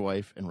chastised by my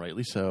wife, and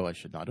rightly so. I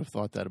should not have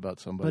thought that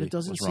about somebody. But it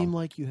doesn't seem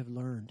like you have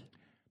learned.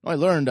 No, I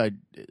learned.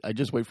 I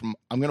just I'm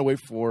going to wait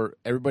for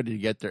everybody to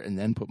get there and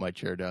then put my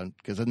chair down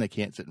because then they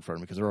can't sit in front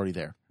of me because they're already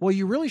there. What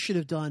you really should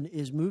have done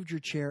is moved your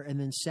chair and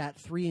then sat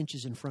 3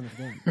 inches in front of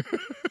them.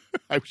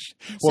 I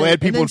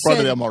had people in front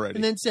of them already.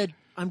 And then said,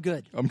 I'm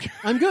good. I'm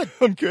good.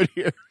 I'm good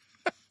here.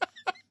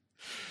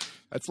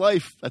 That's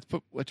life. That's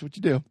what you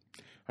do.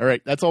 All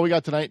right. That's all we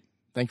got tonight.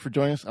 Thank you for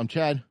joining us. I'm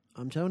Chad.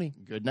 I'm Tony.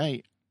 Good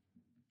night.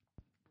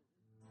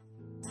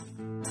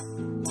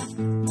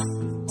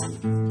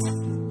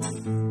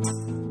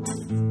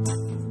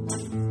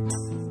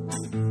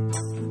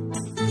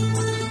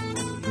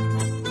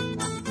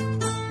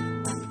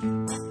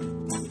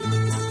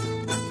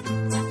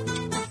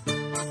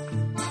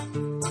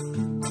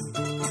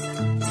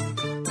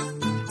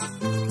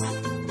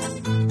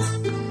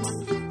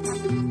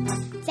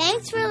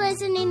 Thanks for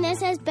listening.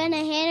 This has been a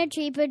Hannah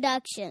Tree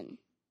production.